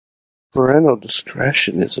Parental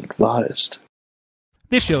discretion is advised.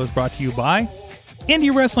 This show is brought to you by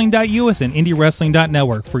IndieWrestling.us and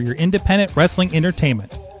IndieWrestling.network for your independent wrestling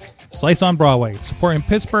entertainment. Slice on Broadway, supporting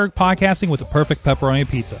Pittsburgh podcasting with the perfect pepperoni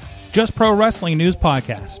pizza. Just Pro Wrestling News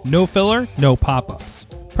Podcast. No filler, no pop-ups.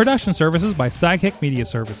 Production services by Sidekick Media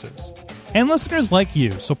Services. And listeners like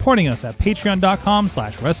you, supporting us at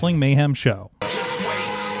patreon.com/Wrestling Mayhem Show. Just wait,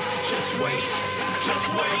 just wait,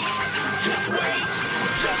 just wait, just wait,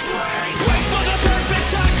 just wait. Wait for the perfect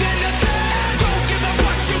time, then attack. Don't give up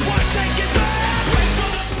what you want, take it back. Wait for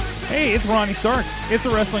the perfect. Hey, it's Ronnie Starks. It's a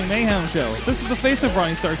Wrestling Mayhem Show. This is the face of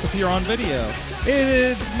Ronnie Starks if you're on video. It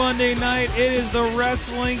is Monday night. It is the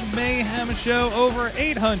Wrestling Mayhem Show. Over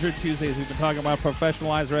 800 Tuesdays we've been talking about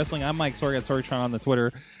professionalized wrestling. I'm Mike Sorg at Sorgatron on the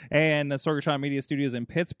Twitter. And the Sorgatron Media Studios in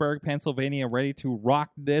Pittsburgh, Pennsylvania, ready to rock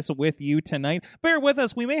this with you tonight. Bear with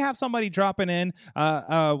us. We may have somebody dropping in.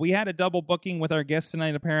 We had a double booking with our guest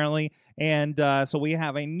tonight, apparently. And so we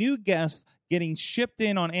have a new guest getting shipped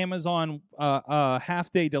in on Amazon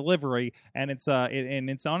half-day delivery, and it's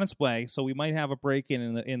on its way. So we might have a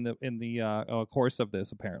break-in in the course of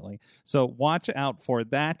this, apparently. So watch out for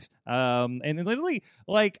that. And literally,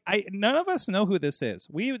 none of us know who this is.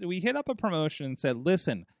 We hit up a promotion and said,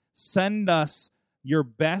 listen, send us your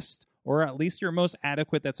best or at least your most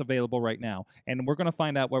adequate that's available right now. And we're going to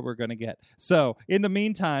find out what we're going to get. So in the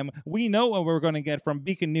meantime, we know what we're going to get from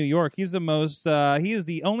Beacon, New York. He's he is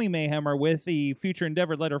the only Mayhemmer with the Future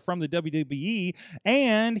Endeavor letter from the WWE.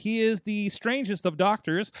 And he is the strangest of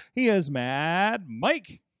doctors. He is Mad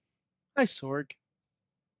Mike. Hi, Sorg.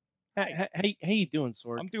 How you doing,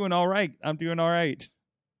 Sorg? I'm doing all right.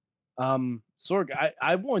 Sorg,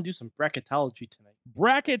 I want to do some bracketology tonight.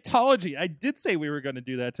 Bracketology. I did say we were going to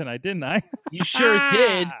do that tonight, didn't I? You sure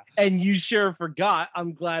did, and you sure forgot.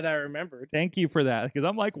 I'm glad I remembered. Thank you for that, because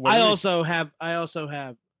I'm like, I also have.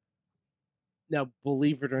 Now,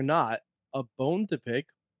 believe it or not, a bone to pick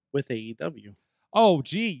with AEW. Oh,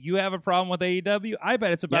 gee, you have a problem with AEW? I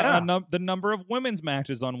bet it's about the number of women's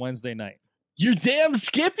matches on Wednesday night. You damn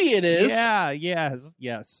skippy it is. Yeah,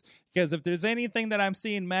 yes. Because if there's anything that I'm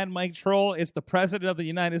seeing Mad Mike troll, it's the President of the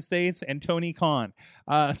United States and Tony Khan.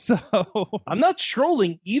 So I'm not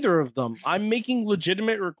trolling either of them. I'm making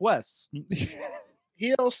legitimate requests.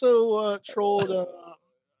 He also trolled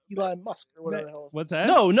Eli Musk or whatever the hell. What's that?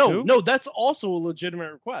 No. That's also a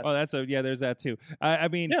legitimate request. Oh, there's that too. I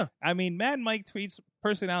mean, Mad Mike tweets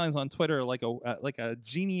personalities on Twitter like a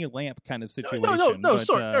genie lamp kind of situation. No.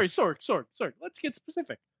 Sorg. Let's get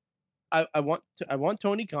specific. I want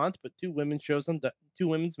Tony Khan to put two women's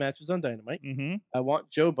matches on Dynamite. Mm-hmm. I want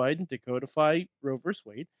Joe Biden to codify Roe vs.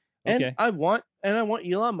 Wade. And okay. I want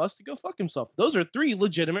Elon Musk to go fuck himself. Those are three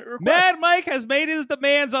legitimate requests. Mad Mike has made his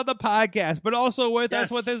demands on the podcast, but also with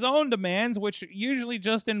us with his own demands, which usually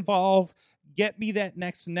just involve get me that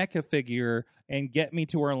next NECA figure and get me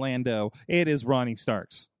to Orlando. It is Ronnie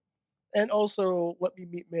Starks. And also let me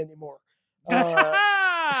meet Mandy Moore.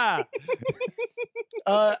 I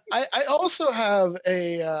also have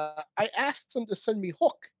I asked him to send me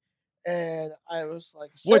Hook, and I was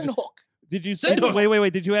like, send Hook. Did you send?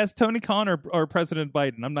 Wait. Did you ask Tony Khan or President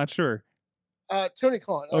Biden? I'm not sure. Tony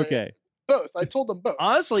Khan. Okay. Both. I told them both.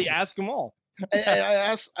 Honestly, ask them all. And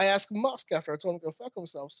I asked Musk after I told him to go fuck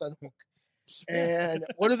himself, send Hook. And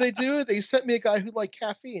what did they do? They sent me a guy who liked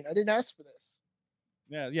caffeine. I didn't ask for this.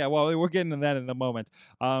 Yeah. Well, we're getting to that in a moment.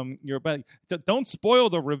 Don't spoil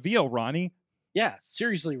the reveal, Ronnie. Yeah,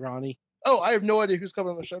 seriously, Ronnie. Oh, I have no idea who's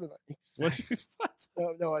coming on the show tonight. What?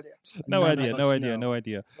 No idea. No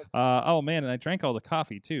idea. Oh man, and I drank all the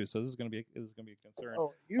coffee too, so this is gonna be a concern.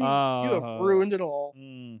 Oh, you have ruined it all.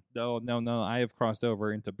 No. I have crossed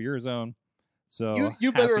over into Beer Zone. So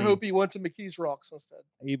you better hope he went to McKees Rocks instead.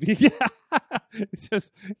 Yeah, it's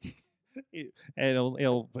just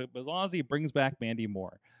it'll as long as he brings back Mandy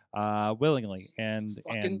Moore. Willingly and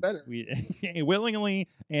better. Willingly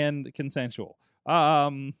and consensual.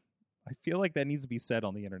 I feel like that needs to be said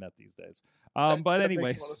on the internet these days. But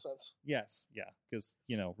anyways, makes a lot of sense. Yes, yeah, because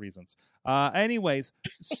reasons. Anyways,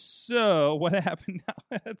 so what happened now?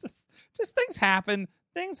 just things happen.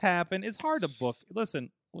 Things happen. It's hard to book. Listen,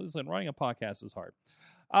 running a podcast is hard.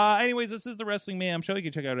 Anyways, this is the Wrestling Mayhem Show. You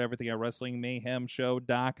can check out everything at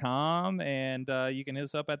WrestlingMayhemShow.com, and you can hit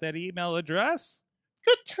us up at that email address.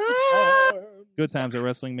 Good times at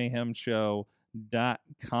WrestlingMayhemShow.com.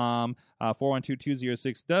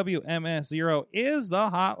 412-206-WMS0 is the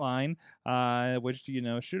hotline, which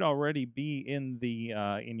should already be in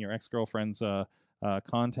your ex-girlfriend's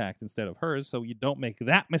contact instead of hers, so you don't make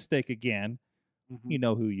that mistake again. Mm-hmm. You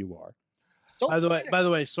know who you are. By the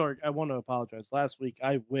way, Sorg, I want to apologize. Last week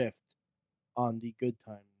I whiffed on the Good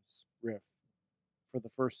Times riff for the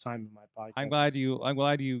first time in my podcast. I'm glad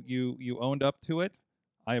you owned up to it.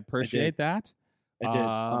 I appreciate that. I did.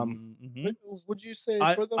 Mhm. Would you say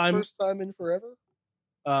I- for the I'm- first time in forever?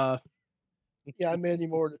 Yeah, I'm Mandy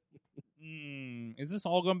Moore. Is this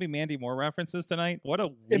all going to be Mandy Moore references tonight? What a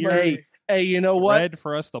In my weird movie. Hey, you know what? thread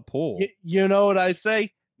for us to pull. You know what I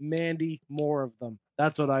say? Mandy, more of them.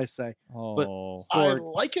 That's what I say. Oh, I Sword.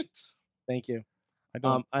 like it. Thank you. I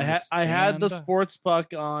don't. I had the understand. sports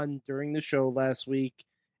puck on during the show last week,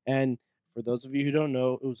 and for those of you who don't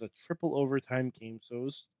know, it was a triple overtime game, so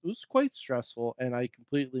it was quite stressful, and I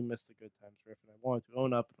completely missed the good times riff, and I wanted to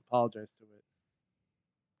own up and apologize to it.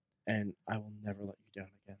 And I will never let you down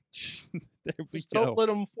again. There we Just go. don't let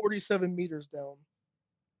them 47 meters down.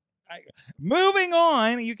 Moving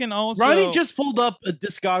on, you can also Ronnie just pulled up a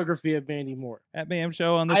discography of Mandy Moore. at Mayhem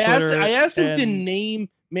Show on the I Twitter. asked him to and- name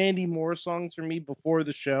Mandy Moore songs for me before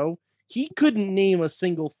the show. He couldn't name a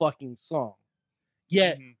single fucking song.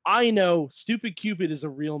 Yet Mhm. I know Stupid Cupid is a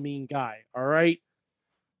real mean guy. All right,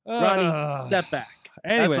 Ronnie, step back.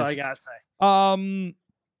 Anyways, That's all I gotta say.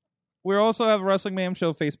 We also have a Wrestling Mayhem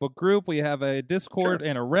Show Facebook group. We have a Discord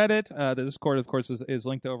and a Reddit. The Discord, of course, is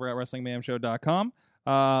linked over at WrestlingMayhemShow.com.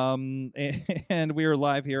 And we are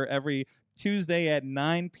live here every Tuesday at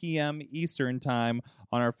 9 p.m. Eastern Time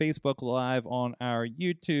on our Facebook Live, on our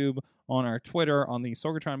YouTube, on our Twitter, on the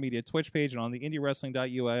Sorgatron Media Twitch page, and on the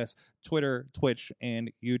IndieWrestling.us Twitter, Twitch, and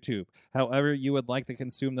YouTube. However you would like to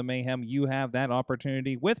consume the Mayhem, you have that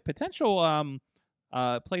opportunity with potential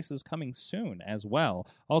places coming soon as well.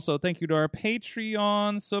 Also, thank you to our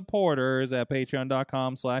Patreon supporters at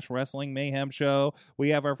patreon.com/Wrestling Mayhem Show. We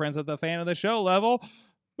have our friends at the fan of the show level.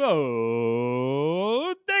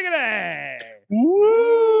 Bo Diggity!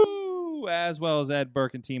 Woo! As well as Ed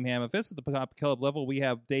Burke and Team Hammerfist. At the Pop Club level, we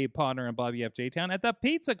have Dave Potter and Bobby F. J-Town. At the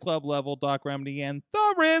Pizza Club level, Doc Remedy and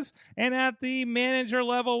The Riz. And at the manager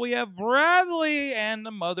level, we have Bradley and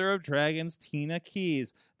the Mother of Dragons, Tina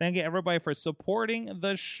Keys. Thank you, everybody, for supporting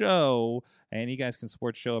the show. And you guys can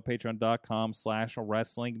support the show at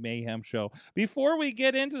patreon.com/Wrestling Mayhem Show. Before we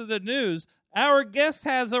get into the news, our guest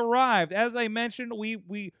has arrived. As I mentioned,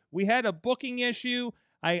 we had a booking issue.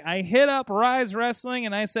 I hit up Rise Wrestling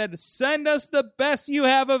and I said, send us the best you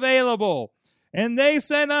have available. And they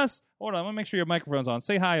sent us, hold on, I'm going to make sure your microphone's on.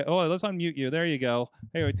 Say hi. Oh, let's unmute you. There you go.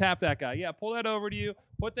 Hey, tap that guy. Yeah, pull that over to you.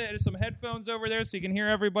 Put some headphones over there so you can hear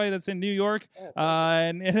everybody that's in New York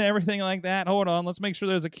and everything like that. Hold on. Let's make sure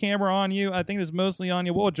there's a camera on you. I think it's mostly on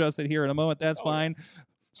you. We'll adjust it here in a moment. That's fine.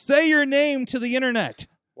 Say your name to the internet.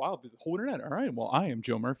 Wow, the whole internet. All right. Well, I am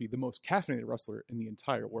Joe Murphy, the most caffeinated wrestler in the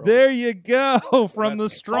entire world. There you go, from the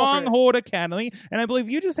that's me. Stronghold Academy. And I believe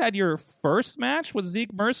you just had your first match with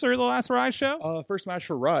Zeke Mercer the last Rise show? First match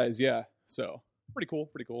for Rise, yeah. So, pretty cool.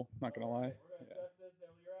 Not going to lie.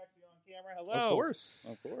 Hello. Of course.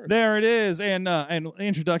 There it is. And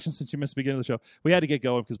introduction, since you missed the beginning of the show. We had to get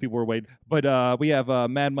going because people were waiting. But we have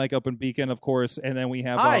Mad Mike up in Beacon, of course. And then we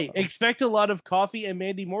have... Hi, expect a lot of coffee and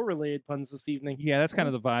Mandy Moore related puns this evening. yeah, that's kind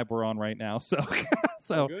of the vibe we're on right now. So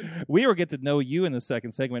All good. we will get to know you in the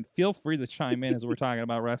second segment. Feel free to chime in as we're talking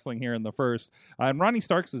about wrestling here in the first. And Ronnie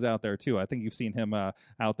Starks is out there, too. I think you've seen him out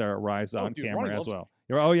there at Rise on dude, camera Ronnie as loves well.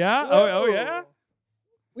 Oh, yeah? Oh, yeah?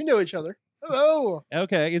 We know each other. Hello.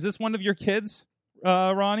 Okay. Is this one of your kids,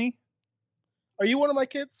 Ronnie? Are you one of my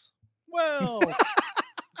kids? Well,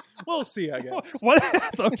 we'll see, I guess.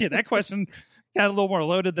 What? Okay, that question got a little more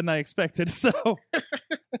loaded than I expected. So,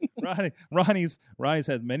 Ronnie's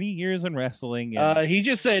had many years in wrestling. And, He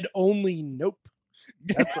just said only nope.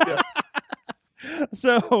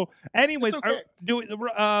 so, anyways, It's okay.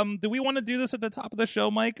 do we want to do this at the top of the show,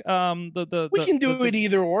 Mike? We can do it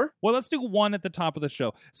either or. Well, let's do one at the top of the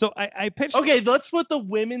show. So I pitched. Okay, let's put the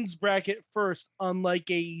women's bracket first, unlike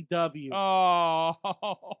AEW. Oh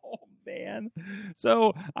man!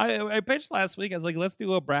 So I pitched last week. I was like, let's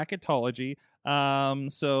do a bracketology.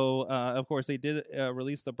 So of course they did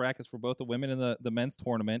release the brackets for both the women and the men's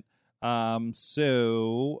tournament.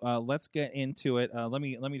 So let's get into it. Let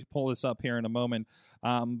me pull this up here in a moment.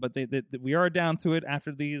 But we are down to it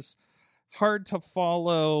after these hard to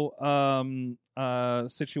follow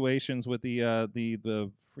situations with the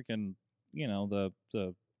freaking the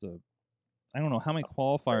I don't know how many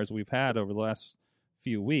qualifiers we've had over the last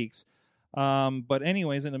few weeks. But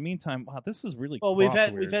anyways, in the meantime, wow, this is really Well, we've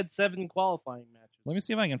weird. had 7 qualifying matches. Let me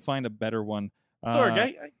see if I can find a better one.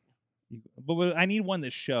 Sorg, But I need one to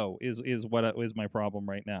show is what is my problem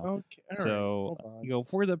right now. okay. all right, So hold on. you know,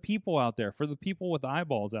 for the people out there, for the people with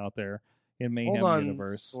eyeballs out there in Mayhem Hold on,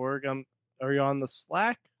 Universe, Sorg, are you on the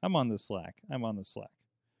Slack? I'm on the Slack.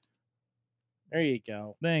 There you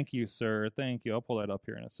go. Thank you, sir. Thank you. I'll pull that up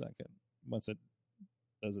here in a second once it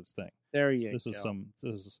does its thing. There you This go.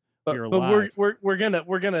 is But, you're but live. we're gonna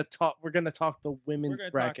talk the women's We're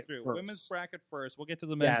gonna bracket talk through first. women's bracket first. We'll get to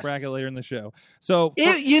the men's Yes. bracket later in the show. So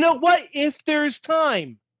You know what? If there's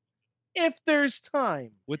time,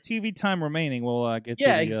 with TV time remaining, we'll get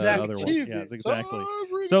Yeah, to the exactly. other one. TV Yes, exactly. time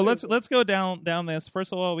So review. let's go down this.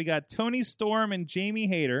 First of all, we got Toni Storm and Jamie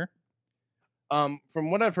Hayter. From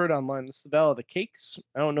what I've heard online, it's the Battle of the Cakes.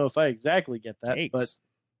 I don't know if I exactly get that, Cakes. but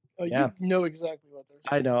Oh, yeah. you know exactly what they're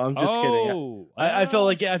I know. I'm just kidding. Oh, I felt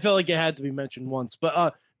like it had to be mentioned once,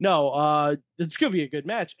 but no, it's gonna be a good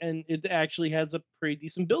match, and it actually has a pretty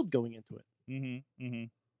decent build going into it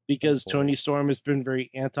because boy. Toni Storm has been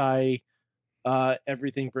very anti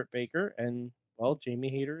everything Britt Baker, and well, Jamie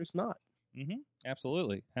Hayter is not.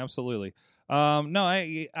 Absolutely. No,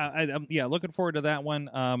 I'm looking forward to that one.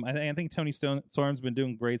 I think Toni Storm's been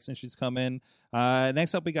doing great since she's come in.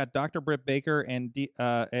 Next up, we got Dr. Britt Baker and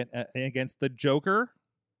against the Joker,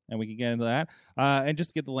 and we can get into that. And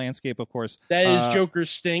just to get the landscape, of course. That is Joker's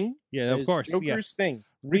Sting. Yeah, That of is course. Joker's Yes. Sting.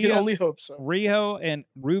 We can only hope so. Riho and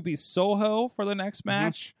Ruby Soho for the next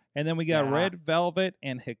match, and then we got Yeah. Red Velvet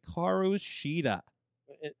and Hikaru Shida.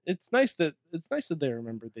 It's nice that they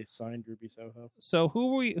remembered they signed Ruby Soho. So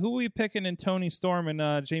who are we picking in Toni Storm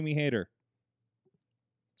and Jamie Hayter?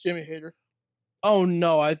 Jimmy Hayter. Oh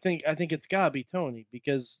no, I think it's gotta be Tony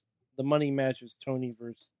because the money match is Tony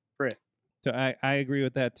versus Britt. So I agree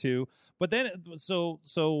with that too. But then so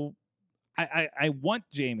I want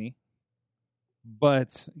Jamie,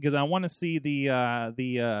 but because I want to see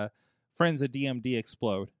the Friends of DMD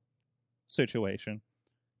explode situation.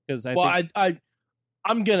 Because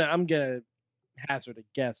I'm gonna hazard a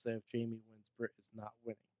guess that if Jamie wins, Britt is not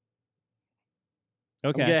winning.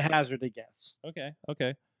 okay. I'm gonna hazard a guess.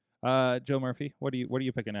 Okay. Joe Murphy, what are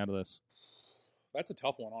you picking out of this? That's a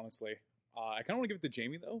tough one, honestly. I kind of want to give it to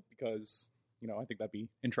Jamie though, because I think that'd be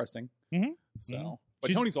interesting. So, Mhm. but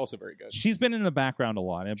She's- Tony's also very good. She's been in the background a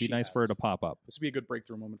lot. It'd be She nice for her has. to pop up. This would be a good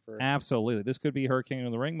breakthrough moment for her. Absolutely. This could be her King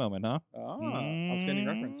of the Ring moment, huh? Outstanding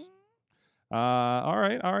reference. All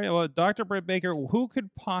right. Well, Dr. Britt Baker, who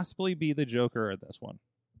could possibly be the Joker at this one?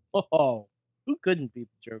 Oh, who couldn't beat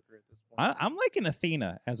the Joker at this point? I'm liking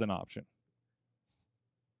Athena as an option.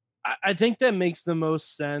 I think that makes the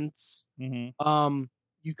most sense. Mm-hmm.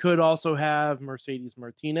 You could also have Mercedes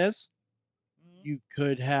Martinez. You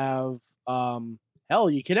could have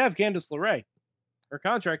you could have Candice LeRae. Her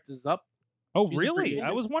contract is up. Oh, She's a free really? I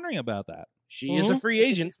agent. was wondering about that. She is a free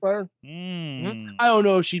agent. Expired. I don't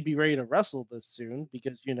know if she'd be ready to wrestle this soon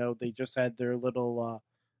because they just had their little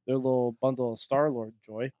bundle of Star-Lord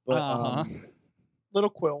joy. But Little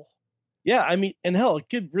Quill. yeah, I mean, and hell, it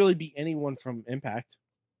could really be anyone from Impact.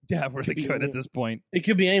 Yeah, really be good at anyone. this point. It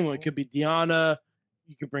could be anyone. It could be Deanna.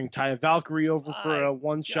 You could bring Taya Valkyrie over for a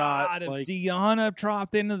one shot. God, Like, if Deanna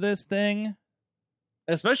dropped into this thing.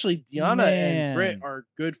 especially Deanna Man. and Britt are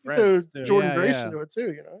good Throw friends. too. Jordan Yeah, Grace yeah. into it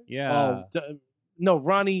too. Yeah. No,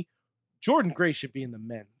 Ronnie, Jordan Gray should be in the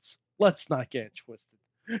men's. Let's not get it twisted.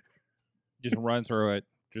 Just run through it.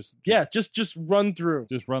 Just run through.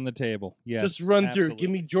 Just run the table. Yes. Just run through. absolutely. Give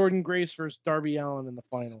me Jordan Grace versus Darby Allin in the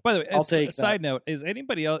final. By the way, I'll take side note: is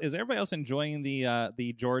everybody else enjoying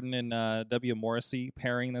the Jordan and W Morrissey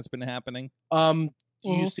pairing that's been happening? Do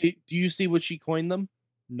you see what she coined them?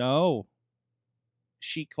 No.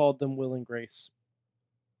 She called them Will and Grace.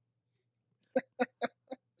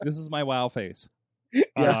 This is my wow face on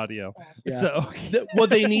Yes. audio. Yeah. So What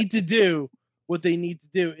they need to do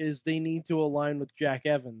is they need to align with Jack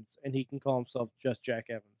Evans, and he can call himself just Jack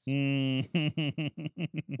Evans.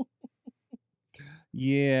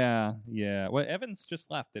 yeah. Well, Evans just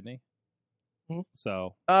left, didn't he? Mhm.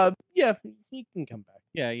 So Yeah, he can come back.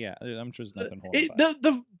 yeah. I'm sure there's nothing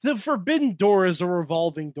horrible. The forbidden door is a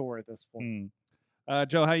revolving door at this point. Hmm.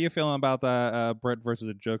 Joe, how are you feeling about the Brett versus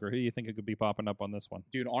the Joker? Who do you think it could be popping up on this one?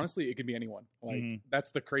 Dude, honestly, it could be anyone. Like Mhm.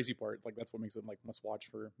 that's the crazy part. Like that's what makes it like must watch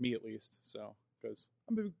for me at least. So because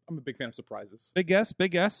I'm a big fan of surprises. Big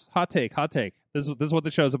guess. Hot take. This is what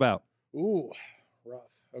the show's about. Ooh,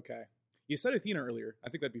 rough. Okay. You said Athena earlier. I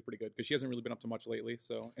think that'd be pretty good because she hasn't really been up to much lately.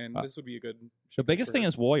 So, and this would be a good. The biggest thing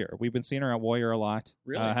is Warrior. We've been seeing her at Warrior a lot.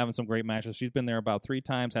 Really? Having some great matches. She's been there about 3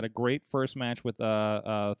 times. Had a great first match with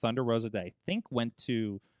Thunder Rosa that I think went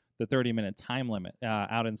to the 30-minute time limit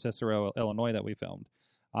out in Cicero, Illinois that we filmed.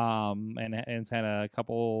 And it's had a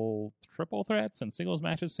couple triple threats and singles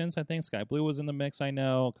matches since. I think Sky Blue was in the mix. I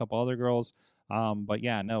know a couple other girls. But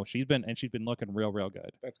yeah, no, she's been looking real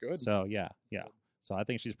good. That's good. So yeah. That's good. So I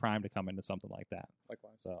think she's primed to come into something like that.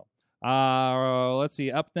 Likewise. So Let's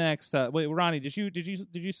see. Up next, wait, Ronnie, did you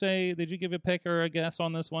give a pick or a guess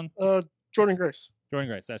on this one? Jordan Grace. Jordan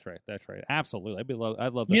Grace. That's right. Absolutely.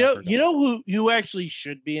 I'd love that. You know who actually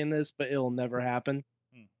should be in this, but it'll never happen.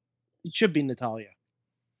 It should be Natalya.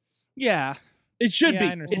 Yeah, it should be.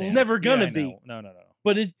 It's never gonna be. No.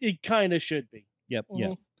 But it kind of should be. Yep.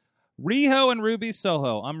 Yeah. Riho and Ruby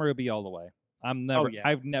Soho. I'm Ruby all the way.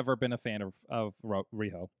 I've never been a fan of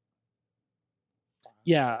Riho.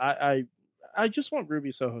 Yeah, I just want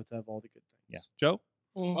Ruby Soho to have all the good things. Yeah, Joe.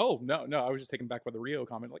 Oh no, I was just taken back by the Rio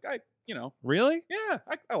comment. Like really? Yeah,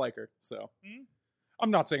 I like her. So I'm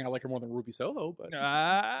not saying I like her more than Ruby Soho, but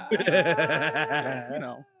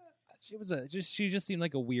she just seemed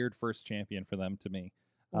like a weird first champion for them to me.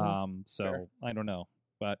 So I don't know,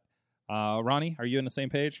 but Ronnie, are you on the same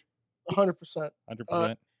page? 100%.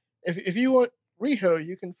 100%. If you want Riho,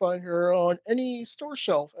 you can find her on any store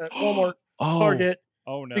shelf at Walmart, Target.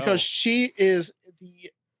 Oh no! Because she is the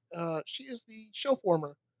shelf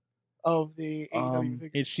warmer of the AEW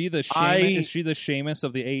figure. Is she the Sheamus? Is she the Sheamus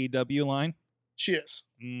of the AEW line? She is.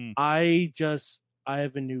 I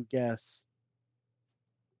have a new guess.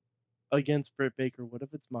 Against Britt Baker, what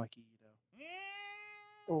if it's Maki Ito?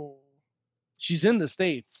 Oh. She's in the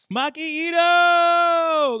States. Maki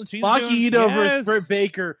Ito! Maki Ito versus Britt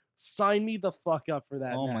Baker. Sign me the fuck up for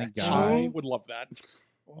that match. My God. I would love that.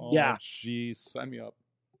 Yeah. Jeez. Sign me up.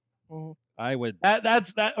 I would.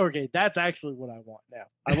 That's actually what I want now.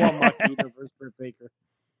 I want Maki Ito versus Britt Baker.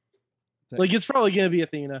 Like, it's probably going to be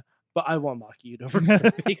Athena, but I want Maki Ito versus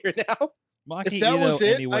Britt Baker now. If that was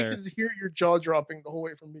it, I could hear your jaw dropping the whole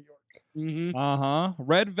way from New York. Mm-hmm.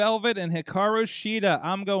 Red Velvet and Hikaru Shida.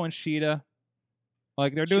 I'm going Shida.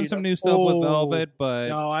 Like, they're doing some new stuff with Velvet, but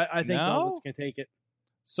no, I think Velvet's gonna take it.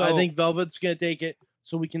 So I think Velvet's gonna take it,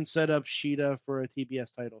 so we can set up Shida for a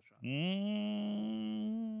TBS title shot.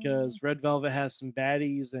 Because Red Velvet has some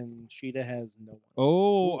baddies and Shida has no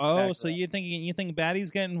one. So you think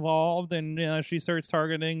baddies get involved and she starts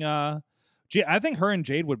targeting? I think her and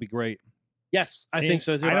Jade would be great. Yes, I think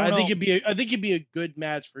so too. I think it'd be a good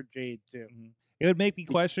match for Jade too. It would make me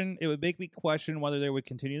question. It would make me question whether they would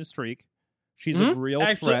continue the streak. She's a real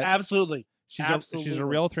threat. Absolutely. She's a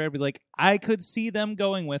real threat. I'd be like, I could see them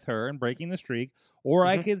going with her and breaking the streak, or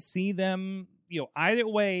I could see them. Either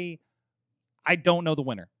way, I don't know the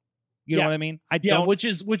winner. You know what I mean? I don't. Which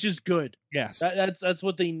is good. Yes, that's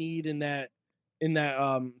what they need in the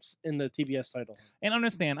TBS title. And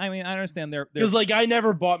understand. I understand they're because I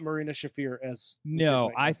never bought Marina Shafir as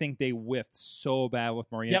I think they whiffed so bad with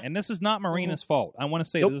Marina, and this is not Marina's fault. I want to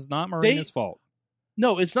say this is not Marina's fault.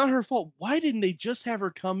 No, it's not her fault. Why didn't they just have her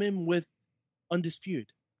come in with Undisputed?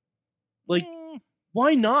 Like,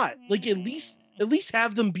 why not? Like, at least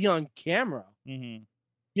have them be on camera. Mm-hmm.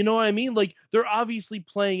 You know what I mean? Like, they're obviously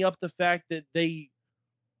playing up the fact that they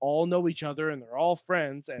all know each other and they're all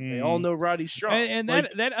friends and they all know Roddy Strong. And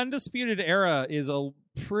that Undisputed era is a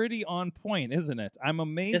pretty on point, isn't it? I'm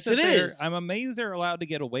amazed I'm amazed they're allowed to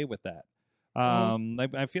get away with that.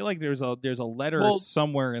 I feel like there's a letter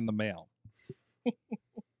somewhere in the mail.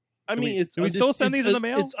 I mean, do we still send these in the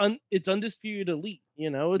mail? It's Undisputed Elite,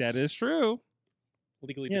 that is true.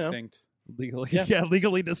 Legally distinct.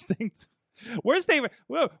 Legally distinct. Where's David?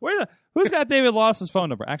 Who's got David Lawless's phone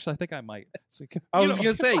number? Actually, I think I might. I was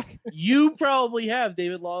gonna say you probably have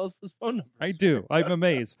David Lawless's phone number. I do. I'm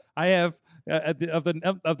amazed. I have of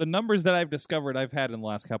the numbers that I've discovered I've had in the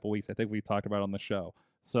last couple of weeks. I think we've talked about on the show.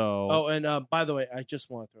 So. And by the way, I just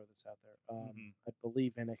want to throw this out there. I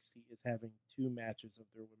believe NXT is having 2 matches of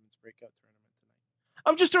their women's breakout tournament tonight.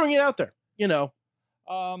 I'm just throwing it out there.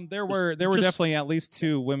 There were definitely at least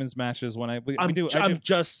 2 women's matches when Is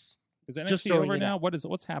NXT over now?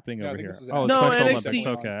 What's happening over here? No, Special NXT, Olympics.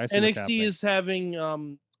 Okay, I see NXT is having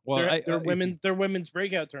their women's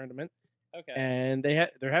breakout tournament. Okay, and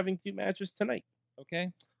they're having 2 matches tonight.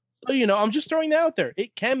 Okay, so I'm just throwing that out there.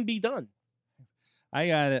 It can be done. I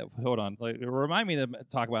got it. Hold on. Remind me to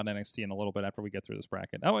talk about NXT in a little bit after we get through this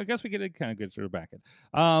bracket. Oh, I guess we get it kind of good through the bracket.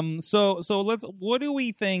 So let's. What do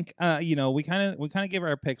we think? We kind of give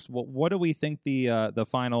our picks. What do we think the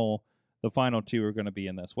final 2 are going to be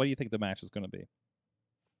in this? What do you think the match is going to be?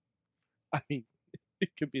 I mean,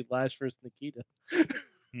 it could be Lash versus Nikita.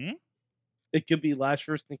 It could be Lash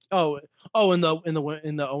versus Nikita. Oh, in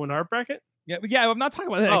the Owen Hart bracket. Yeah. I'm not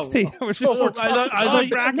talking about NXT.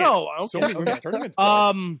 So many women's tournaments.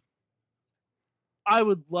 I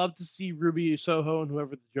would love to see Ruby Soho and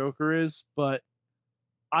whoever the Joker is, but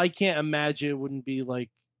I can't imagine it wouldn't be like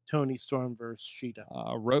Toni Storm versus Shida.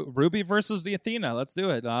 Ruby versus the Athena. Let's do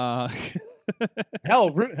it. Hell,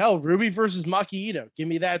 Ruby versus Maki Ito. Give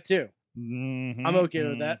me that too. Mhm, I'm okay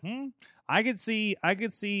with that. mhm. I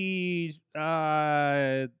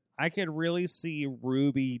could really see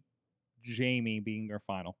Ruby Jamie being their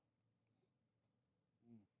final.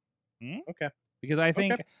 Okay. Because I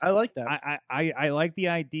think Okay. I like that. I like the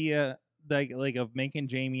idea like of making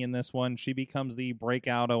Jamie in this one. She becomes the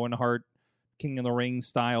breakout Owen Hart King of the Ring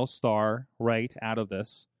style star right out of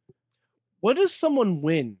this. What does someone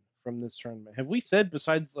win from this tournament? Have we said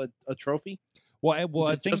besides a trophy? Well,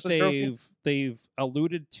 I it think just a trophy? they've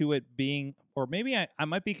alluded to it being, or maybe I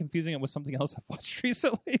might be confusing it with something else I've watched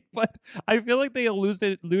recently, but I feel like they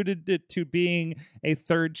alluded it to being a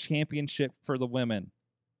third championship for the women,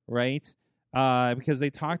 right? Because they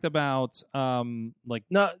talked about like,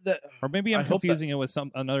 No, or maybe I'm I hope confusing it with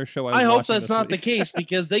another show. I was hope watching that's this not the week. case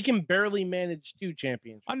because they can barely manage 2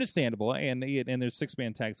 championships. Understandable, and there's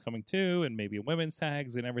 6-man tags coming too, and maybe women's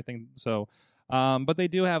tags and everything. So, but they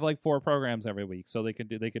do have like 4 programs every week, so they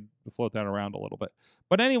could float that around a little bit.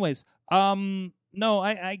 But anyways, no,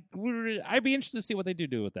 I'd be interested to see what they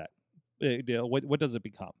do with that. What does it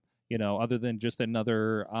become? Other than just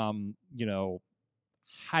another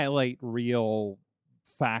highlight reel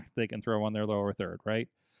fact they can throw on their lower third, right?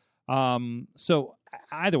 So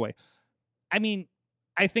either way, I mean,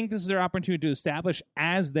 I think this is their opportunity to establish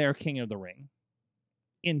as their King of the Ring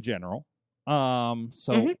in general.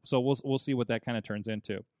 So we'll see what that kind of turns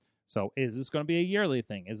into. So is this going to be a yearly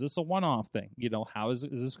thing? Is this a one-off thing? How is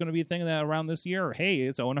this going to be a thing that around this year? Or, hey,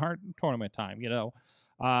 it's Owen Hart tournament time.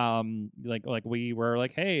 Like we were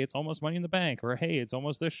like, hey, it's almost Money in the Bank, or hey, it's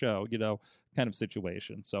almost this show. Kind of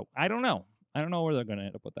situation. So I don't know. I don't know where they're going to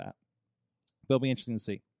end up with that. But it'll be interesting to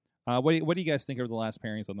see. What do you guys think of the last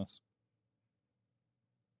pairings on this?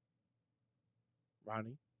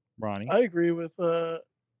 Ronnie? I agree with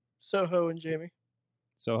Soho and Jamie.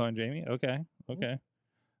 Soho and Jamie? Okay. What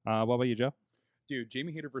about you, Joe? Dude,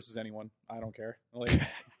 Jamie Hayter versus anyone. I don't care. Like,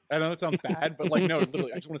 I know that sounds bad, but like, no,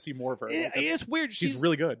 literally, I just want to see more of her. Like, It's weird. She's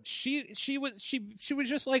really good. She was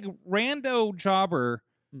just like rando jobber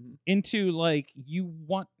into like you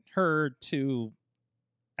want her to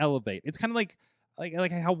elevate. It's kind of like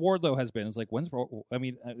how Wardlow has been. It's like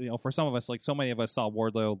for some of us, like so many of us saw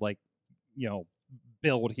Wardlow like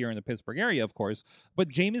build here in the Pittsburgh area, of course, but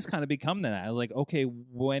Jamie's kind of become that. Like, okay,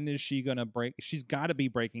 when is she gonna break? She's got to be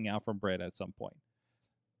breaking out from Britt at some point.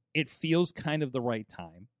 It feels kind of the right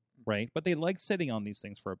time, right? But they like sitting on these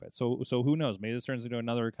things for a bit. So who knows? Maybe this turns into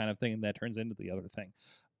another kind of thing that turns into the other thing.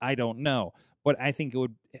 I don't know, but I think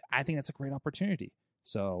that's a great opportunity.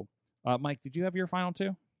 So, Mike, did you have your final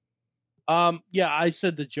two? Yeah, I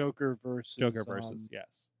said the Joker versus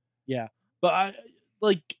yes. Yeah, but I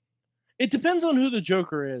like. It depends on who the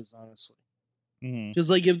Joker is, honestly. Because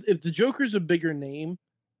like if the Joker's a bigger name,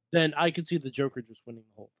 then I could see the Joker just winning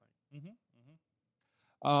the whole thing.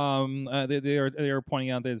 They are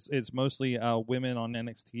pointing out that it's mostly women on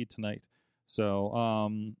NXT tonight.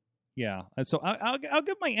 So yeah. So I'll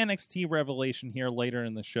give my NXT revelation here later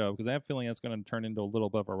in the show because I have a feeling that's going to turn into a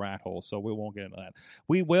little bit of a rat hole. So we won't get into that.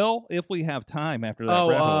 We will if we have time after that.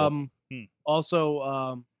 Rat hole.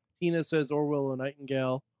 Also, Tina says Willow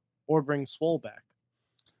Nightingale. Or bring Swole back.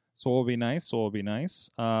 Swole will be nice. So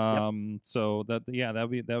that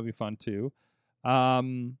would be fun too.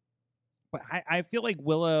 But I feel like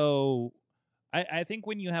Willow. I think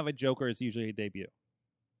when you have a Joker, it's usually a debut,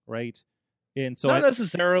 right? And so not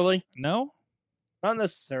necessarily. No, not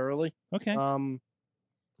necessarily. Okay. I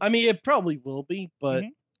mean, it probably will be, but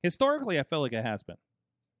historically, I feel like it has been.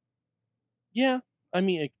 Yeah, I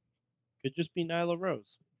mean, it could just be Nyla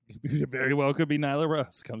Rose. It very well could be Nyla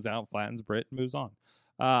Rose. Comes out, flattens Britt, and moves on.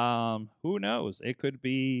 Who knows? It could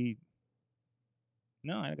be.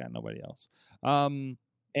 No, I got nobody else.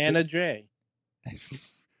 Anna Jay.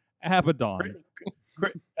 Abaddon.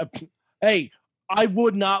 Hey, I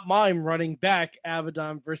would not mind running back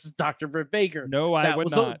Abaddon versus Dr. Britt Baker. No, I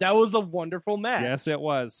would not. That was a wonderful match. Yes, it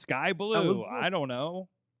was. Sky Blue. I don't know.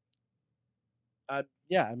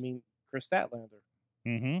 Yeah, I mean, Chris Statlander.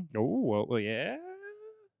 Oh, well, yeah.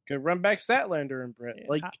 Could run back Statlander and Britt.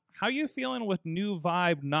 Like, how you feeling with new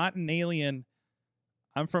vibe, not an alien?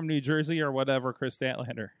 I'm from New Jersey or whatever, Chris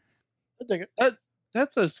Statlander. I dig it.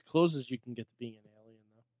 That's as close as you can get to being an alien,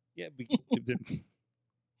 though. Yeah,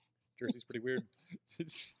 Jersey's pretty weird.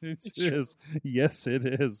 It is. Yes, it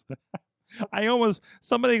is.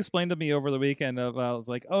 Somebody explained to me over the weekend I was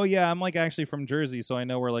like, oh yeah, I'm like actually from Jersey, so I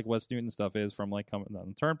know where like West Newton stuff is from like coming on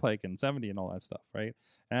the Turnpike and 70 and all that stuff, right?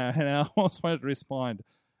 And I almost wanted to respond,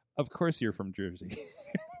 of course you're from Jersey.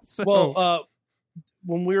 Well,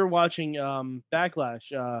 when we were watching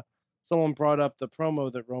Backlash, someone brought up the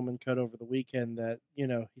promo that Roman cut over the weekend that, he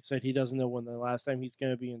said he doesn't know when the last time he's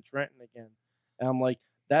going to be in Trenton again. And I'm like,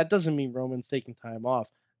 that doesn't mean Roman's taking time off.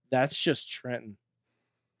 That's just Trenton.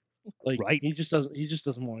 Like, Right. he just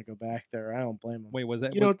doesn't want to go back there. I don't blame him. Wait, was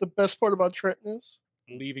that? You know what the best part about Trenton is?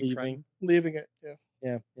 Leaving Trenton. Leaving it. Yeah.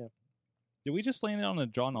 Yeah. Did we just land on a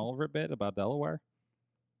John Oliver bit about Delaware?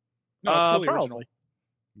 No, it's totally original. Probably.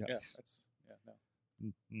 Yeah, that's no.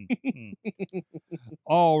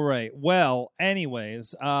 All right. Well,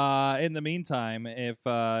 anyways, in the meantime, if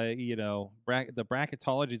the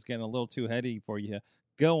bracketology is getting a little too heady for you,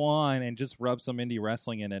 go on and just rub some indie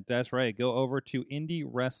wrestling in it. That's right. Go over to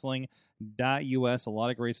indiewrestling.us. A lot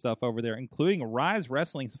of great stuff over there, including Rise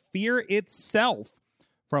Wrestling's Fear Itself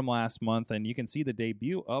from last month, and you can see the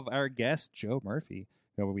debut of our guest Joe Murphy,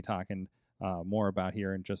 who we'll be talking more about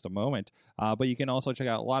here in just a moment. But you can also check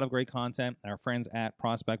out a lot of great content. Our friends at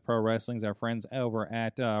Prospect Pro Wrestling, our friends over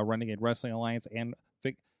at Renegade Wrestling Alliance, and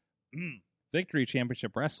Victory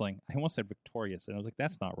Championship Wrestling. I almost said Victorious, and I was like,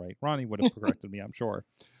 that's not right. Ronnie would have corrected me, I'm sure.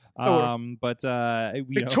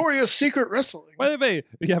 Victoria's Secret Wrestling. By the way,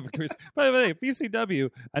 VCW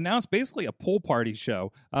announced basically a pool party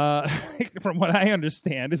show. From what I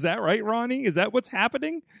understand, is that right, Ronnie? Is that what's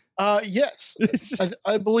happening? Yes. It's just,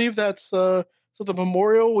 I believe that's the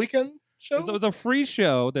Memorial Weekend show. So it's a free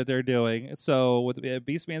show that they're doing. So with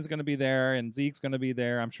Beastman's going to be there, and Zeke's going to be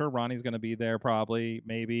there. I'm sure Ronnie's going to be there, probably,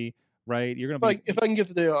 maybe. Right? You're gonna be. If I can get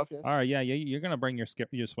the day off, yes. All right, yeah. You're gonna bring your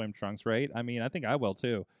swim trunks, right? I mean, I think I will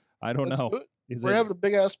too. I don't know. We're having a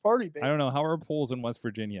big ass party, baby. I don't know. How are pools in West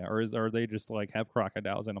Virginia, or are they just like have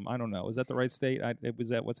crocodiles in them? I don't know. Is that the right state? Is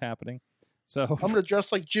that what's happening? So I'm gonna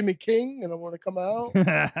dress like Jimmy King, and I'm gonna come out.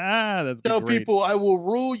 That's tell great. people I will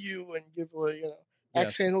rule you, and give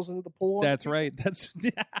axe handles into the pool. That's right. That's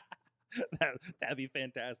that'd be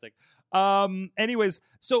fantastic. Anyways,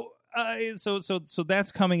 so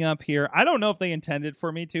that's coming up here. I don't know if they intended for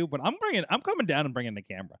me to, but I'm coming down and bringing the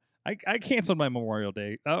camera. I canceled my Memorial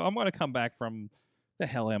Day. I'm going to come back from the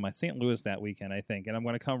hell am I? St. Louis that weekend, I think, and I'm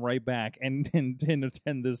going to come right back and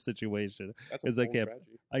attend this situation. That's a bold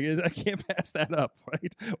I can't pass that up,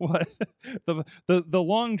 right? What the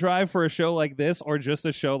long drive for a show like this, or just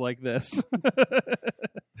a show like this?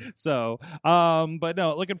 So, but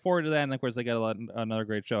no, looking forward to that, and of course, they got another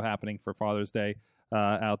great show happening for Father's Day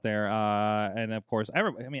out there, and of course,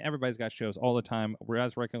 everybody's got shows all the time.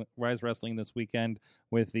 Rise Wrestling this weekend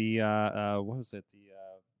with the what was it?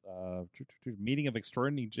 Meeting of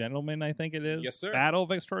Extraordinary Gentlemen, I think it is. Yes, sir. Battle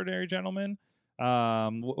of Extraordinary Gentlemen.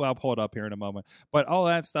 I'll pull it up here in a moment. But all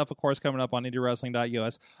that stuff, of course, coming up on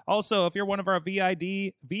indiewrestling.us. Also, if you're one of our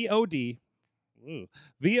VOD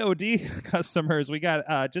customers, we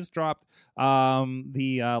got just dropped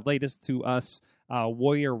the latest to us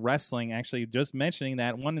Warrior Wrestling. Actually, just mentioning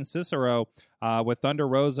that one in Cicero with Thunder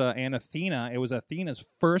Rosa and Athena. It was Athena's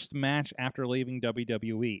first match after leaving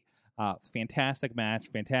WWE. Fantastic match,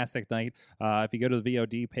 fantastic night. If you go to the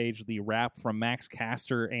VOD page, the rap from Max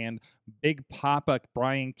Caster and Big Papa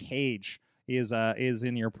Brian Cage is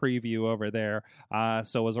in your preview over there.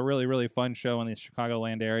 So it was a really, really fun show in the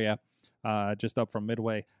Chicagoland area, just up from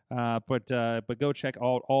Midway. But go check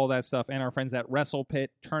out all that stuff. And our friends at Wrestle Pit,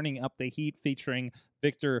 Turning Up the Heat, featuring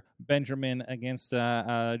Victor Benjamin against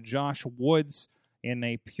Josh Woods in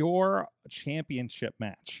a pure championship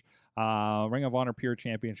match. Ring of Honor Pure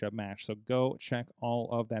Championship match. So go check all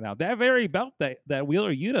of that out. That very belt that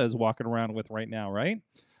Wheeler Yuta is walking around with right now, right?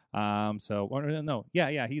 He's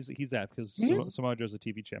that, because Samoa Joe's a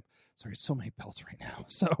TV champ. Sorry, so many belts right now.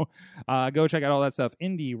 So go check out all that stuff.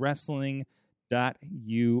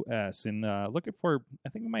 IndieWrestling.us, and looking for, I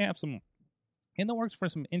think we might have some in the works for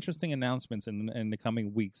some interesting announcements in the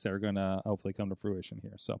coming weeks that are going to hopefully come to fruition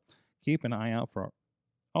here. So keep an eye out for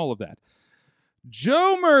all of that.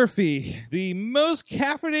 Joe Murphy, the most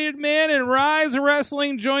caffeinated man in Rise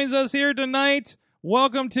Wrestling, joins us here tonight.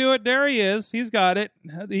 Welcome to it. There he is. He's got it.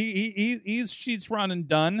 He's sheets run and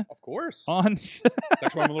done. Of course. It's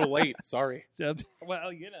actually I'm a little late. Sorry. So,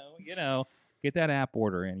 well, you know, get that app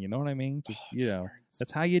order in. You know what I mean? Just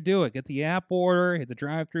that's how you do it. Get the app order, hit the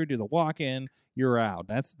drive-through, do the walk-in. You're out.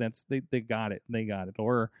 They got it. They got it.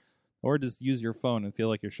 Or just use your phone and feel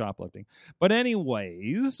like you're shoplifting. But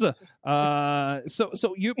anyways, so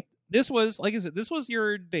this was, like I said, this was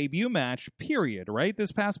your debut match, period, right?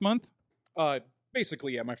 This past month?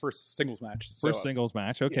 Basically, yeah, my first singles match. Singles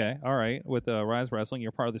match, okay. Yeah. All right. With Rise Wrestling,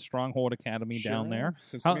 you're part of the Stronghold Academy down there.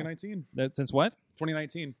 Since 2019. Since what?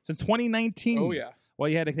 2019. Since 2019. Oh, yeah. Well,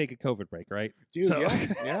 you had to take a COVID break, right? Dude, So-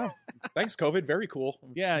 yeah. Thanks, COVID. Very cool.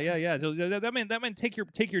 Yeah. So that meant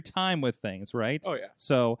take your time with things, right? Oh, yeah.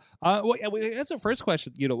 So, well, that's the first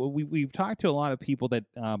question. We've talked to a lot of people that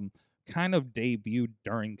kind of debuted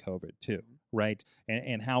during COVID too, right?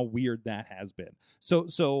 And how weird that has been.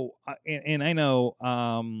 So, and I know,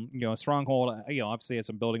 Stronghold, obviously had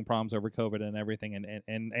some building problems over COVID and everything,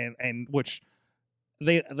 and which.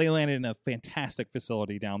 They landed in a fantastic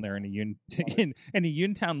facility down there in the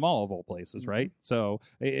Uniontown Mall of all places, right? So,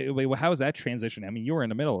 how was that transition? I mean, you were in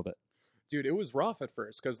the middle of it. Dude, it was rough at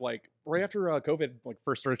first because right after COVID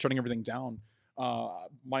first started shutting everything down,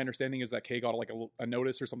 my understanding is that Kay got a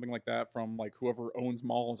notice or something like that from whoever owns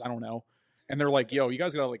malls. I don't know, and they're like, "Yo, you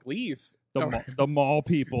guys gotta leave." The mall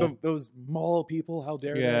people, those mall people, how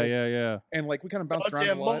dare they? Yeah. And we kind of bounced around a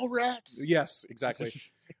Goddamn lot. mall rats. Yes, exactly.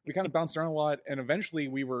 We kind of bounced around a lot, and eventually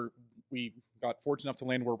we got fortunate enough to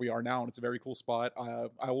land where we are now, and it's a very cool spot.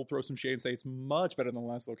 I will throw some shade and say it's much better than the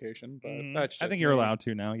last location, but that's just I think you're allowed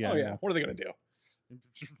to now. Yeah. Oh yeah. What are they gonna do?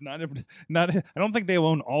 Not. I don't think they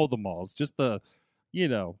own all the malls. Just the,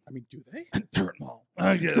 I mean, do they? dirt mall.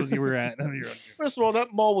 I guess you were at. First of all,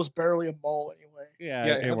 that mall was barely a mall anyway. Yeah,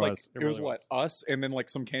 Yeah, it had, was. It was really what, us, and then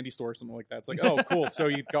some candy store or something like that. It's oh, cool. So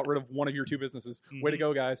you got rid of one of your two businesses. Way to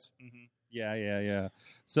go, guys. Mm-hmm. Yeah.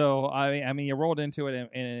 So I mean, you rolled into it,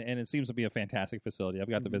 and it seems to be a fantastic facility. I've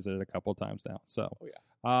got to visit it a couple of times now. So,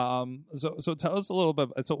 so tell us a little bit.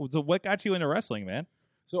 So what got you into wrestling, man?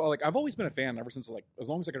 So I've always been a fan ever since as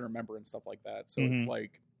long as I can remember and stuff like that. So it's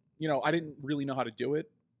I didn't really know how to do it.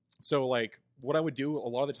 So what I would do a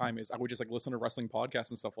lot of the time is I would just listen to wrestling podcasts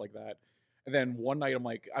and stuff like that. And then one night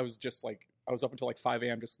I was up until 5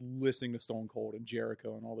 a.m. just listening to Stone Cold and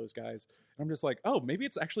Jericho and all those guys. And I'm just oh, maybe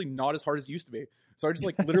it's actually not as hard as it used to be. So I just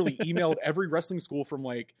literally emailed every wrestling school from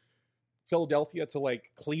Philadelphia to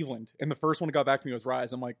Cleveland. And the first one that got back to me was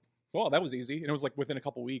Rise. I'm oh, that was easy. And it was within a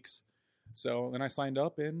couple weeks. So then I signed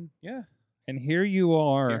up and yeah. And here you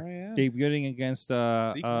are, Here I am. debuting against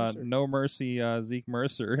Mercer. No Mercy Zeke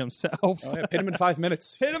Mercer himself. Oh, yeah. Hit him in 5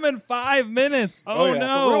 minutes. Hit him in 5 minutes. Oh, Oh, yeah. The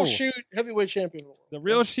no. real shoot heavyweight champion. The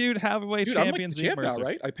real shoot heavyweight Dude, champion I'm the Zeke champ now, Mercer.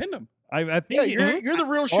 right? I pinned him. I think Yeah, you're the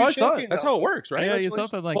real shoot I saw champion. it. That's now. how it works, right? Yeah, Congratulations.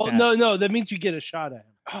 something like Well, that. no, that means you get a shot at him.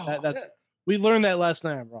 Oh, That's Yeah. we learned that last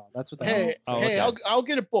night on Raw. That's what that Hey, means. Oh, hey, okay. I'll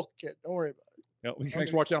get a book, kid. Don't worry about it. No, Thanks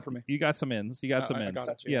for watching out for me. You got some ins. You got some I ins. got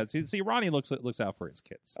it, Yeah. See, Ronnie looks out for his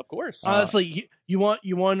kids. Of course. Honestly, you want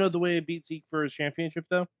to know the way to beat Zeke for his championship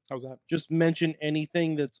though? How's that? Just mention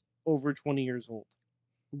anything that's over 20 years old.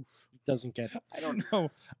 Oof, he doesn't get it. I don't know.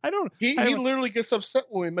 I don't. He I don't- literally gets upset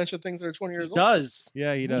when we mention things that are 20 years He old. does.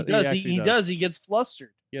 Yeah, he does. He does. actually He does. He gets flustered.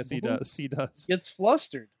 Yes, he Mhm. does. He does. Gets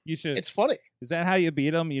flustered. You should. It's funny. Is that how you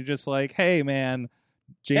beat him? You're just hey, man.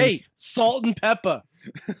 James, Hey, salt and pepper.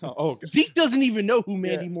 Oh, okay. Zeke doesn't even know who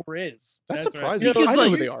Mandy Moore is. That's That's right. surprising. Because, I know who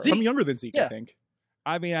like, they are. Zeke- I'm younger than Zeke, I Yeah. think.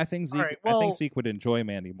 I mean, I think Zeke. All right, I think well- Zeke would enjoy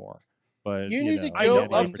Mandy more. But You need to I go know, up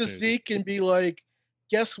to opportunity. Zeke and be like,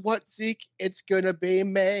 guess what, Zeke? It's going to be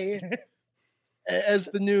May as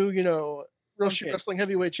the new, Real Shoot Okay. Wrestling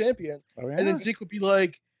Heavyweight Champion. Oh, yeah. And then Zeke would be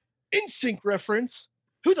like, InSync reference?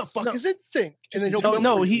 Who the fuck No. is InSync? And then Just he'll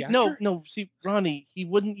No, be the actor? no. See, Ronnie, he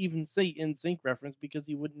wouldn't even say in sync reference because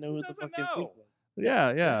he wouldn't know He who the doesn't fuck in know. sync was.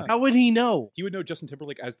 Yeah. How would he know? He would know Justin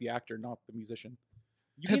Timberlake as the actor, not the musician.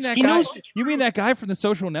 You mean that He guy? knows- You mean that guy from the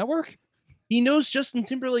Social Network? He knows Justin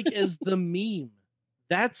Timberlake as the meme.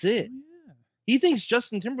 That's it. He thinks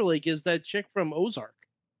Justin Timberlake is that chick from Ozark.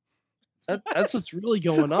 That's what's really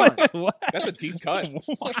going on. Wait, what? That's a deep cut.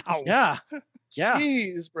 Wow. Yeah. Yeah.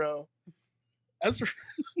 Jeez, bro. That's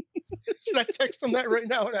should I text him that right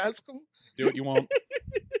now and ask him? Do it, you won't.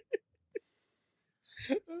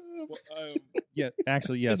 Yeah,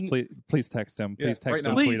 actually, yes. Please text him. Yeah, Please text right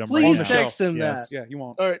him. now. Please, Tweet him. please right now. text him Yes. that. Yeah, you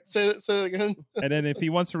won't. All right, say it again. And then if he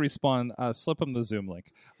wants to respond, slip him the Zoom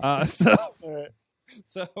link. So All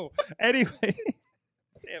right. Anyway, damn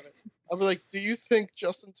it. I'll be like, do you think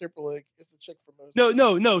Justin Timberlake is the chick from Ozark?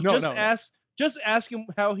 No. No, Just no. ask him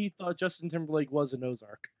how he thought Justin Timberlake was in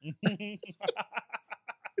Ozark.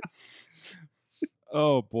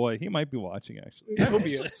 Oh boy, he might be watching actually. I hope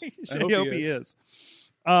he is. I hope he is.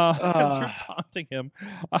 As we're taunting him.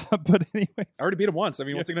 But anyways, I already beat him once. I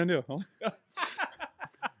mean, what's he gonna do? Huh?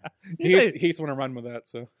 You say- He hates when I run with that.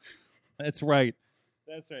 So that's right.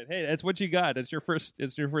 That's right. Hey, that's what you got. It's your first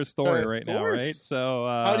story right now, course. right? So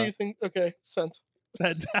How do you think? Okay, sent.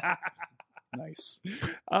 nice.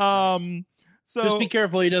 So Just be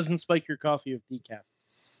careful he doesn't spike your coffee with decaf.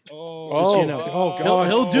 Oh, you know. oh God.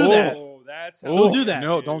 He'll do that. That's He'll do that.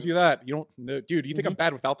 No, don't do that. You don't, no, dude. You think I'm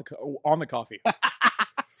bad without on the coffee?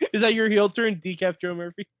 Is that your heel turn, decaf Joe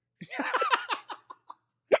Murphy?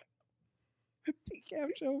 Cam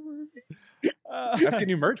show. That's getting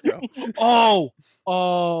new merch, bro.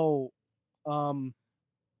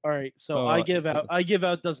 All right, so Oh, I give out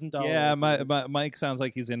 $1,000. Yeah, Mike sounds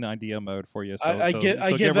like he's in idea mode for you. So, I give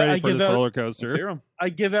get ready out- for this roller Let's coaster. hear 'em. I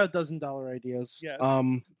give out $1,000 ideas. Yes.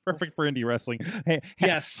 Perfect. Perfect for indie wrestling. Hey,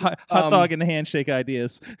 Yes. hot dog and handshake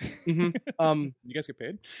ideas. You guys get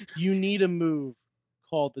paid? You need a move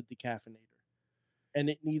called the decaffeinator, and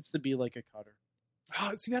it needs to be like a cutter.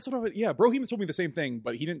 See, that's what I would. Yeah, Broheem told me the same thing,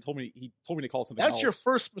 but he didn't told me. He told me to call it something That's else. your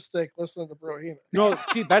first mistake listening to Brohemoth. No,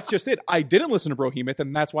 see, that's just it. I didn't listen to Brohemoth,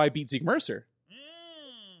 and that's why I beat Zeke Mercer.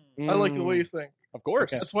 I like the way you think. Of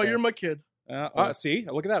course. That's why you're my kid. See,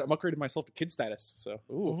 look at that. I'm upgraded myself to kid status. So,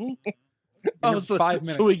 ooh. Mhm. In 5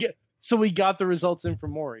 minutes. So we got the results in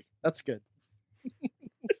from Maury. That's good.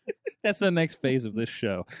 That's the next phase of this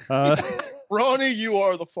show. Ronnie, you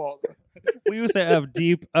are the father. We used to have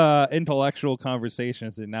deep intellectual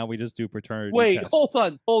conversations, and now we just do paternity Wait, tests. hold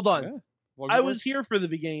on. Yeah. Well, I it was works. here for the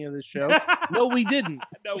beginning of the show. No, we didn't.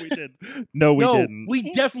 No, we didn't. No, we didn't.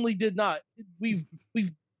 We definitely did not. We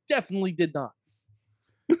definitely did not.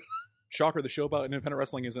 Shocker, the show about independent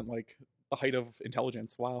wrestling isn't like the height of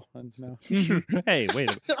intelligence. Wow. And no. Hey, wait a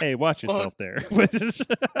minute. Hey, watch yourself there.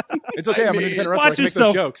 It's okay. I'm an independent wrestler. I Watch can make those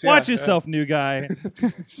yourself. jokes. Watch Yeah, yourself, new guy.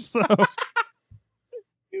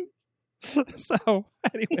 So,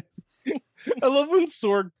 anyways, I love when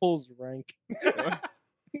Sword pulls rank.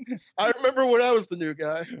 I remember when I was the new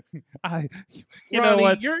guy. you know Ronnie,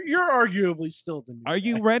 what? You're arguably still the new Are guy.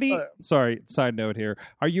 you ready? Oh, Sorry, side note here.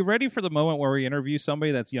 Are you ready for the moment where we interview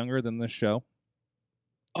somebody that's younger than this show?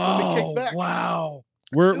 Let me kick Oh, back. wow.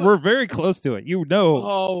 We're very close to it. You know,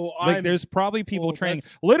 Oh, like there's probably people oh, training.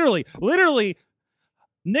 that's- Literally,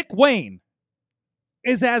 Nick Wayne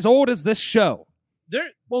is as old as this show.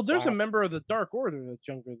 there's Wow. a member of the Dark Order that's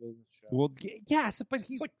younger than the show. Well, yes, but He's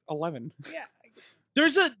he's like 11. yeah.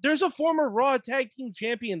 There's a former Raw Tag Team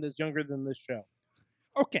Champion that's younger than this show.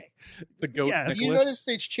 Okay. The GOAT Yes. The United Nicholas.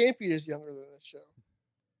 States champion is younger than this show.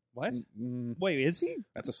 What? Mm, Wait, is he?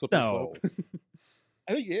 that's a slippery No. slope.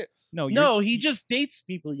 I think he is. No, No, he just dates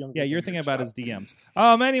people younger. Yeah, than you're this thinking about show. his DMs.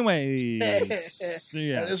 Anyways,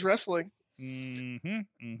 That is wrestling.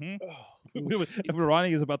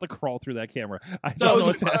 Ronnie is about to crawl through that camera. I That don't know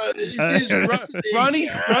was, what's happening. Ronnie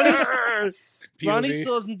POV.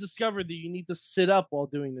 still hasn't discovered that you need to sit up while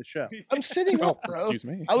doing the show. I'm sitting Oh, up, bro. excuse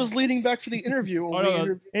me. I was leaning back for the interview. When Oh, we no, no.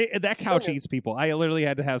 interviewed- That couch Sonia. eats people. I literally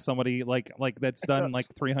had to have somebody like that's It done does. like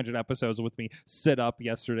 300 episodes with me sit up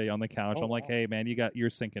yesterday on the couch. Oh, I'm like, wow. hey man, you're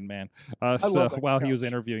sinking, man. love So that while he was couch.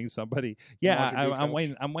 interviewing somebody, yeah, Lots of good I'm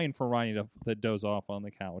couch. waiting for Ronnie to doze off on the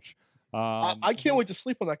couch. I can't wait to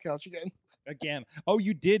sleep on that couch again. again. Oh,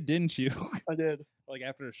 you didn't you? I did. Like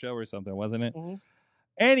after the show or something, wasn't it? Mhm.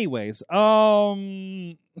 Anyways,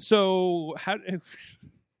 so how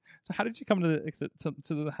did you come to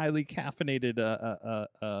the highly caffeinated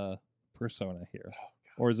persona here?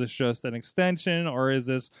 Or is this just an extension? Or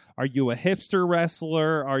are you a hipster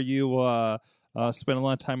wrestler? Are you spend a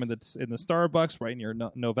lot of time in the Starbucks writing your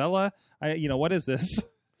novella? What is this?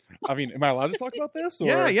 I mean, am I allowed to talk about this? Or?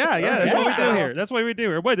 Yeah. That's what we do Yeah. here. That's what we do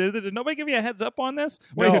here. Wait, did nobody give you a heads up on this?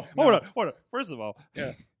 No, Wait, no. hold on. First of all,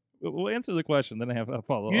 Yeah. we'll answer the question, then I have a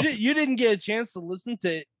follow up. You didn't get a chance to listen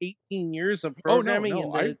to 18 years of Oh, no, programming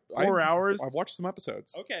no. in the 4 hours. I've watched some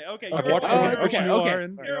episodes. Okay. I've you're watched aware. some Christian Noir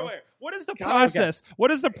and, You're you know. aware. What is the God, process?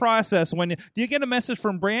 What is the process when do you get a message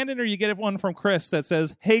from Brandon or you get one from Chris that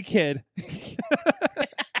says, "Hey kid"?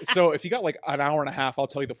 So if you got like an hour and a half, I'll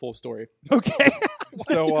tell you the full story. Okay.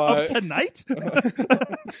 So, of tonight?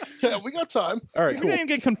 Yeah, we got time. All right, We cool. didn't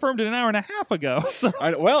get confirmed an hour and a half ago. So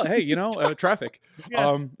Well, hey, traffic.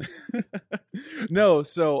 yes. No,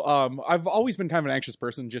 so I've always been kind of an anxious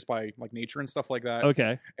person just by like nature and stuff like that.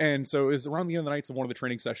 Okay. And so it was around the end of the nights of one of the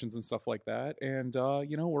training sessions and stuff like that. And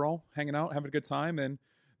we're all hanging out, having a good time. And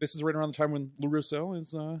this is right around the time when LaRusso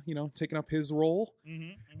is taking up his role.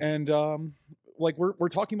 And like we're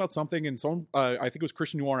talking about something, and someone I think it was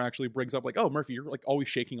Christian Noir actually brings up like, "Oh, Murphy, you're like always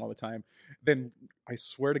shaking all the time." Then I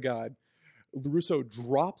swear to God, LaRusso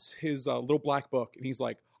drops his little black book, and he's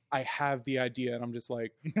like, "I have the idea," and I'm just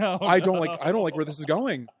like, No, I don't like where this is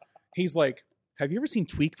going. He's like, "Have you ever seen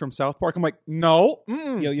Tweak from South Park?" I'm like, "No,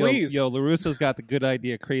 please." Yo, LaRusso's got the good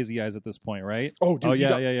idea, crazy eyes at this point, right? Oh, dude,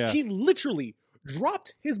 yeah. He literally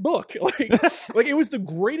dropped his book like it was the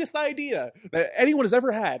greatest idea that anyone has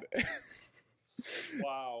ever had.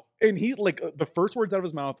 Wow. And he like the first words out of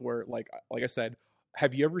his mouth were like I said,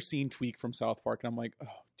 "Have you ever seen Tweak from South Park?" And I'm like, "Oh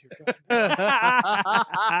dear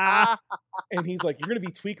God." And he's like, "You're gonna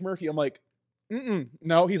be Tweak Murphy." I'm like,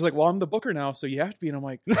 No. He's like, "Well, I'm the booker now, so you have to be." And I'm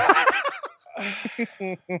like,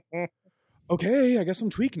 okay, I guess I'm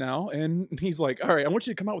tweaked now. And he's like, all right, I want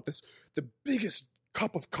you to come out with the biggest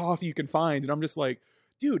cup of coffee you can find. And I'm just like,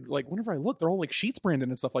 dude, like whenever I look, they're all like Sheets branded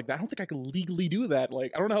and stuff like that. I don't think I can legally do that.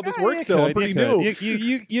 Like, I don't know how this works still. I'm pretty new.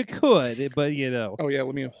 You could, but you know. Oh yeah,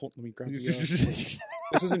 let me grab the.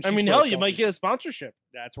 This isn't. I mean, hell, you might get a sponsorship.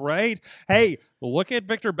 That's right. Hey, look at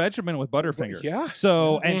Victor Benjamin with Butterfinger. Yeah.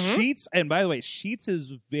 So, and Sheets, and by the way, Sheets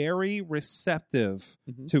is very receptive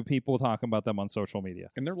to people talking about them on social media.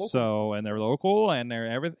 And they're local. So, and they're local, and they're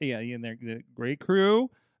everything. Yeah, and they're a great crew.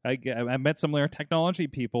 I met some of their technology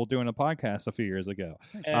people doing a podcast a few years ago.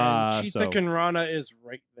 And Sheets and Rana is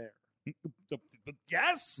right there.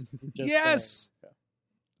 Yes. Just Yes.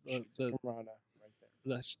 saying. The Rana right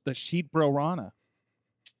there. the Sheet Bro Rana.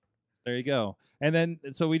 There you go. And then,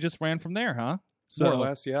 so we just ran from there, huh? So, more or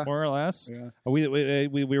less, yeah. More or less. Yeah. We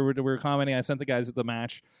were commenting. I sent the guys at the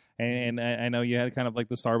match, and I know you had kind of like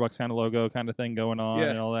the Starbucks kind of logo kind of thing going on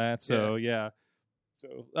and all that. So yeah.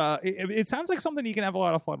 So it sounds like something you can have a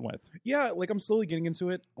lot of fun with. Yeah, like I'm slowly getting into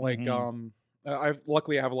it. Like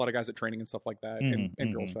luckily I have a lot of guys at training and stuff like that, and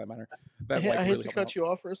girls for that matter. That I hate really to cut you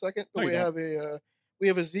off for a second, but No, we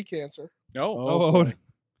have a Zeke answer. Oh,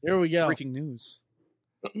 here we go. breaking news.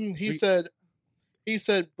 He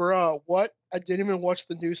said, "Bruh, what? I didn't even watch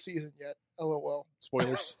the new season yet. LOL."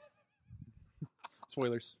 Spoilers.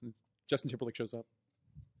 Spoilers. Justin Timberlake shows up.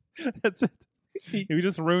 That's it. We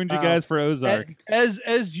just ruined you guys for Ozark. As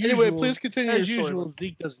usual. Anyway, please continue. As your usual, story.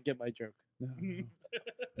 Zeke doesn't get my joke.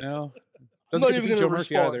 No. I'm Doesn't not get to even beat gonna Joe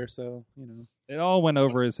Murphy respond. either, so you know. It all went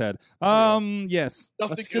over his head. Yes.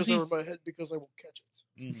 Nothing That's 'cause goes over my head because I will catch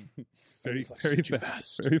it. Very, Like, very too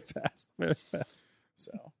fast. Very fast. Very fast.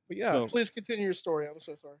 So, but yeah. So- Please continue your story. I'm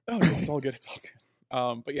so sorry. Oh, no, it's all good. It's all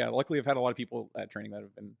good. But yeah, luckily I've had a lot of people at training that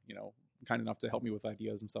have been, you know, kind enough to help me with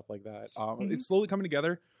ideas and stuff like that. It's slowly coming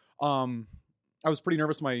together. I was pretty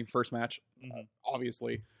nervous my first match,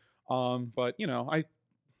 obviously. But you know, I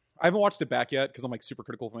haven't watched it back yet because I'm like super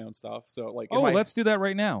critical of my own stuff. So like, let's do that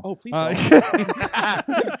right now. Oh, please.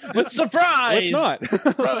 Let's surprise. Let's not.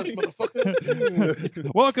 Surprise,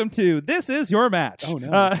 motherfucker. Welcome to This Is Your Match. Oh,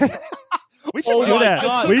 no. We should Oh do my that.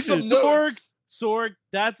 God. We I took should. some notes. Sorg,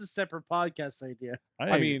 that's a separate podcast idea.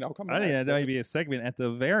 I mean, I'll come I back. think that might be a segment at the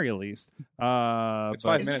very least. It's but-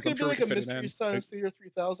 5 Is minutes. this I'm gonna sure we be like can a fit it Mystery in. Science Theater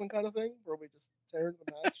 3000 kind of thing, where we just tear into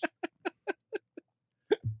the match?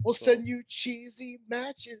 We'll send you cheesy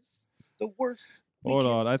matches. The worst. Hold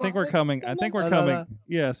on. I think we're coming. I think we're coming.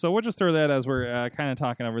 Yeah, so we'll just throw that as we're kind of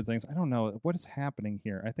talking over things. I don't know. What is happening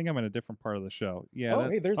here? I think I'm in a different part of the show. Yeah. Oh,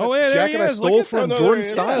 hey, there's oh, that yeah, there jacket he I is. stole Look at from that. Jordan Yeah,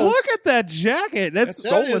 Styles. Look at that jacket. That's That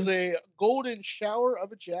stolen. is a golden shower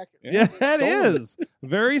of a jacket. Yeah, that stolen. is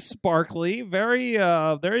very sparkly. Very.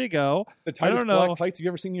 There you go. The tightest don't know. black tights you've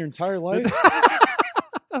ever seen in your entire life.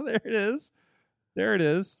 There it is. There it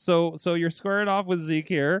is. So you're squaring off with Zeke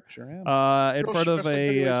here, Sure am. in Pro front of Wrestling a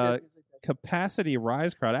Heavyweight Championship. capacity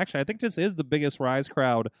Rise crowd. Actually, I think this is the biggest Rise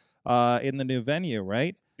crowd in the new venue,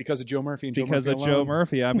 right? Because of Joe Murphy and Joe Because Murphy of Joe alone.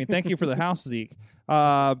 Murphy. I mean, thank you for the house, Zeke.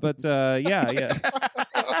 Yeah. Am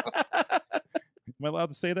I allowed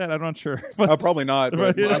to say that? I'm not sure. Oh, probably not,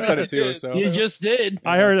 but Right. I said it too. So You just did.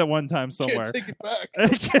 I heard it one time somewhere. Can't take it back. I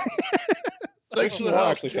Thanks for the Well,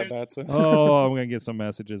 help, actually said kid. that. So. Oh, I'm gonna get some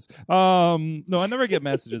messages. No, I never get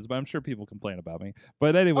messages, but I'm sure people complain about me.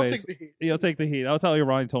 But I'll anyways, take the heat. you'll take the heat. I'll tell you,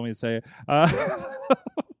 Ronnie told me to say it.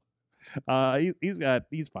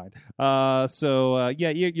 He's fine. Yeah,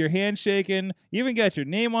 your handshaking. You even got your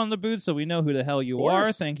name on the boot, so we know who the hell you are.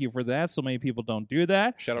 course. Thank you for that. So many people don't do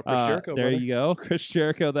that. Shout out Chris Jericho. There brother. you go, Chris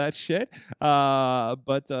Jericho. That shit. Yeah,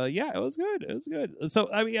 it was good. It was good.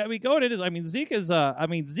 So I mean, going into this, I mean, Zeke is.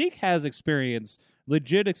 Zeke has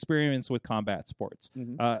legit experience with combat sports.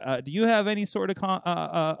 Mhm. Do you have any sort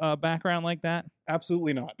of background like that?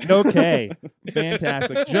 Absolutely not. Okay,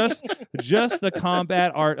 fantastic. Just the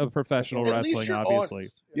combat art of professional At least wrestling, you're obviously.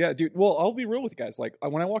 honest. Yeah, dude. Well, I'll be real with you guys. Like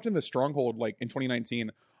when I walked in the Stronghold, like in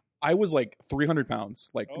 2019, I was like 300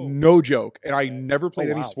 pounds, like Oh. no joke, and I Okay. never played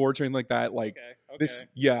Oh, any wow. sports or anything like that. Like Okay. this,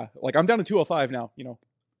 yeah. Like I'm down to 205 now. You know,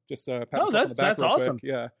 just pat myself on the back that's real awesome.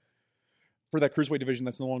 quick. Yeah, for that cruiserweight division,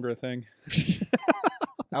 that's no longer a thing.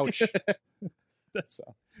 Ouch. So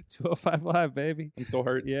 205 Live, baby. I'm still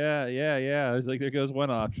hurt. Yeah. It's like there goes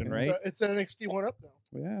one option, right? It's NXT 1 Up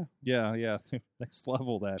now. Yeah. Yeah. Next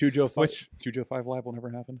level that. Two Joe Which- 5 Live will never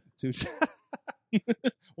happen.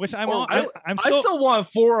 Which I'm Oh, all, I I'm I still want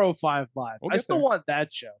 405 Live. We'll I get still there. want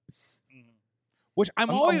that show. Which I'm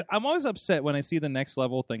I'm- always upset when I see the next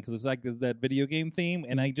level thing because it's like that video game theme,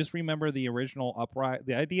 and I just remember the original Uprise.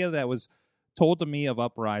 The idea that was told to me of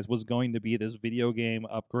Uprise was going to be this video game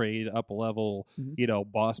upgrade, up level,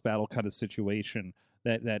 Mhm. boss battle kind of situation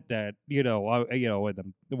that with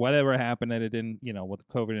whatever happened, that it didn't, with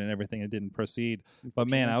COVID and everything, it didn't proceed. But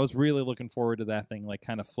man, I was really looking forward to that thing like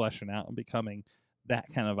kind of fleshing out and becoming that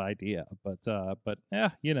kind of idea. But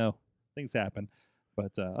yeah, things happen.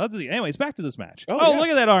 But let's see. Anyways, back to this match. Oh, Look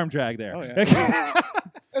yeah. at that arm drag there. Oh, yeah.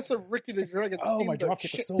 That's a Ricky the Dragon. Oh, my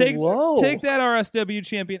dropkick was so Take low. Take that, RSW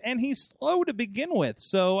champion, and he's slow to begin with.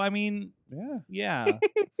 So I mean, yeah.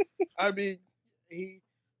 I mean,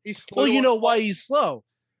 he's slow. Well, you know why he's slow.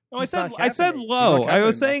 No, He's I not said caffeinated. low. He's not I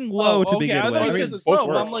was caffeinated saying enough. low to okay, begin I with. thought I he mean, said it's both slow.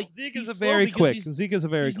 but I'm works. like, Zeke he's is a slow very because quick. he's- Zeke is a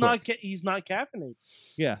very He's quick. not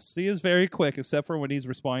caffeinated. Yes, he is very quick, except for when he's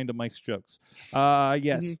responding to Mike's jokes.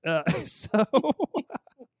 Yes.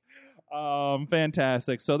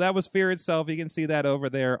 Fantastic. So that was Fear itself. You can see that over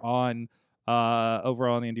there on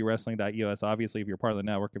IndieWrestling.us. Obviously, if you're part of the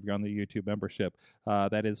network, if you're on the YouTube membership,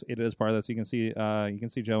 it is part of this. You can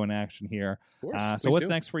see Joe in action here. Of course, So please what's do.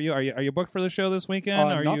 next for you? Are you booked for the show this weekend?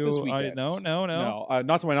 Are Not you? this weekend. No. No,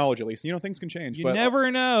 not to my knowledge, at least. Things can change. You but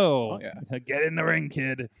never know. Oh, yeah. Get in the ring,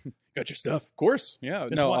 kid. got your stuff. Of course. Yeah.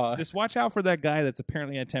 Just watch out for that guy that's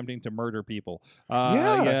apparently attempting to murder people.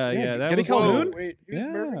 Yeah. That Getty was Calhoun? Wait, he was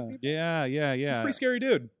Yeah. murdering people? Yeah. He's a pretty scary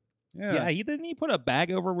dude. Yeah, he put a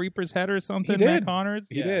bag over Reaper's head or something. He Matt did. Connors.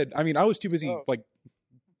 He did. I mean, I was too busy Oh.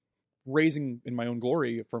 raising in my own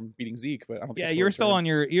glory from beating Zeke, but I don't think Yeah, it's you're still on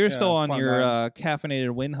your climb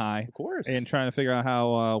caffeinated win high, Of course. and trying to figure out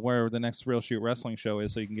how where the next Real Shoot Wrestling show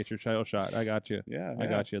is, so you can get your title shot. I got you. yeah, I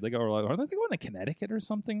got you. They go. Are they going to Connecticut or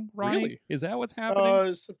something? Ryan? Really? Is that what's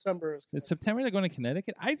happening? September. It's September. They're going to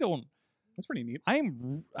Connecticut. I don't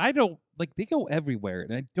like. They go everywhere,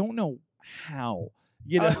 and I don't know how.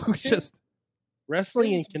 Just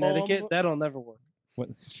Wrestling in Tim's Connectic, mom- that'll never work. what?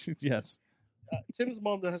 Yes. Tim's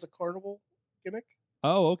mom has a carnival gimmick.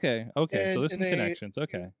 Oh, okay. So And- there's some and they- connections.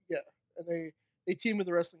 Okay. Yeah, and they team with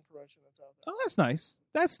the wrestling promotion that's out there. Oh, that's nice.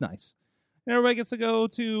 That's nice. And everybody gets to go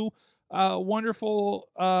to wonderful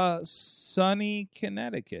sunny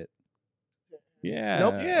Connecticut. Yeah.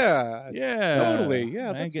 Nope. Yeah. Totally. Yeah.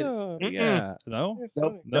 I That's get- Yeah. No. It's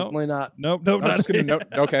Nope, funny. No. definitely not. Nope. I'm just gonna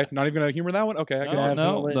okay. Not even gonna humor that one. Okay, I get No, you.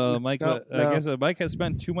 no, Definitely. Mike. No, I no. guess Mike has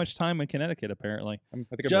spent too much time in Connecticut. Apparently, I think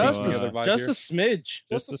I'm Just, putting a- together vibe just here. a smidge.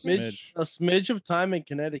 just a smidge. A smidge of time in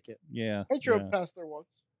Connecticut. Yeah. I drove yeah. past there once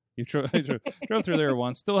You drove through there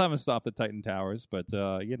once. Still haven't stopped at Titan Towers, but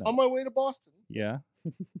on my way to Boston. yeah,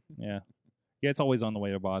 yeah. It's always on the way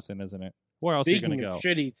to Boston, isn't it? Where else are you Speaking going to go? of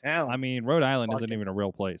shitty town. I mean, Rhode Island isn't Fuck it. even a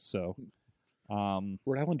real place, so.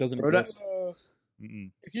 Rhode Island doesn't Rhode exist. Mm-mm.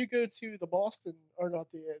 If you go to the Boston or not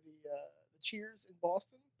the Cheers in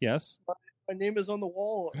Boston, Yes. my name is on the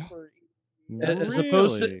wall for.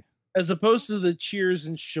 As opposed to the Cheers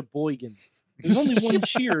in Sheboygan. There's only one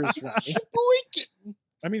Cheers, right? Sheboygan.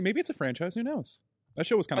 I mean, maybe it's a franchise. Who knows? That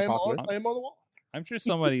show was kind I of am popular. on the wall. I'm sure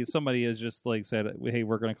somebody has just like said, "Hey,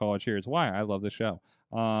 we're going to call it Cheers." Why? I love the show.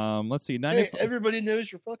 Let's see. Hey, everybody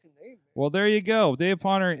knows your fucking name. Man. Well, there you go, Dave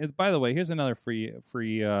Podner. By the way, here's another free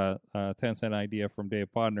 10-cent idea from Dave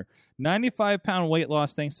Podner. 95-pound weight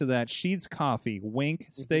loss thanks to that Sheets coffee. Wink.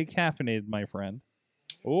 Stay caffeinated, my friend.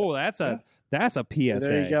 Oh, that's a PSA.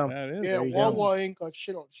 There you go. That is. Yeah, there you Wawa ain't got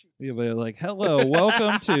shit on sheet. Yeah, but like, hello,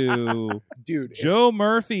 welcome to Dude. Joe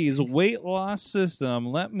Murphy's weight loss system.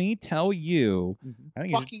 Let me tell you. I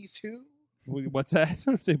think Bucky's who? what's that?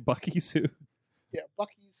 Say Bucky's who? Yeah,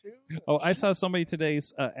 Bucky's who? Oh, I saw somebody today.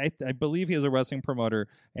 I believe he is a wrestling promoter,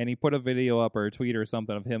 and he put a video up or a tweet or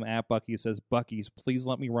something of him at Bucky's. Says, "Bucky's, please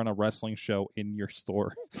let me run a wrestling show in your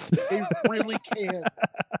store." They really can.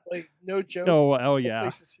 Like, no joke. Oh, That yeah,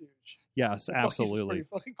 place is huge. yes, Bucky's is absolutely. pretty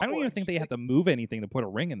fucking I don't even clutch. think they have to move anything to put a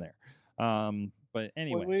ring in there. But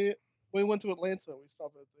anyways, When we went to Atlanta, we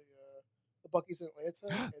stopped at the Bucky's in Atlanta,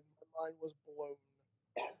 and my mind was blown.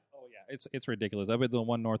 oh yeah, it's ridiculous. I've been to the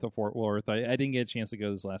one north of Fort Worth. I didn't get a chance to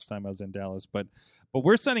go this last time I was in Dallas, but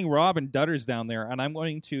we're sending Rob and Dutters down there, and I'm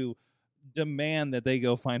going to demand that they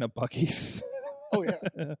go find a Bucky's. Oh yeah,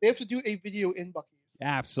 they have to do a video in Bucky's.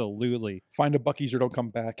 Absolutely. Find a Bucky's or don't come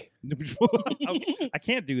back. I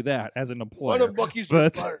can't do that as an What employer. a Bucky's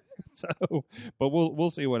but- fire. So, but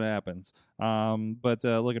we'll see what happens. But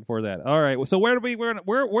looking for that. All right. So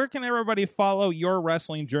where can everybody follow your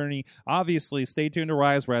wrestling journey? Obviously, stay tuned to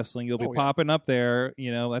Rise Wrestling. You'll be Oh, yeah. popping up there.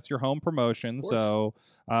 That's your home promotion. So,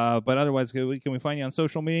 but otherwise, can we find you on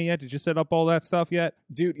social media yet? Did you set up all that stuff yet?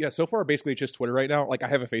 Dude, yeah, so far basically it's just Twitter right now. Like I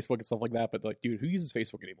have a Facebook and stuff like that, but like, dude, who uses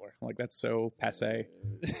Facebook anymore? Like that's so passe.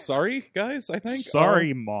 Sorry, guys, I think.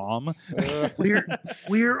 Sorry, Mom.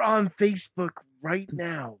 We're on Facebook right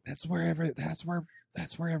now. That's where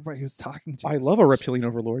everybody was talking to. I us. love our reptilian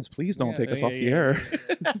overlords. Please don't Yeah, take us yeah, off the yeah,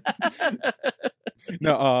 air.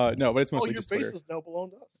 No, but it's All mostly your just Twitter. bases now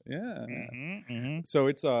belong to us. Yeah. Mm-hmm. So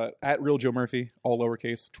it's at Real Joe Murphy, all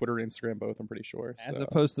lowercase, Twitter and Instagram both, I'm pretty sure. As So.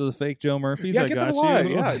 opposed to the fake Joe Murphys, Yeah, I get got that a lot.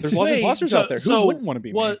 you. Yeah, there's a lot of Wait, imposters so- out there. Who so wouldn't want to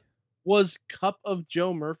be me? Was Cup of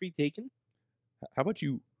Joe Murphy taken? How about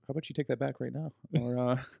you take that back right now?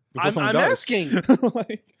 Or before I'm someone does. asking.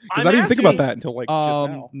 Because I didn't think about that until like just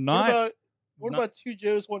now. Not. What not- about 2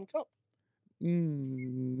 Joes, 1 Cup?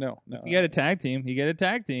 No. You get a tag team. You get a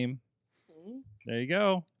tag team. Mhm. There you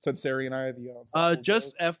go. Said Sari and I are the unstoppable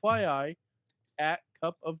Just Joes. FYI, at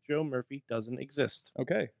Cup of Joe Murphy doesn't exist.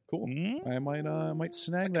 Okay, cool. Mm. I might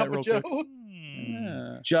snag A that Cup real of Joe? quick. Mm.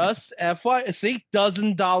 Yeah. Just FYI, see,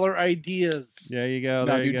 $1,000 ideas. There you go.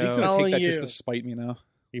 No, There you dude, Zeke's go. gonna take that Telling just you. to spite me now.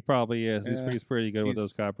 He probably is. Yeah. He's pretty good with He's-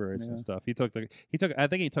 those copyrights and yeah. stuff. I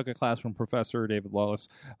think he took a class from Professor David Lawless.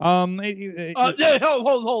 Yeah,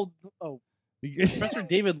 hold. Oh, Professor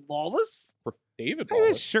David Lawless? For David I was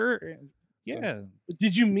Wallace. sure. Yeah.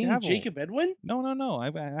 Did you mean Devil. Jacob Edwin? No.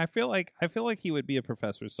 I feel like he would be a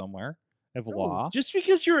professor somewhere of No, law. just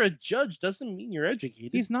because you're a judge doesn't mean you're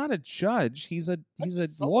educated. He's not a judge. He's a Someone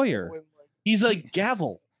lawyer, win, like, He's a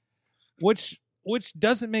gavel. which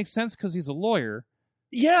doesn't make sense because he's a lawyer.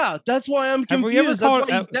 Yeah, that's why I'm Have we confused. ever That's called-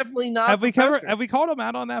 why he's definitely not. Have we professor. have we called him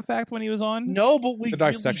out on that fact when he was on? No, but we The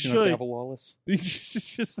really dissection should. of Gavel Lawless.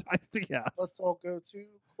 Just yes. Let's all go to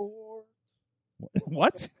court.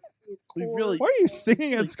 What? We really- Why are you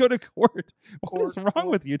singing? Let's go to court. What is Court, wrong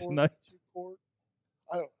with you court, tonight? to court.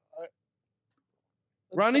 I don't.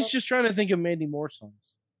 Ronnie's just trying to think of Mandy Moore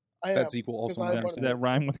songs. I am, That's equal because also. I next wanted- to That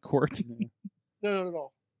rhyme with court.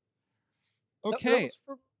 No. That Okay. was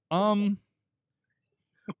for-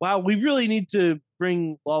 Wow, we really need to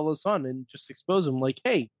bring Lawless on and just expose him. Like,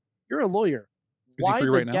 hey, you're a lawyer. Is he Why free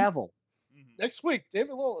the right now? gavel? Next week,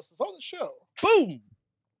 David Lawless is on the show. Boom.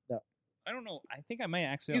 I don't know. I think I may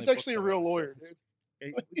actually. He's actually a real lawyer,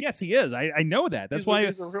 dude. Yes, he is. I know that. That's He's why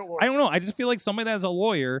he's a real lawyer. I don't know. I just feel like somebody that's a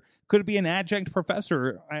lawyer could be an adjunct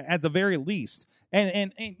professor at the very least.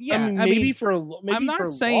 And yeah, I mean, I maybe mean, for maybe I'm for not law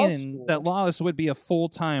saying school. that Lawless would be a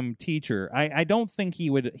full-time teacher. I don't think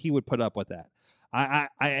he would put up with that. I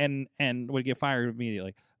and would get fired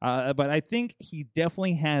immediately. But I think he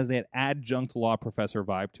definitely has that adjunct law professor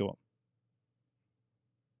vibe to him.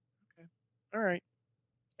 All right,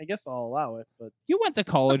 I guess I'll allow it, but You went to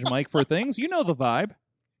college, Mike, for things. You know the vibe.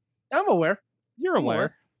 I'm aware. You're I'm aware.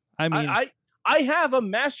 aware. I mean, I have a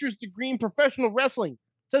master's degree in professional wrestling.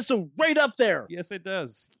 Says so right up there. yes, it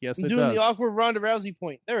does. Yes, I'm it doing does. the awkward Ronda Rousey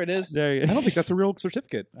point. There it is. There you I don't think that's a real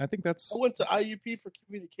certificate. I think that's. I went to IUP for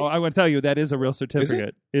communication. Oh, I want to tell you that is a real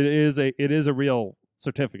certificate. It is a real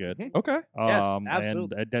certificate. Okay. Yes,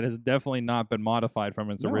 absolutely. And that has definitely not been modified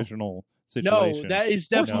from its No. original No, situation. that is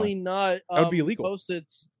course definitely not. That would be illegal.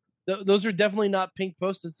 Post-its. Those are definitely not pink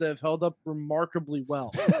post-its that have held up remarkably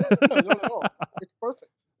well. No, not at all. It's perfect.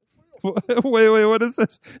 Wait, what is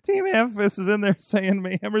this? Team Amphis is in there saying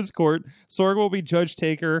Mayhemmer's court. Sorg will be Judge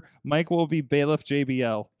Taker. Mike will be bailiff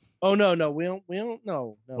JBL. Oh no, we don't.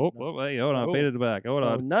 No. Oh, wait, hold on. Oh. Faded back. Hold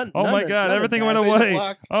on. None, Oh none my of- God, none of everything that. went Faded away.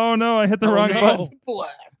 black. Oh no, I hit the Oh, wrong no. button. Black.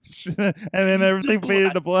 And then everything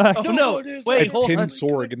faded to black. Oh No, no! it is. Wait, I hold Pin on.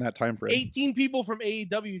 Sorg in that time frame. 18 people from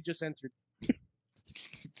AEW just entered.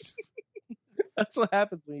 That's what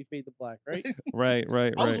happens when you fade to black, right?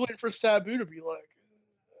 Right. I was waiting for Sabu to be like,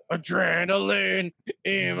 Adrenaline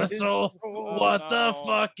in my soul. Oh, What the no.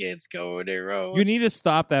 fuck? It's Cody Rhodes. You need to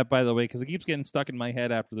stop that, by the way, because it keeps getting stuck in my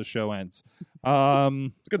head after the show ends.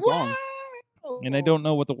 And It's a good song. I don't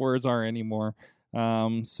know what the words are anymore.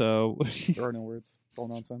 So There are no words. It's all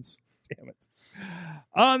nonsense. damn it.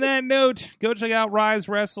 On that note, go check out Rise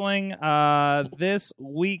Wrestling this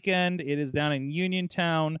weekend. It is down in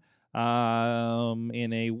Uniontown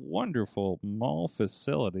in a wonderful mall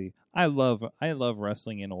facility. I love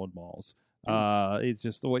wrestling in old malls. It's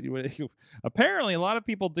just what you apparently a lot of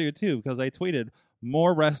people do too, because I tweeted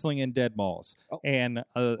more wrestling in dead malls, and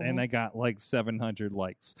I got like 700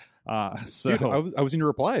 likes. So Dude, I was in your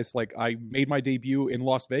replies. Like, I made my debut in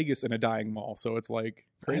Las Vegas in a dying mall, so it's like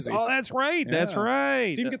crazy. Oh, that's right. That's Yeah.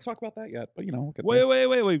 right. Didn't get to talk about that yet, but you know, we'll get Wait. there.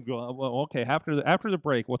 Well, okay. After the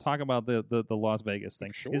break, we'll talk about the Las Vegas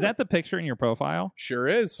thing. Sure. Is that the picture in your profile? Sure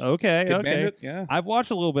is. Okay. Kid Okay. Bandit, yeah. I've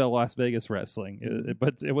watched a little bit of Las Vegas wrestling,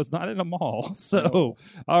 but it was not in a mall. So, No.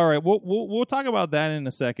 all right, we'll talk about that in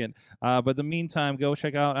a second. But in the meantime, go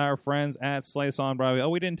check out our friends at Slice on Broadway. Oh,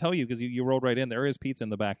 we didn't tell you because you rolled right in. There is pizza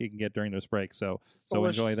in the back. You can get during this break. So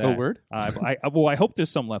Delicious. enjoy that. Oh, word? I hope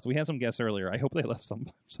there's some left. We had some guests earlier. I hope they left some.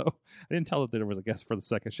 So I didn't tell that there was a guest for the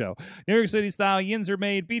second show. New York City style yins are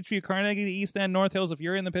made. Beachview, Carnegie, the East End, North Hills. If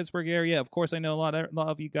you're in the Pittsburgh area, of course, I know a lot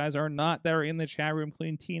of you guys are not. That are in the chat room.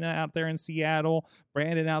 Tina out there in Seattle.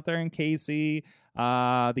 Brandon out there in KC.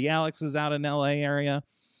 The Alex is out in LA area.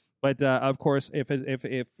 But of course,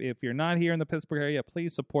 if you're not here in the Pittsburgh area,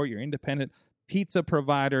 please support your independent pizza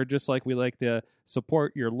provider, just like we like to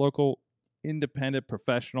support your local independent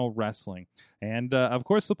professional wrestling. And of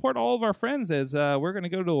course, support all of our friends as we're going to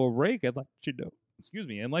go to a break and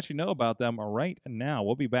let you know about them right now.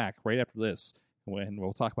 We'll be back right after this when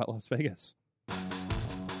we'll talk about Las Vegas.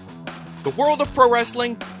 The world of pro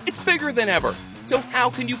wrestling, it's bigger than ever. So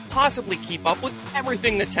how can you possibly keep up with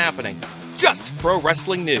everything that's happening? Just pro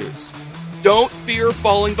wrestling news. Don't fear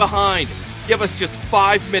falling behind. Give us just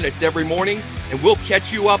 5 minutes every morning, and we'll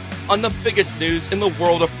catch you up on the biggest news in the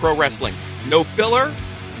world of pro wrestling. No filler,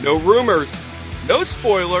 no rumors, no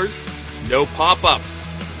spoilers, no pop-ups.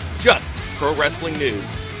 Just pro wrestling news.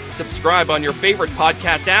 Subscribe on your favorite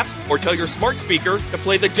podcast app or tell your smart speaker to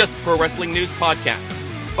play the Just Pro Wrestling News podcast.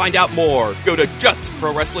 Find out more. Go to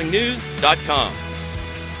justprowrestlingnews.com.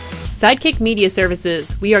 Sidekick Media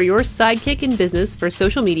Services. We are your sidekick in business for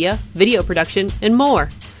social media, video production, and more.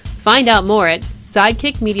 Find out more at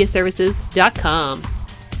sidekickmediaservices.com.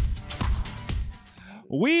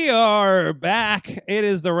 We are back. It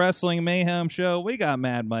is the Wrestling Mayhem Show. We got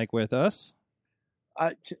Mad Mike with us.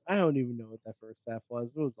 I don't even know what that first half was,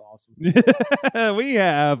 but it was awesome. We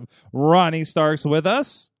have Ronnie Starks with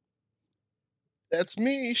us. That's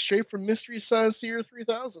me, straight from Mystery Science Year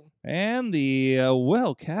 3000. And the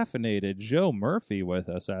well-caffeinated Joe Murphy with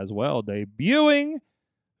us as well, debuting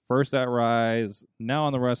first at Rise, now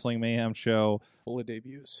on the Wrestling Mayhem Show. Full of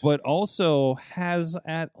debuts. But also has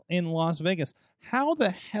in Las Vegas. How the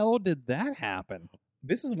hell did that happen?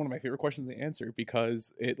 This is one of my favorite questions to answer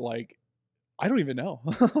because I don't even know.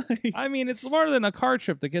 I mean, it's more than a car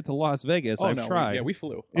trip to get to Las Vegas. I've tried. We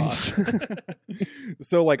flew.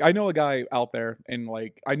 So, I know a guy out there, and,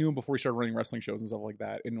 I knew him before he started running wrestling shows and stuff like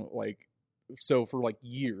that. And, so for,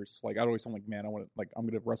 years, I'd always tell him, man, I'm going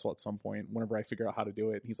to wrestle at some point whenever I figure out how to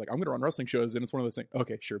do it. And he's like, I'm going to run wrestling shows. And it's one of those things.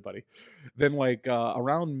 Okay, sure, buddy. Then,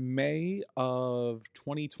 around May of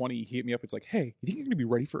 2020, he hit me up. It's like, hey, you think you're going to be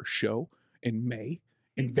ready for a show in May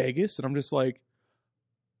in Vegas? And I'm just like,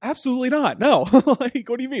 absolutely not. No. What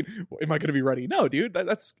do you mean? Am I going to be ready? No, dude,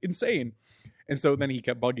 that's insane. And so then he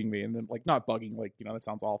kept bugging me, and then not bugging, that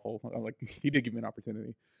sounds awful. I'm like, he did give me an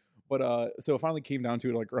opportunity. But so it finally came down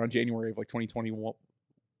to it around January of 2021. Oh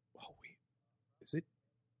wait, is it?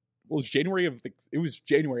 Well, it's January it was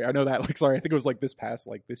January. I know that. Sorry, I think it was this past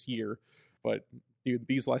this year. But dude,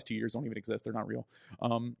 these last 2 years don't even exist. They're not real.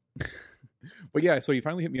 But yeah, so he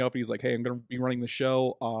finally hit me up, and he's like, hey, I'm going to be running the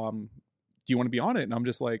show. Do you want to be on it? And I'm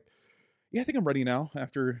just like, yeah, I think I'm ready now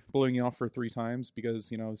after blowing you off for 3 times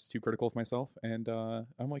because, I was too critical of myself. And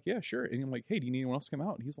I'm like, yeah, sure. And I'm like, hey, do you need anyone else to come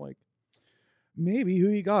out? And he's like, maybe. Who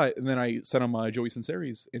you got? And then I sent him Joey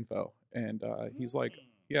Sinceri's info. And he's like,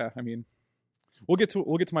 yeah, I mean, we'll get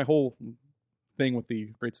to my whole thing with the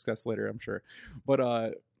great success later, I'm sure.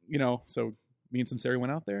 But, so me and Sinceri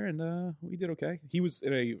went out there, and we did okay. He was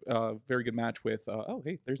in a very good match with. Oh,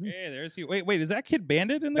 hey, there's me. Hey, there's you. Wait, is that Kid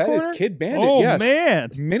Bandit in the that corner? That is Kid Bandit. Oh yes.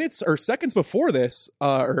 Man! Minutes or seconds before this,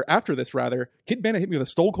 or after this rather, Kid Bandit hit me with a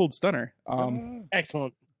Stone Cold Stunner.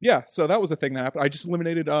 Excellent. Yeah, so that was the thing that happened. I just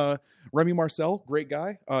eliminated Remy Marcel, great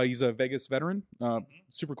guy. He's a Vegas veteran,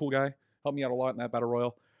 super cool guy. Helped me out a lot in that battle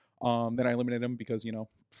royal. Then I eliminated him because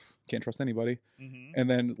can't trust anybody. Mm-hmm. And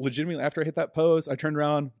then legitimately after I hit that pose, I turned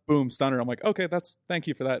around, boom, stunner. I'm like, okay, thank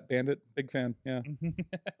you for that, Bandit. Big fan. Yeah.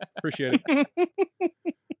 Appreciate it.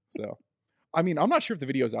 So, I mean, I'm not sure if the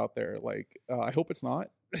video's out there. I hope it's not.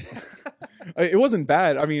 It wasn't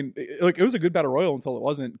bad. I mean, it was a good battle royal until it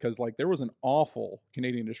wasn't, because there was an awful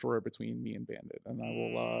Canadian Destroyer between me and Bandit, and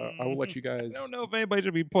I will let you guys. I don't know if anybody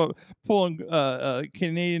should be pulling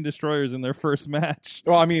Canadian Destroyers in their first match.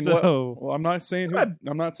 Well, I mean, I'm not saying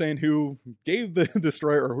who gave the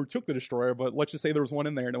Destroyer or who took the Destroyer, but let's just say there was one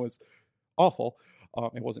in there and it was awful.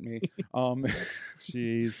 It wasn't me.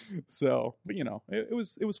 Jeez. So, but it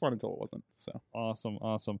was fun until it wasn't. So awesome.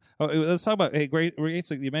 Oh, let's talk about great.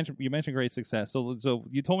 You mentioned great success. So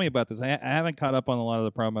you told me about this. I haven't caught up on a lot of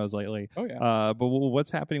the promos lately. Oh yeah. But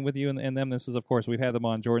what's happening with you and them? This is, of course, we've had them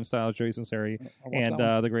on Jordan Styles, Joey Sinceri, and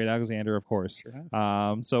the Great Alexander, of course. Sure.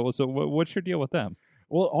 So what's your deal with them?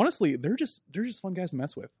 Well, honestly, they're just fun guys to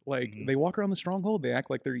mess with. They walk around the Stronghold, they act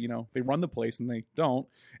like they're, they run the place, and they don't.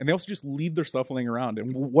 And they also just leave their stuff laying around.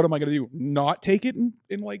 And what am I going to do? Not take it and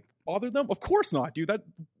bother them? Of course not, dude.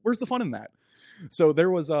 Where's the fun in that? So there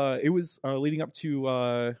was it was leading up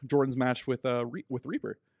to Jordan's match with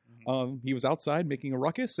Reaper. He was outside making a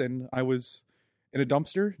ruckus, and I was in a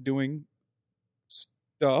dumpster doing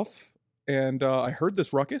stuff, and I heard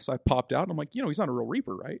this ruckus. I popped out, and I'm like, he's not a real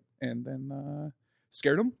Reaper, right? And then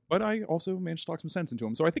scared him, but I also managed to talk some sense into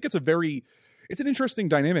him. So I think it's an interesting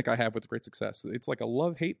dynamic I have with Great Success. It's like a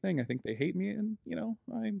love-hate thing. I think they hate me, and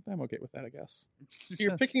I'm okay with that, I guess.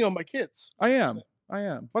 You're picking on my kids. I am,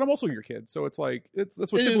 but I'm also your kid, so it's like that's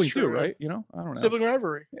what siblings do, right? I don't know. Sibling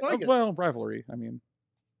rivalry. Well, rivalry. I mean,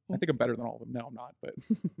 I think I'm better than all of them. No, I'm not, but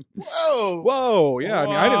Whoa, yeah. I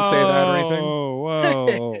mean, I didn't say that or anything.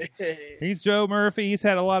 Whoa. He's Joe Murphy. He's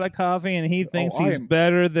had a lot of coffee, and he thinks he's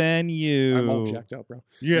better than you. I'm all jacked up, bro.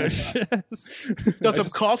 Yeah. Got some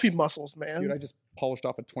coffee muscles, man. Dude, I just polished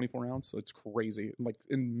off a 24 ounce. So it's crazy. Like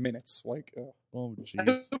in minutes. Like, oh, I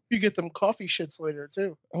jeez. hope you get them coffee shits later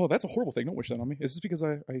too. Oh, that's a horrible thing. Don't wish that on me. Is this because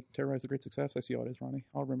I terrorized the Great Success? I see how it is, Ronnie.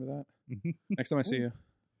 I'll remember that next time I see you.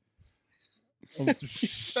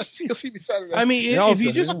 You'll see me Saturday. I mean, Yeah, if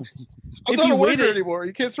you just, I'm if not you a worker waited, anymore.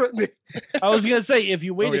 You can't threaten me. I was gonna say, if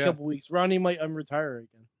you wait Oh, a yeah. couple weeks, Ronnie might unretire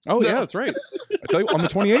again. Oh yeah, that's right. I tell you, on the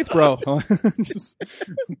 28th, bro. Just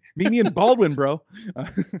meet me in Baldwin, bro.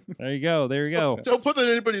 There you go. There you go. Don't put that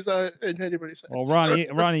in anybody's head. Well,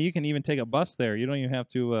 Ronnie, you can even take a bus there. You don't even have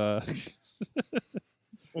to.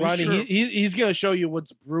 Ronnie, Sure. he's gonna show you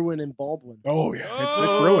what's brewing in Baldwin. Oh yeah, it's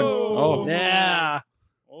ruined. Oh Yeah,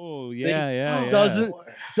 Oh yeah.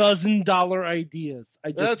 $1,000 ideas.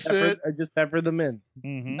 That's it. I just pepper them in.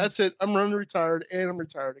 Mm-hmm. That's it. I'm retired, and I'm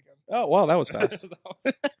retired again. Oh wow, that was fast.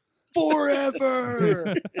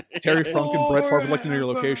 Forever. Terry Funk and Brett Favre would like to know your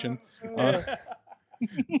location.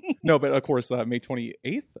 No, but of course, May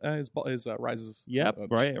 28th is Rises. Yep.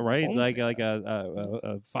 Right. Like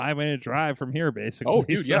a 5-minute drive from here, basically. Oh,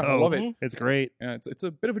 dude, yeah, I love it. It's great. Yeah, it's a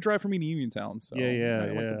bit of a drive for me to Uniontown. So Yeah, I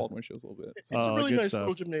like the Baldwin shows a little bit. It's a really good nice stuff.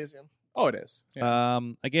 little gymnasium. Oh, it is. Yeah.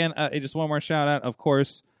 Again, just one more shout out. Of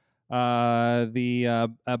course, the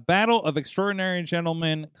Battle of Extraordinary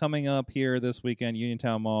Gentlemen coming up here this weekend,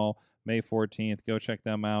 Uniontown Mall, May 14th. Go check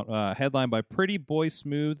them out. Headlined by Pretty Boy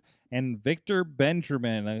Smooth and Victor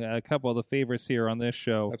Benjamin, a couple of the favorites here on this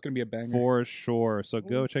show. That's going to be a banger. For sure. So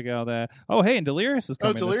go check out that. Oh, hey, and Delirious is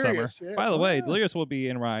coming this summer. Yeah. By the way, Delirious will be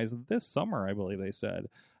in Rise this summer, I believe they said.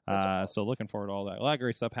 Awesome. So looking forward to all that. A lot of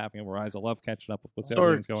great stuff happening with Rise. I love catching up with what's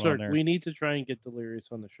everything's going on there. We need to try and get Delirious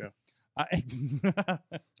on the show.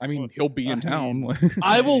 I mean, he'll be in town.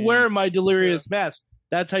 I will wear my Delirious mask.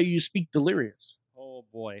 That's how you speak Delirious. Oh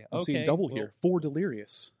boy. I'm seeing double here. For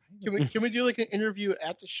Delirious. Can we do like an interview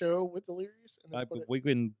at the show with Delirious? And then put it- We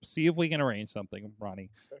can see if we can arrange something, Ronnie.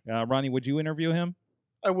 Ronnie, would you interview him?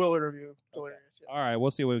 I will interview Delirious. Yes. All right,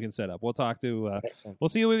 we'll see what we can set up. We'll talk to. Excellent. We'll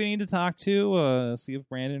see who we need to talk to. See if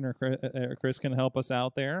Brandon or Chris can help us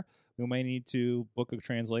out there. We may need to book a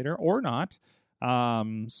translator or not.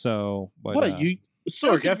 So, but What you? I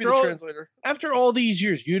Sorg, could be the translator. after all these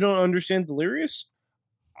years, you don't understand Delirious?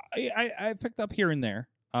 I picked up here and there.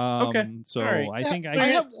 Okay. So All right. I think I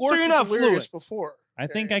have worked you're with not Delirious fluent. before. I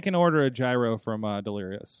think I can order a gyro from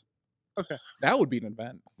Delirious. That would be an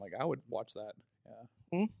event. Like, I would watch that.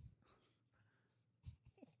 Yeah.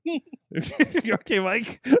 You okay,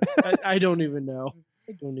 Mike? I don't even know.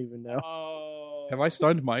 I don't even know. Oh. Have I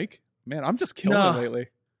stunned Mike? Man, I'm just killing No. it lately.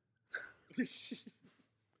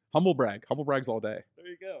 Humble brag. Humble brags all day. There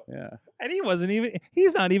you go. Yeah. And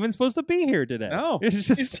he's not even supposed to be here today. No. It's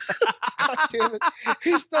just God damn it.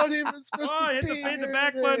 He's not even supposed oh, to I hit be the, hit the here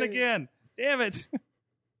back button today. again. Damn it.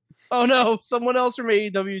 Oh no! Someone else from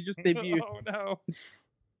AEW just debuted. Oh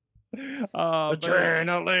no.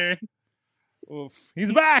 Adrenaline. Oof.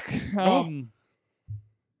 He's back.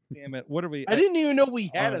 Damn it. What are we? I didn't even know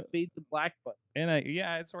we had Uh, a fade to black button.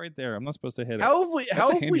 yeah, it's right there. I'm not supposed to hit it. How have we? That's How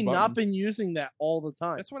a have handy we button. not been using that all the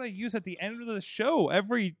time? That's what I use at the end of the show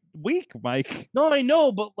every week, Mike. No, I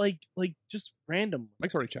know, but like just random.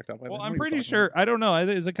 Mike's already checked out. Well, I'm pretty sure. I don't know.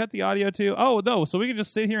 Is it cut the audio too? Oh no! So we can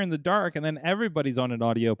just sit here in the dark, and then everybody's on an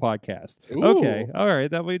audio podcast. Ooh. Okay, all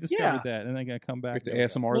right. That we discovered that, and I gotta come We back have to There we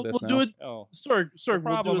go. ASMR We'll, this we'll now. do it. Oh, Sorg, The we'll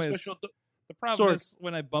problem do a is- special. the problem Sorg. is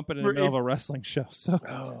when I bump it in the For middle of a wrestling show. So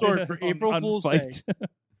Sorg, for April on Fool's Fight. Day.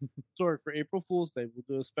 Sorg, for April Fool's Day, we'll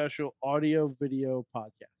do a special audio video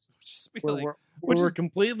podcast Just be where like, we're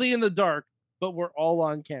completely in the dark, but we're all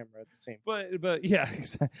on camera at the same time. but yeah,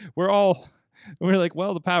 exactly. We're like,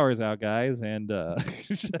 well, the power's out, guys, and We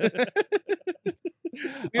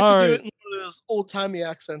have All to right. do it in one of those old timey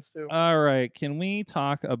accents too. all right. Can we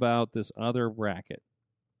talk about this other bracket?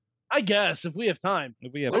 I guess if we have time.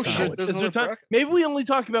 If we have Oh, time. shit, there's Is there another time? bracket. Maybe we only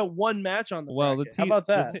talk about one match on the Well, bracket. How about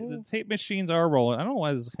that? The tape machines are rolling. I don't know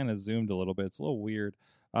why this is kind of zoomed a little bit. It's a little weird.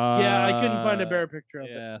 Yeah, I couldn't find a better picture of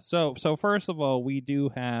it. Yeah. So first of all, we do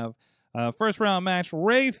have first round match: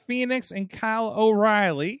 Ray Phoenix and Kyle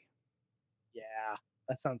O'Reilly. Yeah,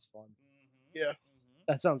 that sounds fun. Yeah.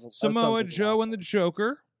 That sounds Samoa like a Joe lot and the of fun.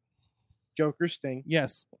 Joker. Joker Sting.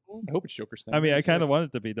 Yes. I hope it's Joker Sting. I mean, I It's kind of like- want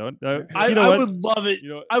it to be, don't you I know what? would love it. You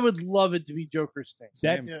know what? I would love it to be Joker Sting.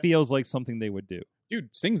 That Yeah. feels like something they would do.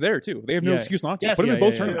 dude, Sting's there too. They have no Yeah. excuse not to. Yes. Put him Yeah, in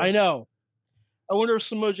both yeah, yeah. tournaments. I know. I wonder if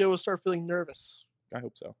Samoa Joe will start feeling nervous. I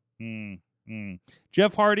hope so.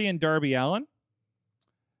 Jeff Hardy and Darby Allin.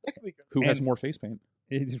 That could be good. Who has And- more face paint?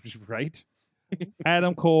 Right.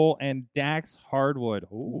 Adam Cole and Dax Hardwood.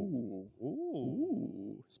 Ooh,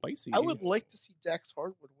 ooh, spicy. I would like to see Dax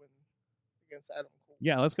Hardwood win against Adam Cole.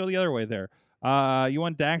 Yeah, let's go the other way there. You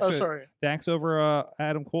want Dax? Oh, sorry. Dax over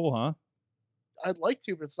Adam Cole, huh? I'd like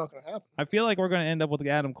to, but it's not going to happen. I feel like we're going to end up with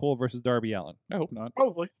Adam Cole versus Darby Allin. I hope not.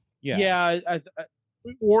 Probably. Yeah.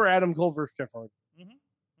 Or Adam Cole versus Jeff Hardy.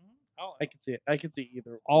 I'll, I can see it. I can see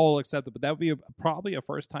either. I'll accept it, but that would be probably a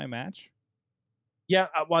first time match. Yeah,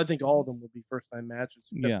 well, I think all of them would be first time matches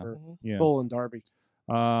except Yeah. for Yeah. Cole and Darby.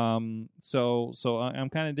 So I'm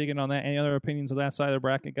kind of digging on that. Any other opinions of that side of the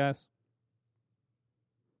bracket, guys?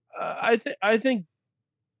 I think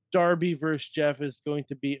Darby versus Jeff is going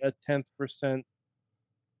to be a 10%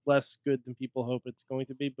 less good than people hope it's going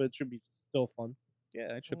to be, but it should be still fun.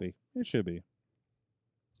 Yeah, it should be. It should be.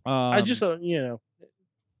 I just I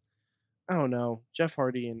don't know. Jeff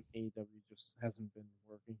Hardy and AEW just hasn't been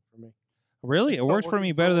working for me. really, it It's not works for working me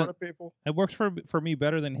a better lot than of people. it works for me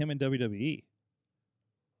better than him in WWE.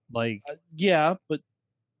 Like Yeah, but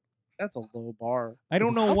that's a low bar. I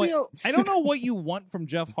don't know I'll what be a- I don't know what you want from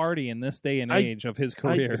Jeff Hardy in this day and age of his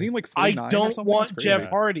career. Is he like I 49 or don't something? want That's Jeff crazy.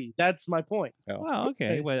 Hardy. That's my point. Oh. Well,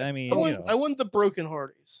 okay, but I mean, I want, you know. I want the Broken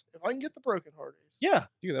Hardys. If I can get the Broken Hardys. Yeah.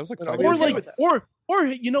 Dude, that was like Then 5 I'll be Or years okay ago. with like that. or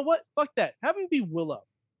you know what? Fuck that. Have him be Willow.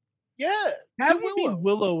 Yeah. Have do him be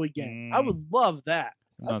Willow again. I would love that.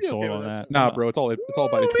 I'm I'd not be sold okay on with that that. too. Nah, bro, it's all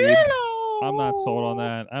about a tweet. I'm not sold on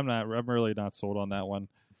that. I'm really not sold on that one.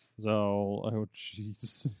 So, oh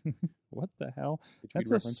jeez. What the hell? The tweet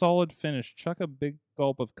That's reference. a solid finish. Chuck a big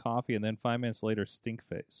gulp of coffee and then 5 minutes later stink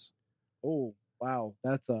face. Oh, wow.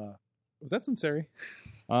 That's Was that sincere?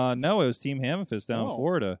 No, it was Team Hammerfist down in Oh.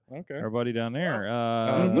 Florida. Okay. Our buddy down there.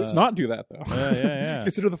 Let's not do that though. yeah.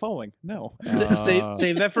 Consider the following. No.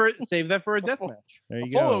 save that for a death match. There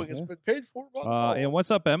you The following go. has been paid for by the And following.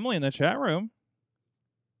 what's up, Emily, in the chat room?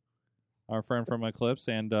 Our friend from Eclipse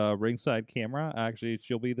and Ringside Camera. Actually,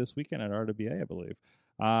 she'll be this weekend at RWA, I believe.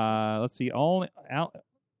 Let's see. Alan.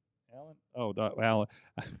 Oh, Alan.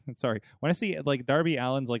 Sorry. When I see like Darby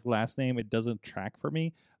Allin's like last name, it doesn't track for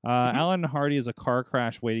me. Alan Hardy is a car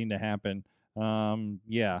crash waiting to happen.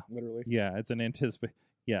 Yeah. Literally. Yeah, it's an anticipate.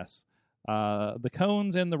 Yes. The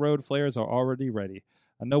cones and the road flares are already ready.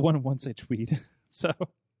 No one wants a tweet. So,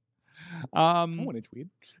 I want a tweet.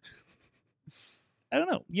 I don't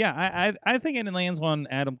know. Yeah, I think it lands on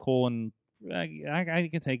Adam Cole, and I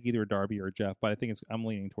can take either Darby or Jeff, but I think I'm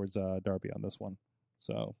leaning towards Darby on this one.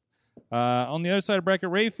 So, on the other side of bracket,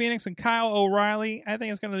 Ray Phoenix and Kyle O'Reilly. I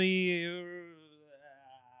think it's going to be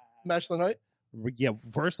Match of the night. yeah.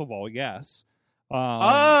 First of all, yes.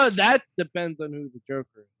 That depends on who the Joker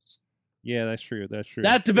is. Yeah, that's true. That's true.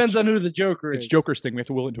 That depends on who the Joker is. It's Joker Sting. We have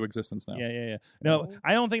to will it into existence now. Yeah. No,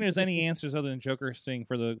 I don't think there's any answers other than Joker Sting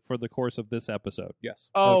for the course of this episode.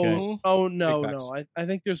 Yes. Oh, Okay. oh no, Big facts. no. I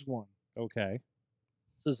think there's one. Okay.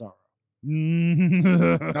 Cesaro.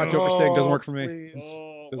 Not Joker Sting. Doesn't work for me.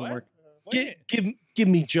 Please. Doesn't work. Give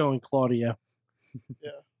me Joe and Claudio.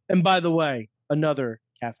 Yeah. And by the way, another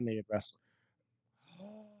caffeinated wrestler.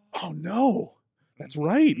 Oh no, that's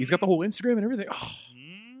right. He's got the whole Instagram and everything. Oh,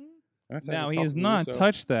 that's at Now the he top has of the not list, so-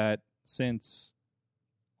 touched that since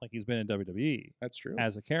like he's been in WWE That's true.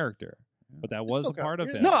 as a character, but that was a still got part of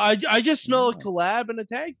it. him. No, I just smell a Yeah. collab and a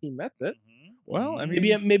tag team. That's it. Well, I mean,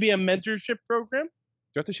 Maybe a mentorship program. do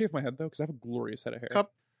I have to shave my head though? Because I have a glorious head of hair.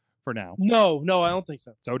 Cup. For now, No, I don't think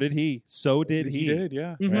so. so did he. So did he. He did,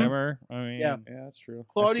 yeah. Mhm. Remember? I mean, Yeah. Yeah, that's true.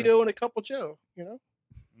 Claudio and a couple Joe. You know.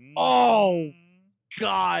 Oh.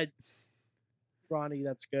 God, Ronnie,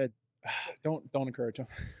 that's good. Don't encourage him.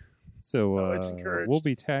 So No, it's encouraged. we'll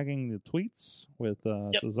be tagging the tweets with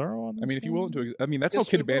Cesaro on this. I mean, if you one. will into, I mean, that's Yes,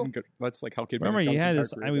 how Kid we will. Bandit. That's like how Kid Remember, Bandit. he had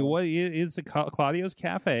his. I mean, what is the Claudio's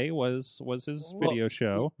Cafe was his Well, video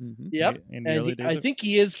show. Mm-hmm. Yep. In the early And days I of- think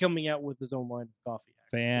he is coming out with his own line of coffee.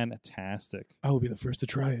 fantastic. I will be the first to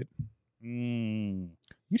try it.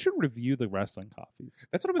 You should review the wrestling coffees.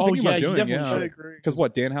 That's what I've been thinking about you doing. definitely Yeah, I agree. because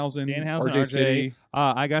what Danhausen, Danhausen, RJ City.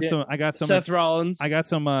 I got Yeah. some. Seth Rollins. I got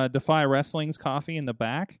some Defy Wrestling's coffee in the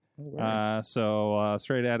back. Oh, So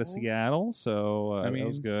straight out of Seattle. So I that mean,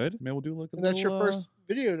 was good. maybe we'll do like a And that's your little, first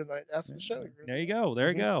video tonight after the show. There you go. There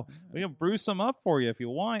you go. We can brew some up for you if you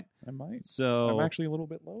want. I might. So I'm actually a little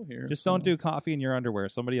bit low here. just so- don't do coffee in your underwear.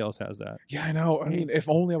 Somebody else has that. Yeah, I know. I mean, if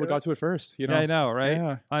only I would have got to it first. You know. Yeah, I know, right?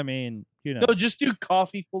 Yeah. I mean, you know, No, just do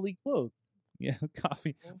coffee fully clothed. yeah,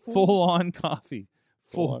 coffee, full on coffee,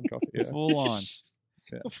 Full on coffee. Yeah. full on.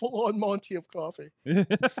 The full-on Monty of coffee.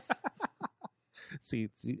 see,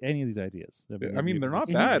 any of these ideas. I mean, they're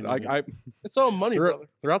not bad. I It's all money, they're, brother.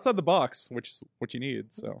 they're outside the box, which is what you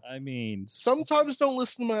need. So I mean, Sometimes don't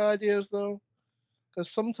listen to my ideas though,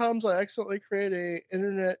 because sometimes I accidentally create a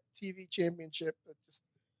internet TV championship that just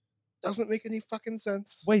doesn't make any fucking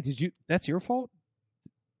sense. wait, did you? That's your fault.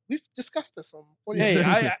 We've discussed this on. Hey,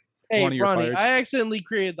 hey, Ronnie, you're Ronnie, fired. I accidentally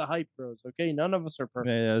created the Hype Bros. Okay, none of us are perfect.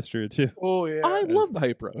 Yeah, that's true too. Oh yeah. I love the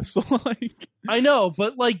Hype Bros. Like, I know,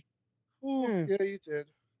 but like Ooh, yeah, you did.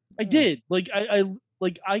 I did. Like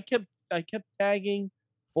I kept tagging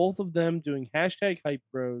both of them doing hashtag Hype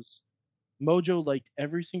Bros. Mojo liked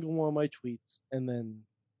every single one of my tweets, and then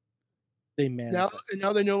they Now, managed. and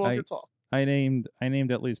now they no longer I- talk. I named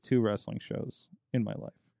at least 2 wrestling shows in my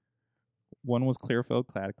life. One was Clearfield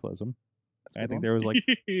Cataclysm. I think there was like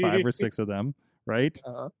 5 or 6 of them, right?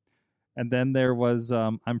 Uh-huh. And then there was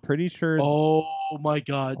I'm pretty sure. Oh my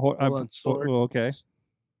God! Hold- Hold on, Sword. okay.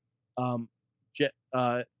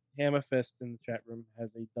 Hammerfist in the chat room has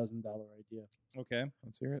a $1,000 idea. Okay.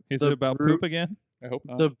 let's hear it. Is The it about Bru- poop again? I hope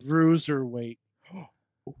not. The Bruiser weight,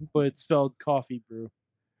 but it's spelled coffee brew.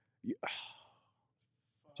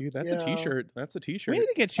 Dude, that's Yeah. a T-shirt. That's a We T-shirt. need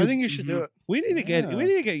to get you. I think you should do it. We need to get. Yeah. We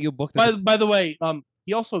need to get you booked. as By the way,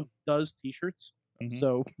 he also does T-shirts. Mhm.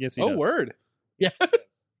 So yes, he Oh, does. word. yeah,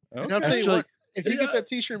 And I'll tell you Actually- what, if you get that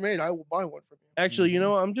T-shirt made, I will buy one from you. actually, you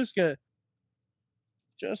know what? I'm just gonna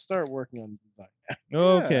start working on design.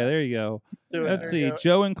 Okay, Yeah. there you go. Do it. Let's There you see, go.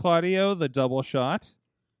 Joe and Claudio, the double shot.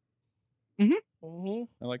 Mhm.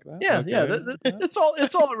 I like that. Yeah, Okay. yeah.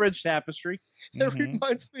 It's all a rich tapestry. It Mhm.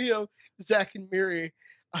 reminds me of Zach and Miri.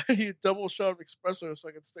 I need a double shot of espresso so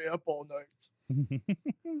I can stay up all night.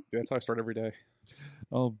 Dude, that's how I start every day.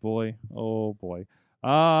 Oh boy, oh boy.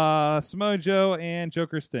 Samoa Joe and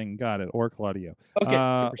Joker Sting, got it, or Claudio. Okay,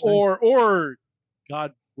 Interesting. or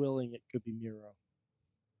God willing, it could be Miro.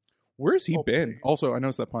 Where's he Oh, been? please. Also, I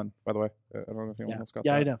noticed that pun, by the way. I don't know if anyone else got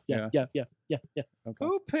Yeah, that. I know. Yeah. Okay.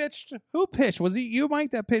 Who pitched? Who pitched? Was it you,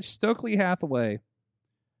 Mike, that pitched Stokely Hathaway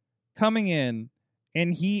coming in,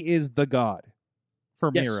 and he is the god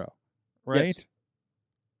for Yes. Miro, right?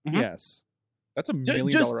 Mhm. Yes. That's a $1 Ju-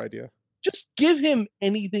 million just- idea. Just give him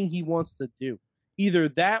anything he wants to do. Either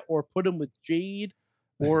that, or put him with Jade,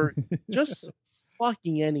 or just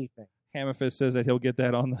fucking anything. Hammerfist says that he'll get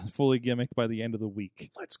that on the fully gimmicked by the end of the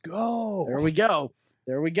week. Let's go. There we go.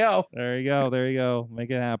 There we go. There you go. There you go.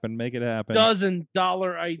 Make it happen. Make it happen.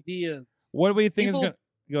 $1,000 ideas. What do we think is Evil- going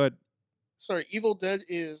to go ahead? Sorry, Evil Dead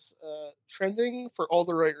is trending for all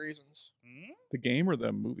the right reasons. The game or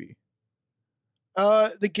the movie?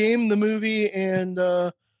 The game, the movie, and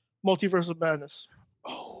Multiverse of Madness.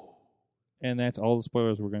 Oh, And that's all the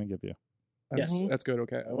spoilers we're going to give you. that's, Yes. that's good.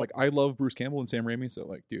 Okay, like I love Bruce Campbell and Sam Raimi, so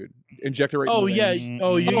like, dude, inject it right. Oh in the yeah. veins.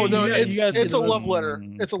 Oh, you, Oh no, you, it's you guys see it's the a movie. love letter.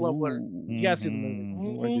 It's a love letter. Ooh. You guys see the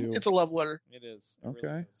movie. I Mhm, do. It's a love letter. It is.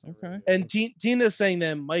 Okay, okay. And Tina's saying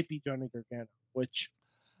that it might be Johnny Gargano, which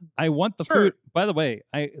I want the Sure. food. By the way,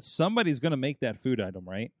 somebody's going to make that food item,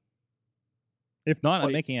 right? If not, I'm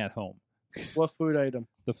Wait. making it at home. what food item?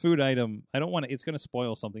 The food item. I don't want to. It's going to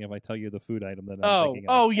spoil something if I tell you the food item that I'm Oh, thinking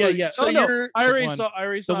of. oh yeah, Wait, yeah. so oh no, you're- I already one- saw. I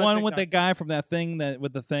already the saw a one with the TikTok. guy from that thing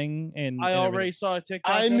with the thing and. I and already everything. saw a TikTok.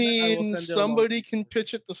 I of it. will mean, send it somebody can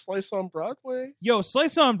pitch it to Slice on Broadway. Yo,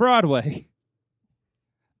 Slice on Broadway.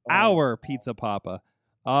 along. Our Pizza Papa.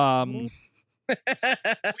 We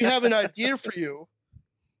have an idea for you.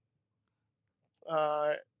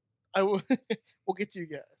 We'll get to you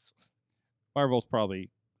guys. Marvel's probably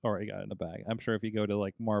already got it in the bag. I'm sure if you go to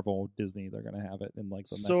like Marvel, Disney, they're gonna have it in like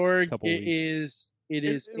the next Sorg, couple it weeks. is. It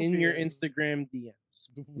is it'll in be your in- Instagram DMs.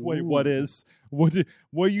 Wait, what is? What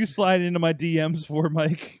are you sliding into my DMs for,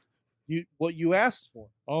 Mike? What you asked for?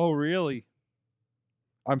 Oh, really?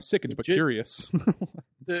 I'm sickened but Legit. curious.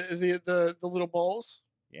 The little balls.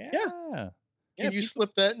 Yeah. Can Yeah, you people-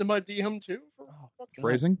 slip that into my DM too? Oh, Fucking-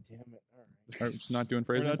 Phrasing? Damn it! All right. Are we just not doing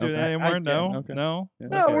We're phrasing? not doing that Okay. anymore. I No, can. Okay. no. Yeah.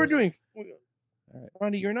 No, Okay. we're doing. right.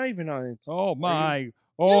 Ronnie, you're not even on it. Oh my! Yeah,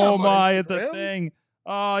 Oh I'm on my! It's a Instagram. thing.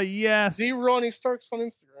 Oh yes. The Ronnie Starks on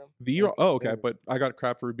Instagram. program. Okay, but I got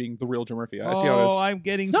crap for being the real Joe Murphy. I see how it Oh, is. I'm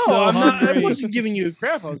getting No, so I'm not. I hungry. wasn't giving you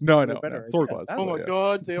crap. I was No, giving you no, a better no. Sword idea. claws. That's Oh my what-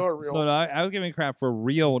 god, they are real. So I was giving crap for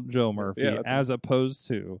real Joe Murphy Yeah, that's as opposed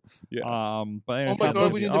to. Yeah. But anyways, Oh my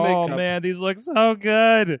God, we need to make oh them. man, these look so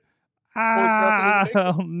good. crap, we need to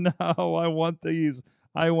Oh no, I want these.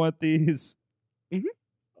 I want these. Mhm.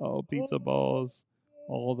 Oh, pizza balls.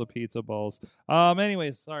 All the pizza balls.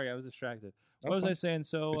 Anyways, sorry, I was distracted. What was I saying?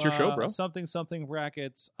 So It's your show, bro. Something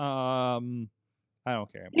brackets. I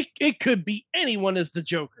don't care. It could be anyone as the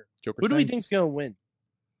Joker. Joker's Who do we Bang. think's gonna win?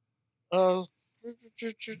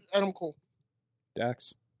 Adam Cole.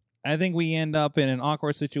 Dax. I think we end up in an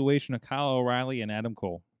awkward situation of Kyle O'Reilly and Adam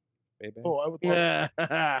Cole. Baby. Oh, I would love it.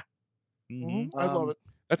 Yeah. Mhm. I'd love it.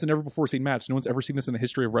 That's a never before seen match. No one's ever seen this in the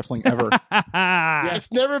history of wrestling ever.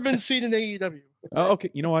 It's never been seen in AEW. Oh, okay.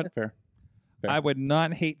 You know what? Fair. I would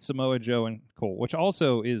not hate Samoa Joe and Cole, which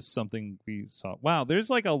also is something we saw. Wow, there's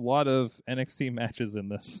like a lot of NXT matches in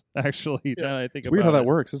this. Actually, Yeah. now that I think It's about weird how that it.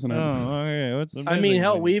 works, isn't it? Oh, okay. What's I mean,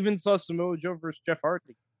 hell, amazing? we even saw Samoa Joe versus Jeff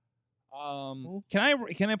Hardy.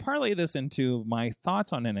 Can I parlay this into my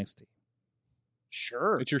thoughts on NXT?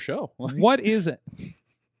 Sure. It's your show. What is it?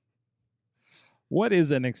 What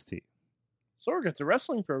is NXT? Sorg, it's a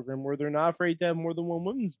wrestling program where they're not afraid to have more than one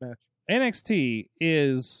women's match. NXT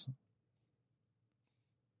is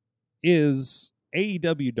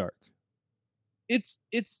AEW Dark. It's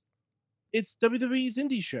WWE's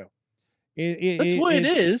indie show. That's what it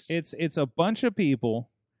is. It's a bunch of people.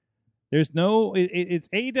 There's no. It's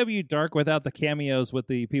AEW Dark without the cameos with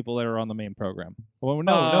the people that are on the main program. Well,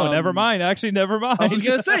 no, never mind. Actually, never mind. I was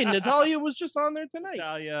gonna say Natalia was just on there tonight.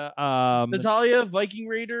 Natalia. Natalia, Viking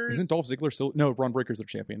Raiders. Isn't Dolph Ziggler still? No, Ron Breaker's the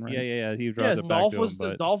champion, right? Yeah. He dropped it back Dolph to was him,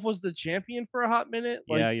 but Dolph was the champion for a hot minute.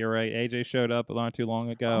 Like, yeah, you're right. AJ showed up not too long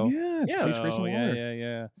ago. Oh, yeah. Yeah. He's Grayson Waller.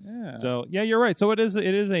 Yeah. Yeah. So yeah, you're right. So it is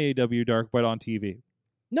AEW Dark, but on TV.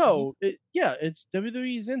 no, it's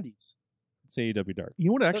WWE's indies. It's AEW Dark. You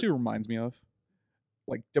know what it actually reminds me of?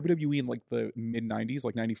 Like WWE in like the mid '90s,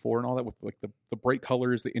 like '94 and all that, with like the bright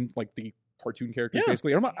colors, the cartoon characters, Yeah.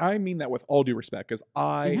 basically. I mean that with all due respect, because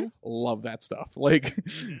I love that stuff. Like,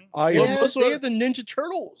 They Well, had, most they were- had the Ninja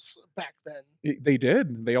Turtles back then. they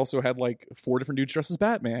did. They also had like 4 different dudes dressed as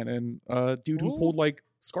Batman, and a dude who Ooh. pulled like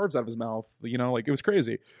scarves out of his mouth. You know, like it was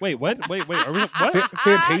crazy. Wait, what? Wait. Are we, what?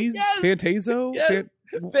 Yes! Fantazo. Yes!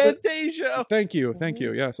 Fantasia. Thank you.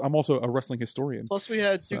 Yes, I'm also a wrestling historian. Plus, we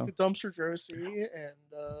had So. Duke the Dumpster Josie and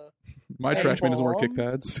My and trash man doesn't wear kick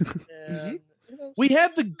Bomb. pads. and you know, We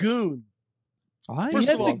had the Goon. I First We of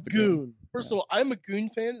had all, the Goon. first of all, I'm a Goon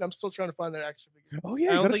fan, and I'm still trying to find that action figure. Oh I yeah,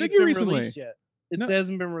 don't got a think it's figure been recently, released yet. It No.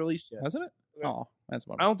 hasn't been released yet. hasn't it? Yeah. Oh, that's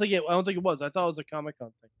bummer. I don't think it was. I thought it was a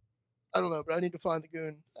Comic-Con thing. I don't know, but I need to find the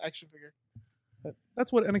Goon action figure.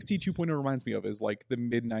 That's what NXT 2.0 reminds me of, is like the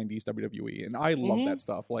mid '90s WWE, and I love Mhm. that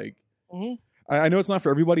stuff. Like, Mhm. I know it's not for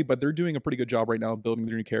everybody, but they're doing a pretty good job right now of building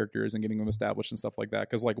their new characters and getting them established and stuff like that.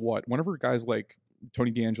 Because like, whenever guys like Tony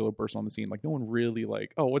D'Angelo burst on the scene, like no one really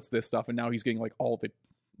like, oh, what's this stuff? And now he's getting like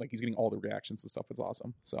he's getting all the reactions and stuff. It's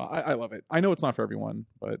awesome. So I love it. I know it's not for everyone,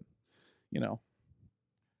 but you know,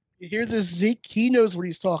 You hear this, Zeke? He knows what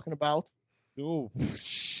he's talking about. Ooh.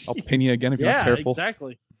 I'll pin you again if you're Yeah, not careful.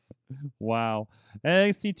 exactly. Wow.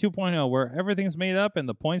 NXT 2.0, where everything's made up and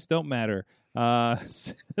the points don't matter.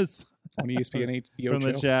 Says On ESPN from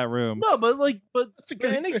the show. chat room. No, but That's a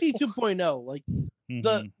good NXT 2.0, like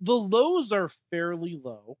Mhm. the lows are fairly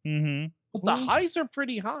low, Mhm. but the Mhm. highs are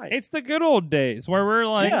pretty high. It's the good old days where we're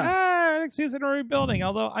like, Yeah. NXT's in a rebuilding.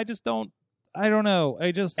 Although I don't know.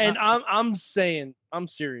 And I'm saying, I'm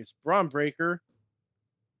serious. Braun Breaker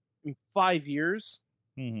in 5 years,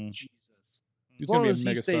 Mhm. Jesus. He's As gonna long be a as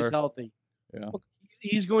he stays megastar. healthy, Yeah.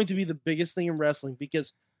 he's going to be the biggest thing in wrestling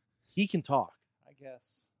because he can talk. I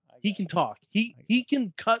guess. He can talk. He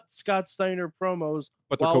can cut Scott Steiner promos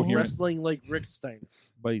But they're while coherent. wrestling like Rick Steiner.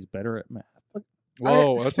 But he's better at math.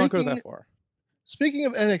 Whoa, let's not go that speaking- far. Speaking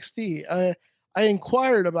of NXT, I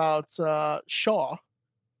inquired about Shaw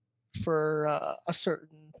for a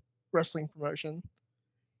certain wrestling promotion,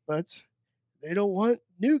 but they don't want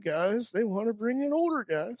new guys. They want to bring in older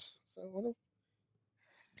guys. So I want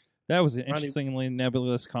That was an Ronnie- interestingly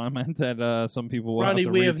nebulous comment that some people will Ronnie, have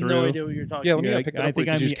to we read have through. no idea what you're talking Yeah, about. let me Yeah, pick I that up think because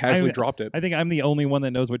I'm you just the- casually I'm- dropped it. I think I'm the only one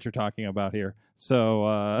that knows what you're talking about here. So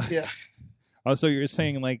yeah. oh, so you're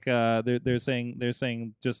saying like they're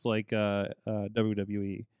saying just like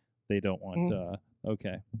WWE, they don't want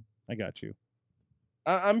okay, I got you.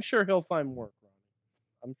 I'm sure he'll find work, Ronnie.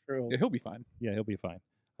 I'm sure he'll. Yeah, he'll be fine. Yeah, he'll be fine.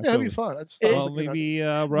 I Yeah, it'd be feel- fun. I just thought it was Well, a good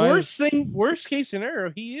idea. maybe Rise. Worst case scenario,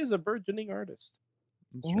 he is a burgeoning artist.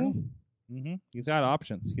 That's true. He's got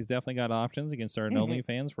options. He's definitely got options. He can start an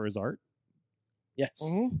OnlyFans for his art. Yes.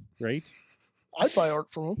 Great. I'd buy art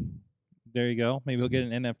from him. There you go. Maybe he'll get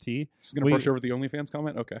an NFT. Just gonna brush over the OnlyFans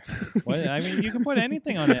comment. Okay. Well, I mean, you can put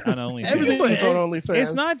anything on it on OnlyFans. Everything's on OnlyFans.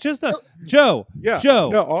 It's not just a Joe. Yeah. Joe.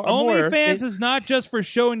 No, I'm aware. OnlyFans is not just for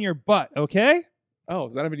showing your butt. Okay. Oh,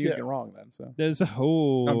 then I've been using it wrong then. So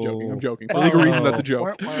I'm joking. For legal reasons, that's a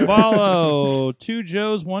joke. Follow 2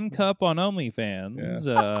 Joes, 1 Cup on OnlyFans.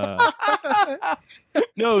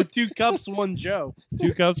 No, 2 cups, 1 Joe.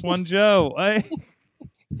 2 Cups, 1 Joe.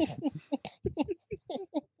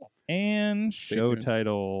 And show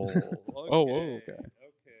title. Okay.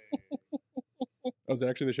 Oh, is that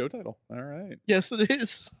actually the show title? All right. Yes, it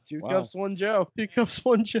is. 2 cups, 1 Joe. 2 cups,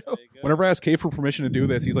 1 Joe. Whenever I ask Kay for permission to do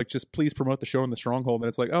this, he's like, "Just please promote the show in the Stronghold." And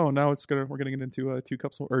it's like, "Oh, now we're gonna get into 2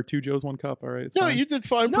 cups or 2 Joes, 1 cup." All right. It's No, fine. you did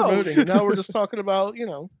fine promoting. Now we're just talking about, Yeah.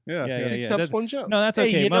 2 cups, 1 Joe. No, that's Hey,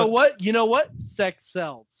 okay. you know what? You know what? Sex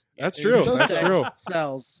sells. That's true. That's Sex true.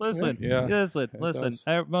 sells. Listen, Yeah. listen.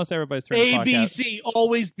 does. Most everybody's turned the podcast. ABC,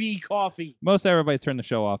 always be coffee. Most everybody's turned the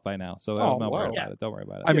show off by now, so Oh, don't worry wow. about it. Don't worry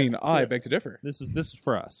about it. I mean, I beg to differ. This is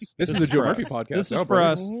for us. This is the Joe for Murphy us. podcast. This is Oh, for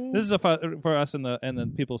brother. us. This is for us and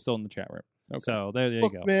the people still in the chat room. Okay. So there you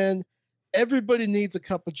Look, go. man, everybody needs a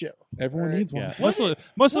cup of Joe. Everyone Right. needs one. Yeah, What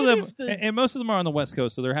most of what them, if the- and most of them are on the West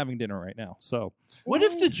Coast, so they're having dinner right now. So What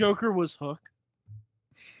if the Joker was Hook?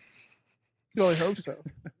 You can only hope so.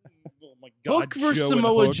 oh my Hook versus Joe and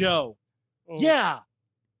Samoa Hook. Joe. Oh. Yeah.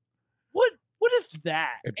 What if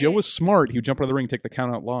that? If Joe was smart, he'd jump out of the ring and take the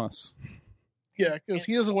count out loss. Yeah, because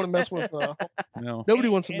he doesn't want to mess with. No. Nobody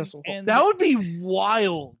wants to mess with. Hulk. And That would be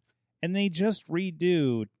wild. and they just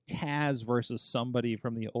redo Taz versus somebody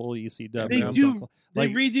from the old ECW. They I'm do. so- They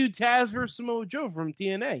like- redo Taz versus Samoa Joe from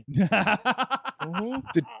TNA.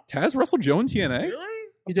 Did Taz wrestle Joe in TNA?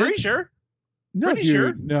 He Pretty did? sure. No, Pretty dude.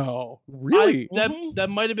 sure. No. Really? That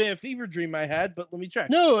might have been a fever dream I had, but let me check.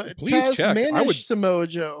 No, Please Taz check. I managed would- Samoa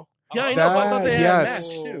Joe. Yeah, I know. But I thought they had Yes.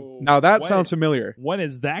 a match too. Now that When- sounds familiar. When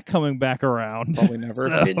is that coming back around? Probably never.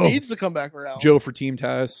 So- It needs to come back around. Joe for Team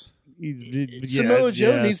Taz. Samoa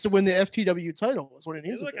Joe yes. needs to win the FTW title. Is what it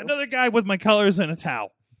needs He's to like do. another guy with my colors in a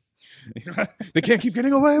towel. They can't keep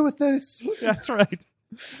getting away with this. That's right.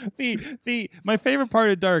 My favorite part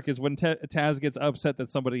of Dark is when Taz gets upset that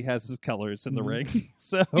somebody has his colors in the ring.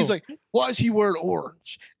 So He's like, why is he wearing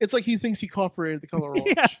orange? It's like he thinks he cooperated the color orange.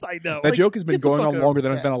 yes, I know. That joke has been get the going fuck on out longer of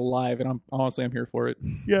than I've been Taz. alive, and I'm here for it.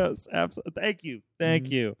 Yes, absolutely.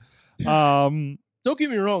 Thank you. Don't get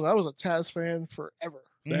me wrong, I was a Taz fan forever.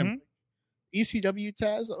 Same. ECW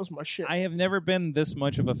Taz, that was my shit. I have never been this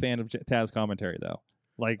much of a fan of Taz commentary though.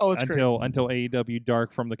 Like Oh, it's until AEW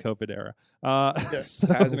Dark from the COVID era. So-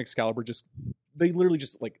 Taz and Excalibur they literally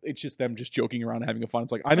just like it's just them just joking around and having fun.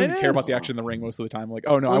 It's like I don't It care about is. the action in the ring most of the time. Like,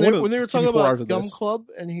 oh no, when, I they, want when they were to give me talking 4 hours about of Gum this. Club,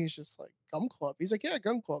 and he's just like, Gum Club? He's like, yeah,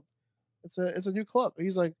 Gum Club. It's a new club.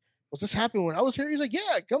 He's like, was this happening when I was here? He's like,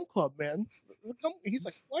 yeah, Gum Club, man. He's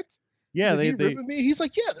like, what? yeah, He's like, they "You ripping me? He's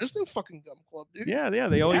like, yeah, there's no fucking Gum Club, dude. yeah,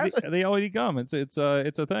 they already gum. It's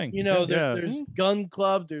a thing. You know, yeah. there's Gun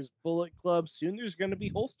Club, there's Bullet Club. Soon there's going to be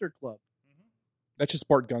Holster Club. That just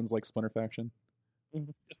sparked guns like Splinter Faction.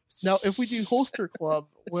 Now, if we do Holster Club,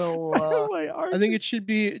 we'll, I think it should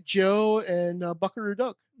be Joe and Buckaroo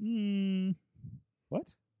Doug. What?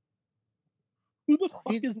 Who the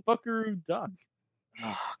fuck is Buckaroo Duck?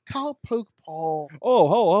 Kyle Poke Paul.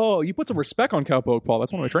 Oh! You put some respect on Cowpoke Paul.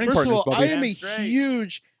 That's one of my training First of partners, all, I buddy.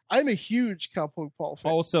 am a huge Kyle Poke Paul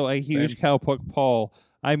fan. Also, a huge Cowpoke Paul.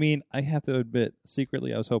 I mean, I have to admit,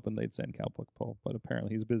 secretly, I was hoping they'd send Cowpoke Paul, but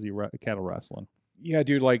apparently he's busy cattle wrestling. Yeah,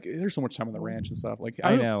 dude. Like, there's so much time on the ranch and stuff. Like,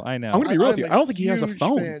 I know. I'm gonna be real with you. I don't think he has a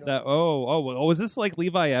phone. Is this like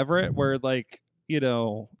Levi Everett, where like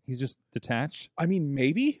he's just detached? I mean,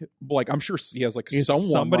 maybe. Like, I'm sure he has like Is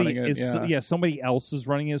someone running it. Somebody else is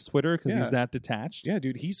running his Twitter because Yeah. he's that detached. Yeah,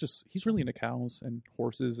 dude. He's really into cows and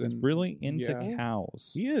horses He's and really into Yeah.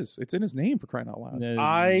 cows. He is. It's in his name for crying out loud.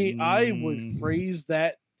 I would phrase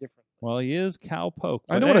that differently. Well, he is Cowpoke.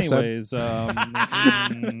 I But know what I said. anyways,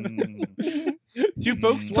 2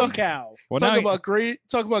 pokes, 1 cow. well, Talk now about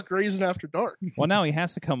grazing after dark. now he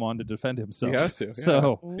has to come on to defend himself. He has to. Yeah.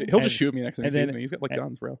 So He'll and- just shoot me next time he and sees then- me. He's got like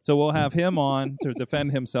guns, bro. So we'll have him on to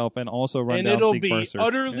defend himself and also run And down it'll Zeke be Mercer.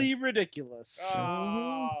 utterly ridiculous.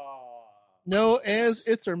 No ands,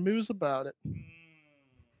 its, or moves about it.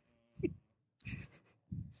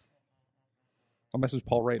 I'll message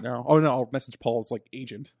Paul right now. Oh no, I'll message Paul's like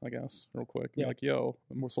agent, I guess, real quick. Be Yeah. like, yo,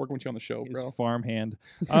 I'm working with you on the show, His bro. farmhand.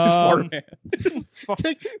 His farmhand.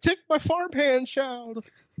 Take my farmhand, child.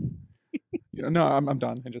 No, I'm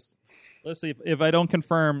done. I just Let's see if I don't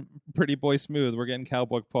confirm. Pretty Boy Smooth. We're getting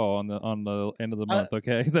Cowboy Paul on the end of the I- month.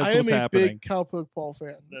 Okay, that's I am what's a happening. big Cowboy Paul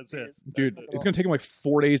fan. That's it. Dude, That's it's gonna take him like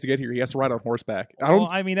 4 days to get here. He has to ride on horseback. I Well,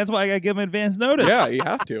 don't. I mean, that's why I gotta give him advance notice. Yeah, you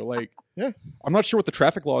have to. Like, Yeah. I'm not sure what the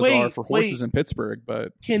traffic laws Wait, are for horses wait. in Pittsburgh,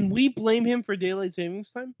 but Can we blame him for daylight savings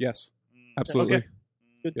time? yes, absolutely. Okay.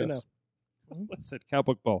 Good to know. Yes. Listen,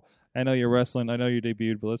 Cowboy Paul. I know you're wrestling. I know you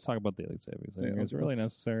debuted, but let's talk about daylight savings. I Yeah, mean, is it really let's-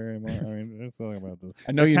 necessary anymore? I mean, let's talk about this.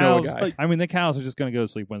 I know you know a Cows, guy. like- I mean, the cows are just gonna go to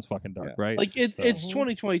sleep when it's fucking dark, Yeah. right? Like it's So-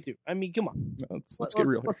 2022. I mean, come on. Let's get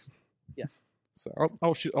real here. yeah. So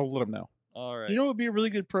I'll let him know. All right. You know what would be a really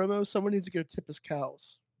good promo? Someone needs to go tip his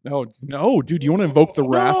cows. No, dude. Do you want to invoke the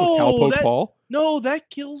wrath of No, Cowpoke that- Paul? No, that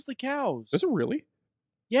kills the cows. Does it really?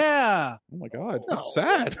 Yeah, Oh my god, No. that's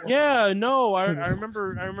sad. yeah. No, I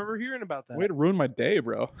remember hearing about that. Way to ruin my day,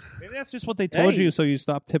 bro. Maybe that's just what they told Hey. you, so you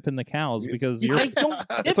stop tipping the cows because you're. I don't.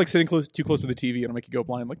 It's like sitting too close to the TV and it'll make you go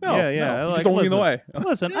blind. Like, no, Yeah, no, like, he's only in the way.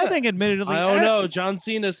 Listen, I Yeah. think admittedly, I don't know. John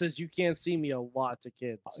Cena says you can't see me a lot to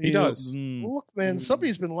kids. He does. Look, man,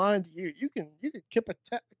 somebody's been lying to you. You can kip a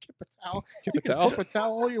towel. Kip You a can towel. flip a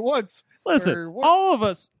towel all you want. Listen, Or what- all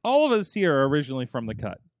of us here are originally from the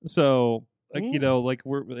cut, so like you Mhm. know, like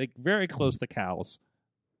we're like very close to cows,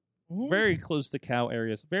 Mhm. very close to cow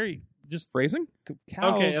areas, very just Phrasing?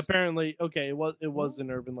 cows. Okay, apparently, it was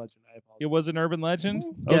an urban legend. I apologize. It was an urban legend.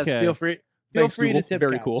 Mhm. Yes, Okay, feel free. Thanks, to Google. tip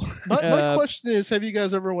Very cows. cool. My question is, have you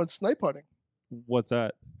guys ever went snipe hunting? what's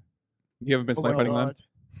that? You haven't been Oh snipe my hunting, man? God.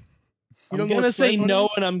 You I'm don't know gonna what say snipe no,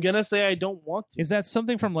 hunting and I'm gonna say I don't want to. Is that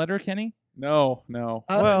something from Letterkenny? No. is?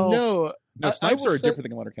 well, no. No, I snipes will are a say- different thing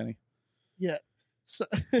than Letterkenny. Yeah. So,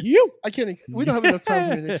 You? I can't. We don't have enough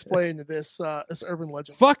time for me to explain this urban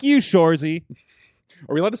legend. Fuck you, Shorzy.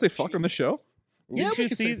 Are we allowed to say fuck on this show? Yeah, we should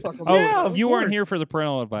can say fuck on Oh, this Yeah, show. of you weren't course. here for the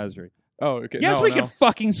parental advisory. Oh, okay. Yes, no, we no. can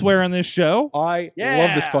fucking swear on this show. I Yeah.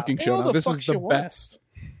 love this fucking show All now. the This is fucks the you want. best.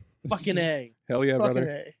 Fucking A. Hell yeah, Fucking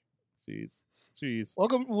brother. A. Jeez.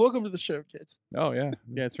 Welcome to the show, kid. Oh, yeah.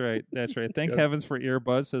 That's right. That's right. Thank Good. heavens for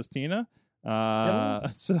earbuds, says Tina.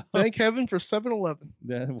 So Thank heaven for 7-Eleven.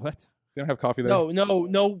 what? They don't have coffee there.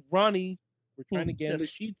 No, Ronnie. We're trying to get Yes.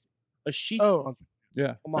 a sheet Oh. sponsor.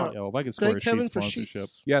 Yeah. Come on. No. Yeah, well, if I could score a Thank sheet heaven for sponsorship.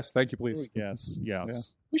 sheets. Yes, thank you, please. Yes.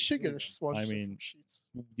 We should get a sponsorship. mean, for sheets.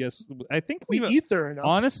 Yes. I think We we've eat there enough.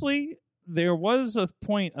 honestly. There was a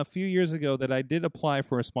point a few years ago that I did apply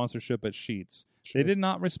for a sponsorship at Sheets. They did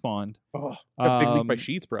not respond. Oh, got big league by Um,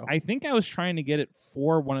 Sheets, bro. I think I was trying to get it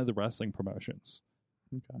for one of the wrestling promotions.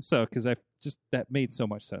 Okay. So, because that made so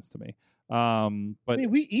much sense to me. But I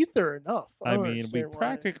mean, we eat there enough. I don't mean, we understand why.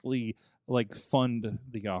 practically like fund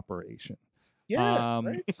the operation. Yeah,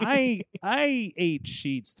 right? I ate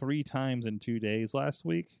Sheets 3 times in 2 days last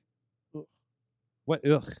week. What?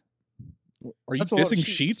 Ugh, Are you That's a lot of dissing sheets.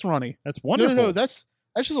 Sheets, Ronnie? that's No, wonderful. no, that's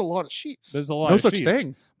just a lot of sheets. There's a lot No of such sheets.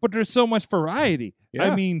 thing. But there's so much variety. Yeah.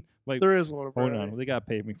 I mean, like, There is a lot of hold variety. on, they gotta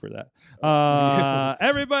pay me for that.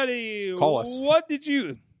 Everybody, Call us. What did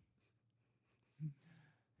you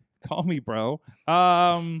call me, bro?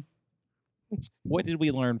 What did we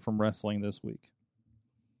learn from wrestling this week?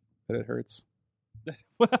 That it hurts. Mhm.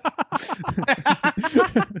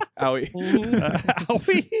 Owie.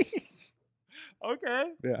 Owie.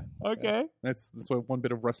 Okay. Yeah. Okay. That's one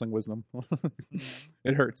bit of wrestling wisdom.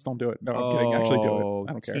 It hurts. Don't do it. No, I'm kidding. Actually do it.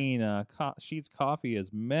 I don't care. Tina, Sheets coffee is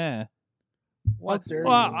meh. What dare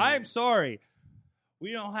Well, you. I'm sorry.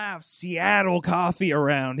 We don't have Seattle coffee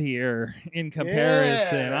around here in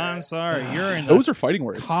comparison. Yeah. I'm sorry. You're in the Those are fighting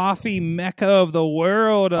words. coffee mecca of the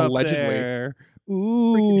world up Allegedly. there. Freaking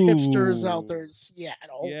Ooh. hipsters out there in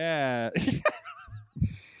Seattle. Yeah.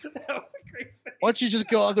 Why don't you just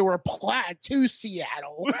go out there with a plaid to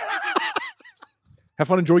Seattle? Have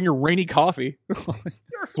fun enjoying your rainy coffee.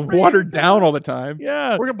 It's watered down all the time.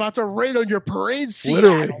 Yeah. We're about to rain on your parade,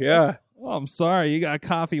 Seattle. Literally, yeah. Oh, I'm sorry. You got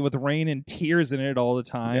coffee with rain and tears in it all the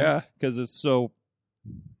time. Yeah. Because it's so.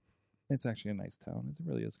 It's actually a nice town. It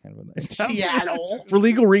really is kind of a nice town. Seattle. For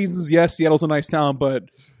legal reasons, yes, Seattle's a nice town, but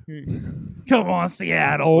Come on,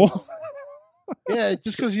 Seattle. Yeah,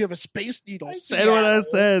 just because you have a space needle. Said what I Seattle.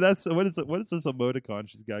 said. That's what is it? What is this emoticon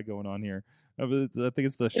she's got going on here? I think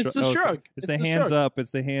it's the It's the shrug. It's the hands shrug. up.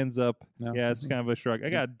 It's the hands up. No. Yeah, it's kind of a shrug. I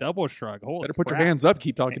got a double shrug. Holy better put your crap. hands up.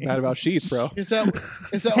 Keep talking bad about Sheets, bro. Is that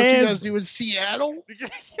what you Hands- guys do in Seattle?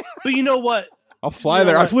 But you know what? I'll fly You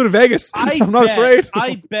know there. I what? flew to Vegas. I'm not afraid.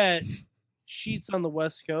 I bet Sheets on the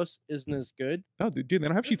West Coast isn't as good. No, dude, they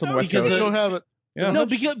don't have Sheets on the West Because They Coast. don't have it. Yeah. No,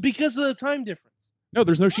 because of the time difference. No,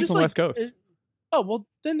 there's no Sheets Just on the like- West Coast. Oh well,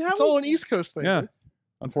 then how? It's all an East Coast thing. Yeah. dude.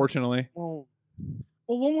 Unfortunately. Well,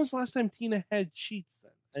 when was the last time Tina had Sheets?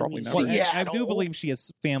 Then Probably not. Well, I Seattle. do believe she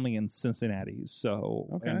has family in Cincinnati. So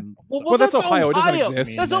Okay. and Well, so- that's Ohio. It doesn't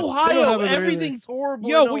exist. That's They don't Ohio. have it there either. Everything's horrible.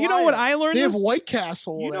 Yo, in well, you know what Ohio. I learned? They have this- White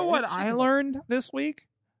Castle. You know there. what I learned this week?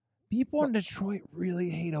 People in Detroit really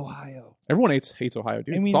hate Ohio. Everyone hates Ohio,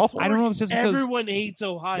 dude. I mean, it's awful. I don't know if it's just because Everyone hates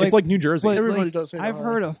Ohio. It's like New Jersey. but, Everybody like, does hate I've Ohio.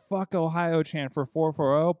 heard a "fuck Ohio" chant for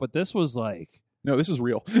 440, but this was like No, this is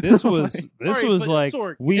real. this was Like, this Sorry, was but like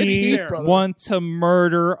Sorg, we to be fair- want to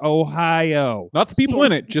murder Ohio. not the people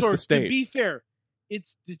in it, just Sorg, the To state. be fair,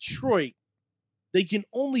 it's Detroit. They can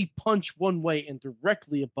only punch one way, and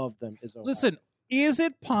directly above them is Ohio. Listen, is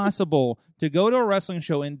it possible to go to a wrestling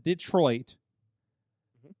show in Detroit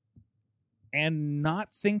and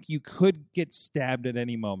not think you could get stabbed at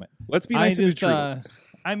any moment? Let's be nice to just, Detroit.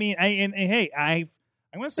 I mean, I'm going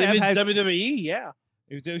to say if I've it's had WWE, yeah.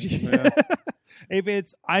 if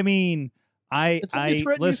it's, I mean, It's a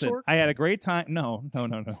Detroit news listen. source. I had a great time. No.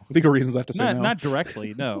 Legal reasons I have to say Not, no. not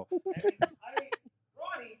directly. No.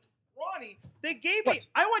 Ronnie, they gave me.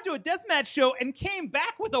 I went to a deathmatch show and came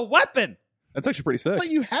back with a weapon. That's actually pretty sick. But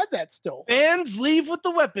you had that still. Fans leave with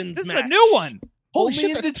the weapons. This is match. a new one. Holy Only shit,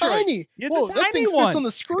 in that's Detroit. tiny. It's Whoa, a that tiny thing fits one. on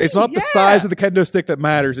the screen. It's not the Yeah. size of the kendo stick that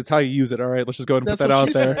matters. It's how you use it. All right, let's just go ahead and That's put that what out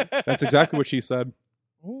she there. said. That's exactly what she said.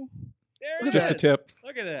 Ooh, There Look it at Just a that. is. tip.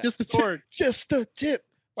 Look at that. Just the Sorg. tip. Just the tip.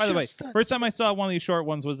 By the way, Just the first tip. time I saw one of these short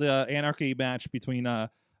ones was the Anarchy match between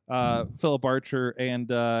Philip Archer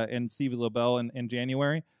and Stevie LaBelle in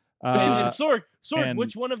January. And Sorg, and-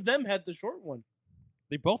 which one of them had the short one?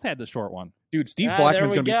 They both had the short one. Dude, Steve Ah,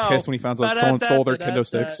 Blackman's there going to we be go. pissed when he finds out someone stole their kendo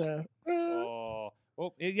sticks. Oh,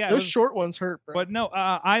 well, yeah. it Those was- short ones hurt, bro. But no,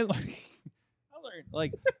 I learned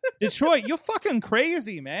like Detroit. You're fucking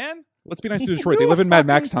crazy, man. Let's be nice to Detroit. They live in Mad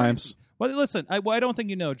Max times. Well, listen, I don't think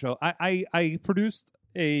you know, Joe. I produced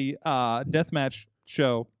a deathmatch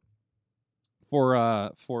show for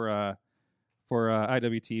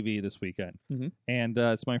IWTV this weekend, Mhm. and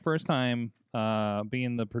it's my first time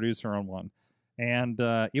being the producer on one, and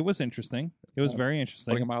it was interesting. It was very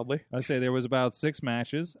interesting. Putting it mildly. I'd say there was about 6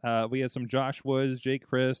 matches. We had some Josh Woods, Jake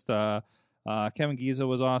Christ, Kevin Giza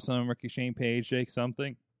was awesome, Ricky Shane Page, Jake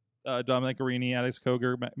something, Dominic Arini, Alex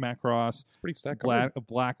Koger, Matt Cross, Pretty stacked. card.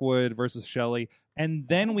 Blackwood versus Shelley, and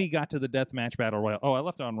then we got to the deathmatch battle royal. Oh, I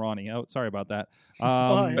left it on Ronnie. Oh, sorry about that.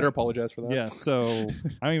 yeah. Better apologize for that. Yeah, so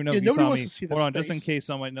I don't even know Yeah, if you nobody saw wants me. to see this Hold on, just in face. case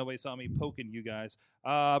nobody saw me poking you guys.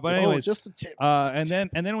 But Oh, anyways, just the tip. Just the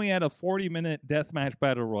and then we had a 40-minute deathmatch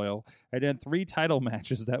battle royal, and then 3 title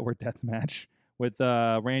matches that were deathmatch with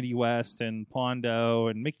Randy West and Pondo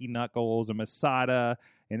and Mickey Knuckles and Masada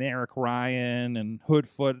and Eric Ryan and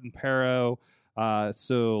Hoodfoot and Pero.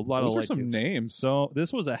 So a lot Those of are like some names. So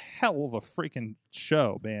this was a hell of a freaking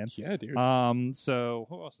show, man. Yeah, dude. So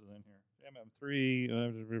who else is in here?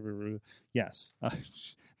 MM3. Yes.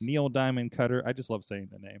 Neil Diamond Cutter. I just love saying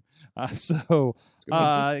the name. It's a good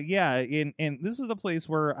one. Yeah. And this is the place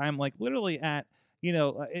where I'm like literally at. You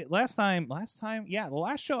know, last time, yeah, the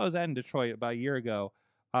last show I was at in Detroit about a year ago.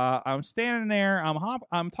 I'm standing there.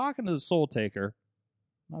 I'm talking to the Soul Taker.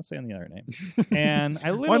 I'm not saying the other name. And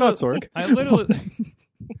I literally, Why not, Sorg? I literally.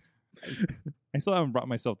 I still haven't brought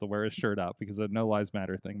myself to wear his shirt out because the No Lives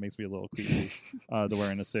Matter thing makes me a little creepy to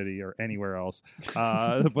wear in the city or anywhere else.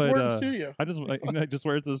 But We're in the studio. I just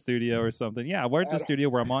wear it to the studio or something. Yeah, I wear it to the studio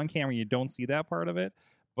where I'm on camera. You don't see that part of it.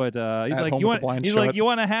 But he's At like, home you with the want? blind He's shut. like, you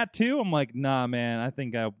want a hat too? I'm like, nah, man. I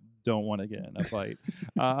think I don't want to get in a fight.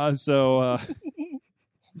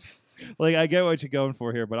 Like, I get what you're going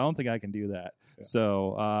for here, but I don't think I can do that. Yeah.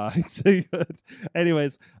 So,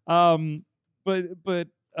 anyways, but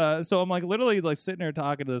so I'm like literally like sitting there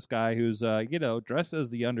talking to this guy who's dressed as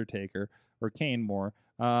the Undertaker or Kane more,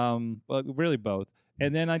 but really both.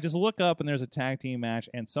 And then I just look up and there's a tag team match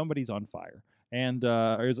and somebody's on fire. And it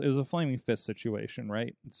was a flaming fist situation,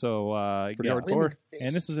 right? So Pretty yeah. hardcore.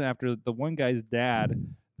 And this is after the one guy's dad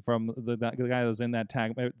from the guy that was in that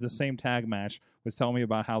the same tag match was telling me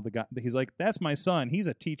about how the guy, he's like, that's my son, he's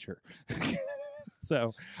a teacher.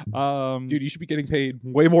 So Dude, you should be getting paid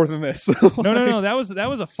way more than this. no, that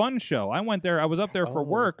was a fun show. I went there, I was up there for Oh.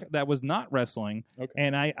 work that was not wrestling. Okay.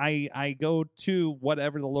 And I go to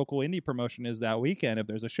whatever the local indie promotion is that weekend if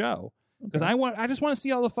there's a show. Because I just want to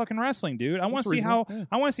see all the fucking wrestling, dude. I want to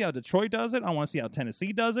see how Detroit does it. I want to see how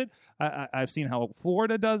Tennessee does it. I've seen how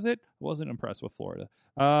Florida does it. Wasn't impressed with Florida.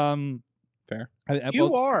 Fair.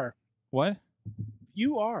 You are. What?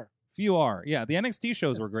 You are. Few are. Yeah, the NXT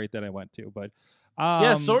shows were great that I went to, but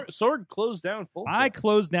Yeah, Sword closed down full. I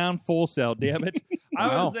closed down Full Sail. Damn it! I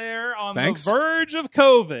Wow. was there on Thanks. the verge of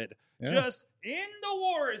COVID. Yeah. Just in the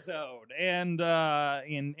war zone and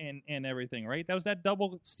in everything, right? That was that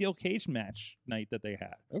double steel cage match night that they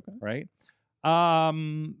had, Okay. right?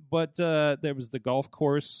 But there was the golf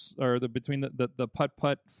course or between the Putt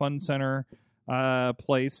Putt Fun Center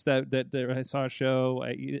place that I saw a show.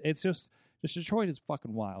 It's just Detroit is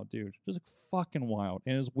fucking wild, dude. Just fucking wild,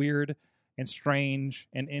 and it's weird and strange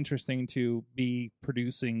and interesting to be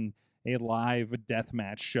producing a live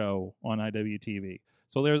deathmatch show on IWTV.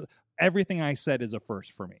 So there's everything I said is a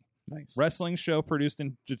first for me. Nice. Wrestling show produced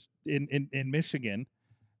in Michigan.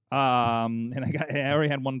 And I already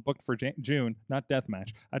had one booked for June, not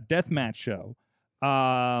deathmatch, a deathmatch show.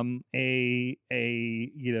 What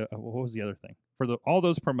was the other thing for all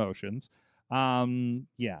those promotions?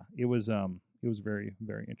 It was very,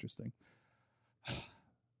 very interesting.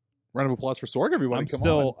 Round of applause for Sorg, everybody.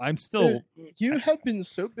 I'm still. You have been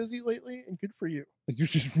so busy lately, and good for you. You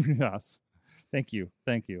should. Yes. Thank you.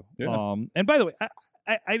 Yeah. And by the way,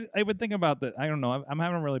 I would think about that. I don't know. I'm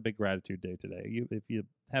having a really big gratitude day today. If you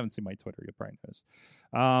haven't seen my Twitter, you'll probably notice.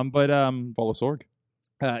 Follow Sorg.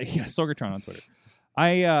 Sorgatron on Twitter.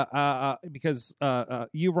 Because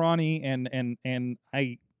you, Ronnie, and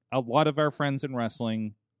I, a lot of our friends in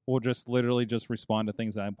wrestling will just literally just respond to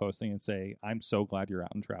things that I'm posting and say, "I'm so glad you're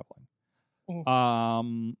out and traveling."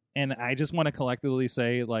 And I just want to collectively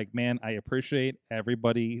say, like, man, I appreciate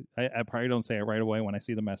everybody. I probably don't say it right away when I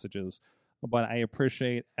see the messages, but I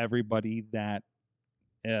appreciate everybody that,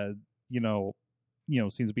 seems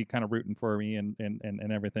to be kind of rooting for me and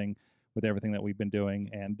everything with everything that we've been doing.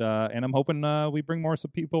 And I'm hoping we bring more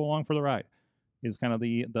people along for the ride. Is kind of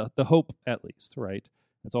the hope, at least, right?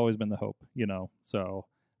 It's always been the hope, so.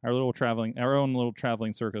 Our own little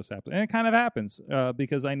traveling circus happens. And it kind of happens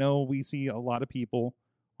because I know we see a lot of people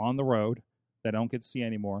on the road that I don't get to see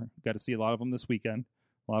anymore. Got to see a lot of them this weekend.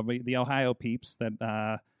 A lot of the Ohio peeps that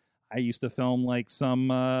I used to film like some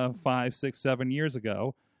 5, 6, 7 years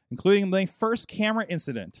ago, including my first camera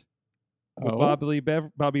incident with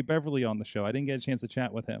Bobby Beverly on the show. I didn't get a chance to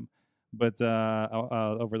chat with him, but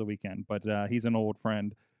over the weekend. But he's an old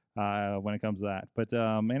friend when it comes to that. But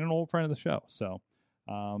and an old friend of the show. So.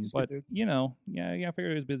 But I figured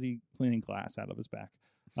he was busy cleaning glass out of his back.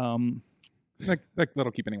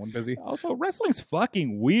 That'll keep anyone busy. Also, wrestling's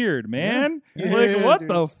fucking weird, man. Yeah. Like, Yeah, what dude.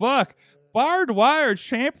 the fuck? Barbed wire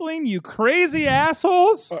Champlain, you crazy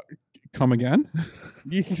assholes! Come again?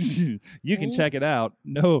 You can check it out.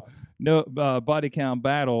 No body count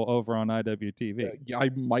battle over on IWTV. Yeah, I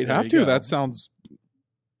might There have you to. go. That sounds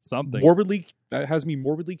Something. That has me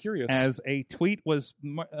morbidly curious. As a tweet was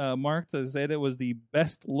marked to say that it was the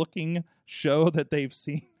best looking show that they've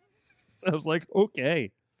seen. So I was like,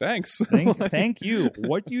 okay. Thanks. Thank you.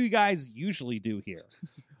 What do you guys usually do here?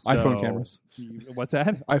 iPhone cameras. What's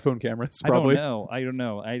that? iPhone cameras, probably. I don't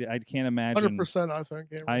know. I can't imagine. 100% iPhone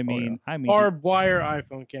camera. I mean, Barbed wire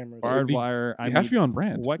iPhone cameras. barbed wire. You have to be on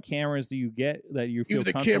brand. What cameras do you get that you feel Even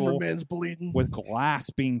the comfortable cameraman's bleeding. with glass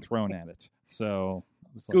being thrown at it? So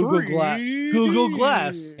Google Glass. Google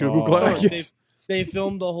Glass. Google Oh. Glass. They, Yes. they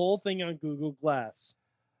filmed the whole thing on Google Glass.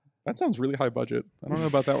 That sounds really high budget. I don't know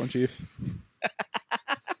about that one, Chief.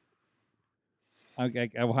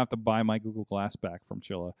 I will have to buy my Google Glass back from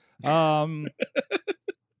Chilla.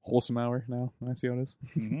 Wholesome hour now. I see how it is.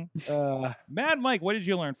 Mhm. Mad Mike, what did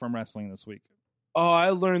you learn from wrestling this week? I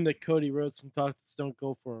learned that Cody Rhodes can talk to Stone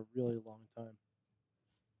Cold for a really long time.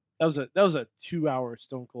 That was a 2-hour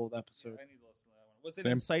Stone Cold episode. I need to listen to that one. Was it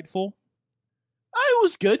Same. insightful? It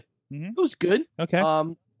was good. Mhm. It was good. Okay.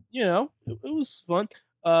 It was fun.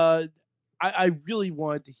 I really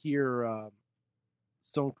wanted to hear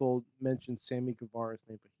Stone Cold mention Sammy Guevara's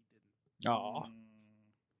name, but he didn't. Aw.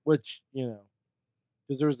 Which,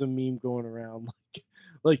 because there was a meme going around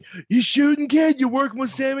like you shooting kid, you're working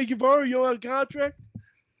with Sammy Guevara, you on a contract.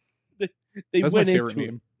 They That's my went favorite into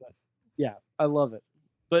meme. it. Yeah, I love it.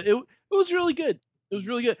 But it was really good. It was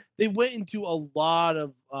really good. They went into a lot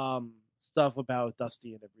of stuff about Dusty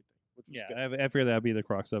and everything. Which was Yeah, good. I figured that'd be the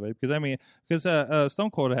crux of it because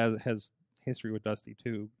Stone Cold has history with Dusty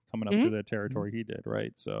too, coming up Mhm. through the territory he did,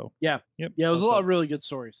 right? So Yeah. yep, Yeah, it was a also- lot of really good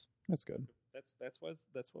stories. That's good. That's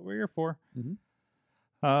what we're here for. Mhm.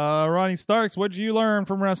 Ronnie Starks, what did you learn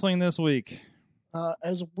from wrestling this week?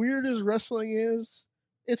 As weird as wrestling is,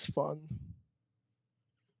 it's fun.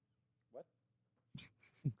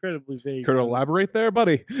 Incredibly vague. Could elaborate there,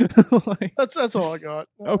 buddy? Like, That's all I got.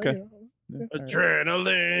 Okay. Yeah. yeah, all right.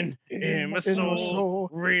 Adrenaline in my In my soul. soul.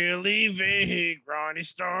 Really vague, Ronnie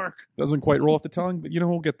Stark. Doesn't quite roll off the tongue, but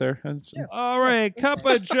we'll get there. All right, Cup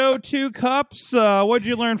of Joe, 2 cups. What'd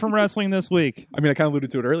you learn from wrestling this week? I mean, I kind of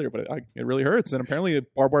alluded to it earlier, but it really hurts. And apparently,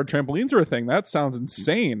 barbed wire trampolines are a thing. That sounds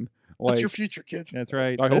insane. That's Like, your future, kid. That's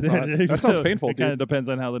right. I hope not. That sounds painful, It kind of dude. depends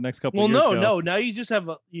on how the next couple Well, years no, go. no. Now you just have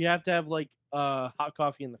to have like hot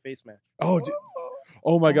coffee in the face match. Oh,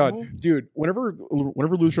 oh my god, dude! Whenever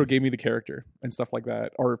Lutro gave me the character and stuff like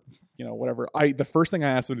that, or whatever, the first thing I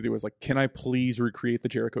asked him to do was like, can I please recreate the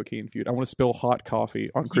Jericho Kane feud? I want to spill hot coffee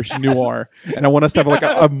on Christian Noir, and I want us to have like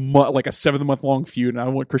a 7-month long feud, and I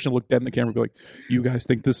want Christian to look dead in the camera and be like, "You guys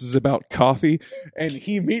think this is about coffee?" And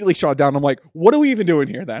he immediately shot down. I'm like, "What are we even doing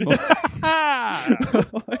here then?"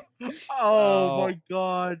 Oh my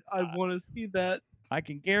god, I want to see that. I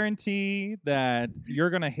can guarantee that you're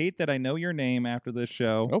going to hate that I know your name after this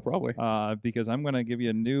show. Oh, probably. Because I'm going to give you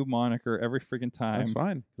a new moniker every freaking time. That's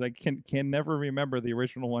fine. Because I can never remember the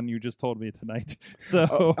original one you just told me tonight.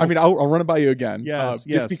 So I mean, I'll run it by you again. Yes,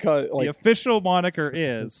 just because the official moniker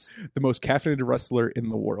is the most caffeinated wrestler in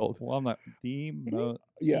the world. Well, I'm not the most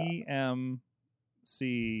TMCW.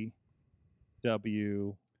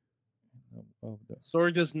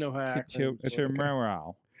 Sorg doesn't know how to act.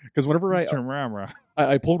 Because whenever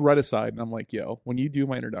I pulled Red aside and I'm like, yo, when you do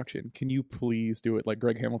my introduction, can you please do it like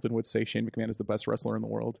Greg Hamilton would say Shane McMahon is the best wrestler in the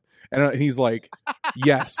world? And he's like,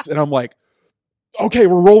 yes. And I'm like, okay,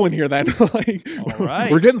 we're rolling here then. Like, all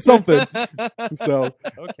right. We're getting something. So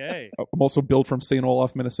okay. I'm also Billed from St.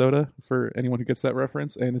 Olaf, Minnesota, for anyone who gets that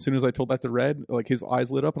reference. And as soon as I told that to Red, like his eyes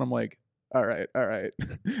lit up and I'm like, all right.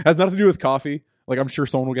 Has nothing to do with coffee. Like I'm sure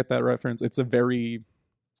someone will get that reference. It's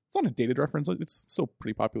not a dated reference. It's still a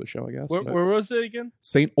pretty popular show, I guess. Where was it again?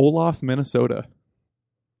 St. Olaf, Minnesota.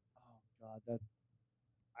 Oh God,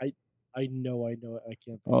 I know it. I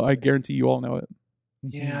can't. Oh, I guarantee you all know it.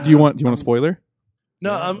 Yeah. Do you want a spoiler?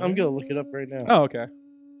 No, I'm gonna look it up right now. Oh, okay.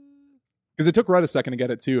 Because it took Red a second to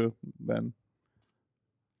get it too. Then.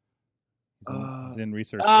 He's in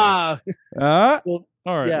research. Well,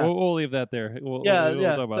 all right, yeah. we'll leave that there. We'll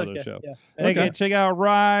talk about the show. Yeah. Okay, check out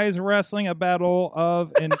Rise Wrestling, a battle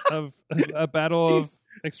of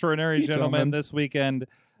extraordinary gentlemen this weekend,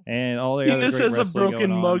 and all the other this great is a wrestling broken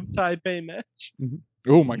going mug on. Taipei match. Mm-hmm.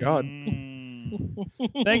 Oh my God!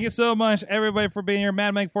 Thank you so much, everybody, for being here.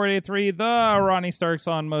 Mad Mike 483, the Ronnie Starks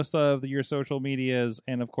on most of your social medias,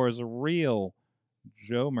 and of course, real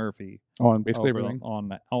Joe Murphy on basically everything,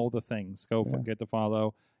 on all the things. Go forget to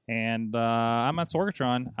follow. And I'm at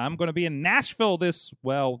Sorgatron. I'm going to be in Nashville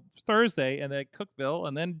Thursday, and then Cookville,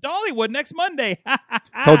 and then Dollywood next Monday.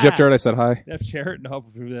 Tell Jeff Jarrett I said hi. Jeff Jarrett, no.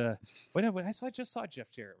 Wait, I just saw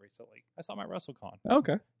Jeff Jarrett recently. I saw my WrestleCon.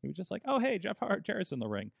 Okay. He was just like, oh, hey, Jeff Jarrett's in the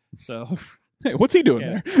ring. So, hey, what's he doing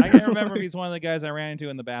there? I can't remember if he's one of the guys I ran into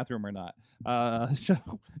in the bathroom or not. So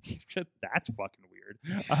that's fucking weird.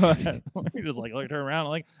 We just like turn around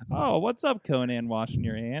and like, oh, what's up, Conan? Washing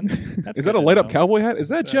your hands. Is that a light up cowboy hat? Is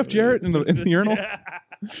that Jeff Jarrett in the urinal?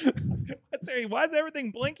 Why is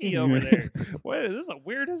everything blinky over there? What is this? The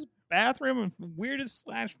weirdest bathroom and weirdest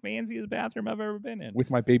 / fanciest bathroom I've ever been in. With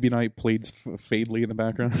my baby night plays Fadely in the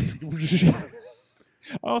background.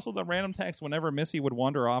 Also, the random text whenever Missy would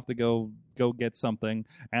wander off to go get something,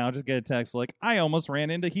 and I'll just get a text like, I almost ran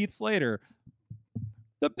into Heath Slater.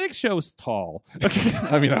 The Big Show's tall.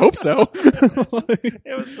 I mean, I hope so.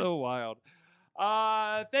 It was so wild.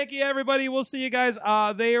 Thank you, everybody. We'll see you guys.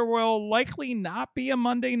 There will likely not be a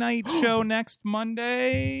Monday night show next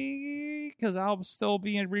Monday because I'll still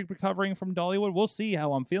be recovering from Dollywood. We'll see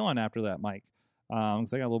how I'm feeling after that, Mike.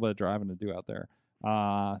 Because I got a little bit of driving to do out there.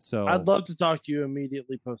 So I'd love to talk to you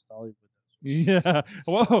immediately post Dollywood. Yeah.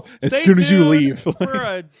 Whoa. As soon as you leave. For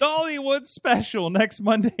a Dollywood special next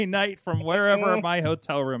Monday night from wherever my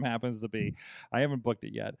hotel room happens to be. I haven't booked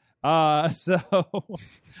it yet. So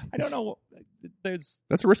I don't know. That's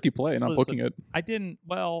a risky play, not booking it. I didn't.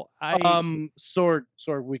 Well, Sword.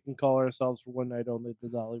 We can call ourselves for one night only the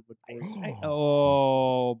Dollywood Boys.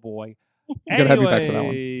 Oh boy. You gotta have me back for that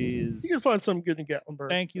one. You can find something good in Gatlinburg.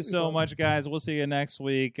 Thank you so much, guys. We'll see you next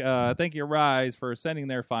week. Thank you, Rise, for sending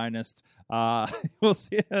their finest. We'll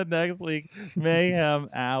see you next week. Mayhem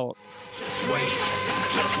out. Just wait.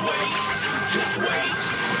 Just wait. Just wait.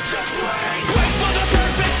 Just wait. Wait for the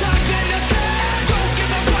perfect time, then attack. Don't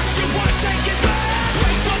give up what you want, take it back.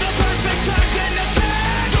 Wait for the perfect time, then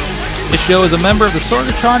attack. Do what you This show is a member of the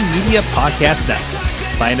Sorgatron Media Podcast Network.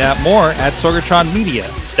 Find out more at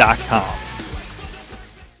sorgatronmedia.com.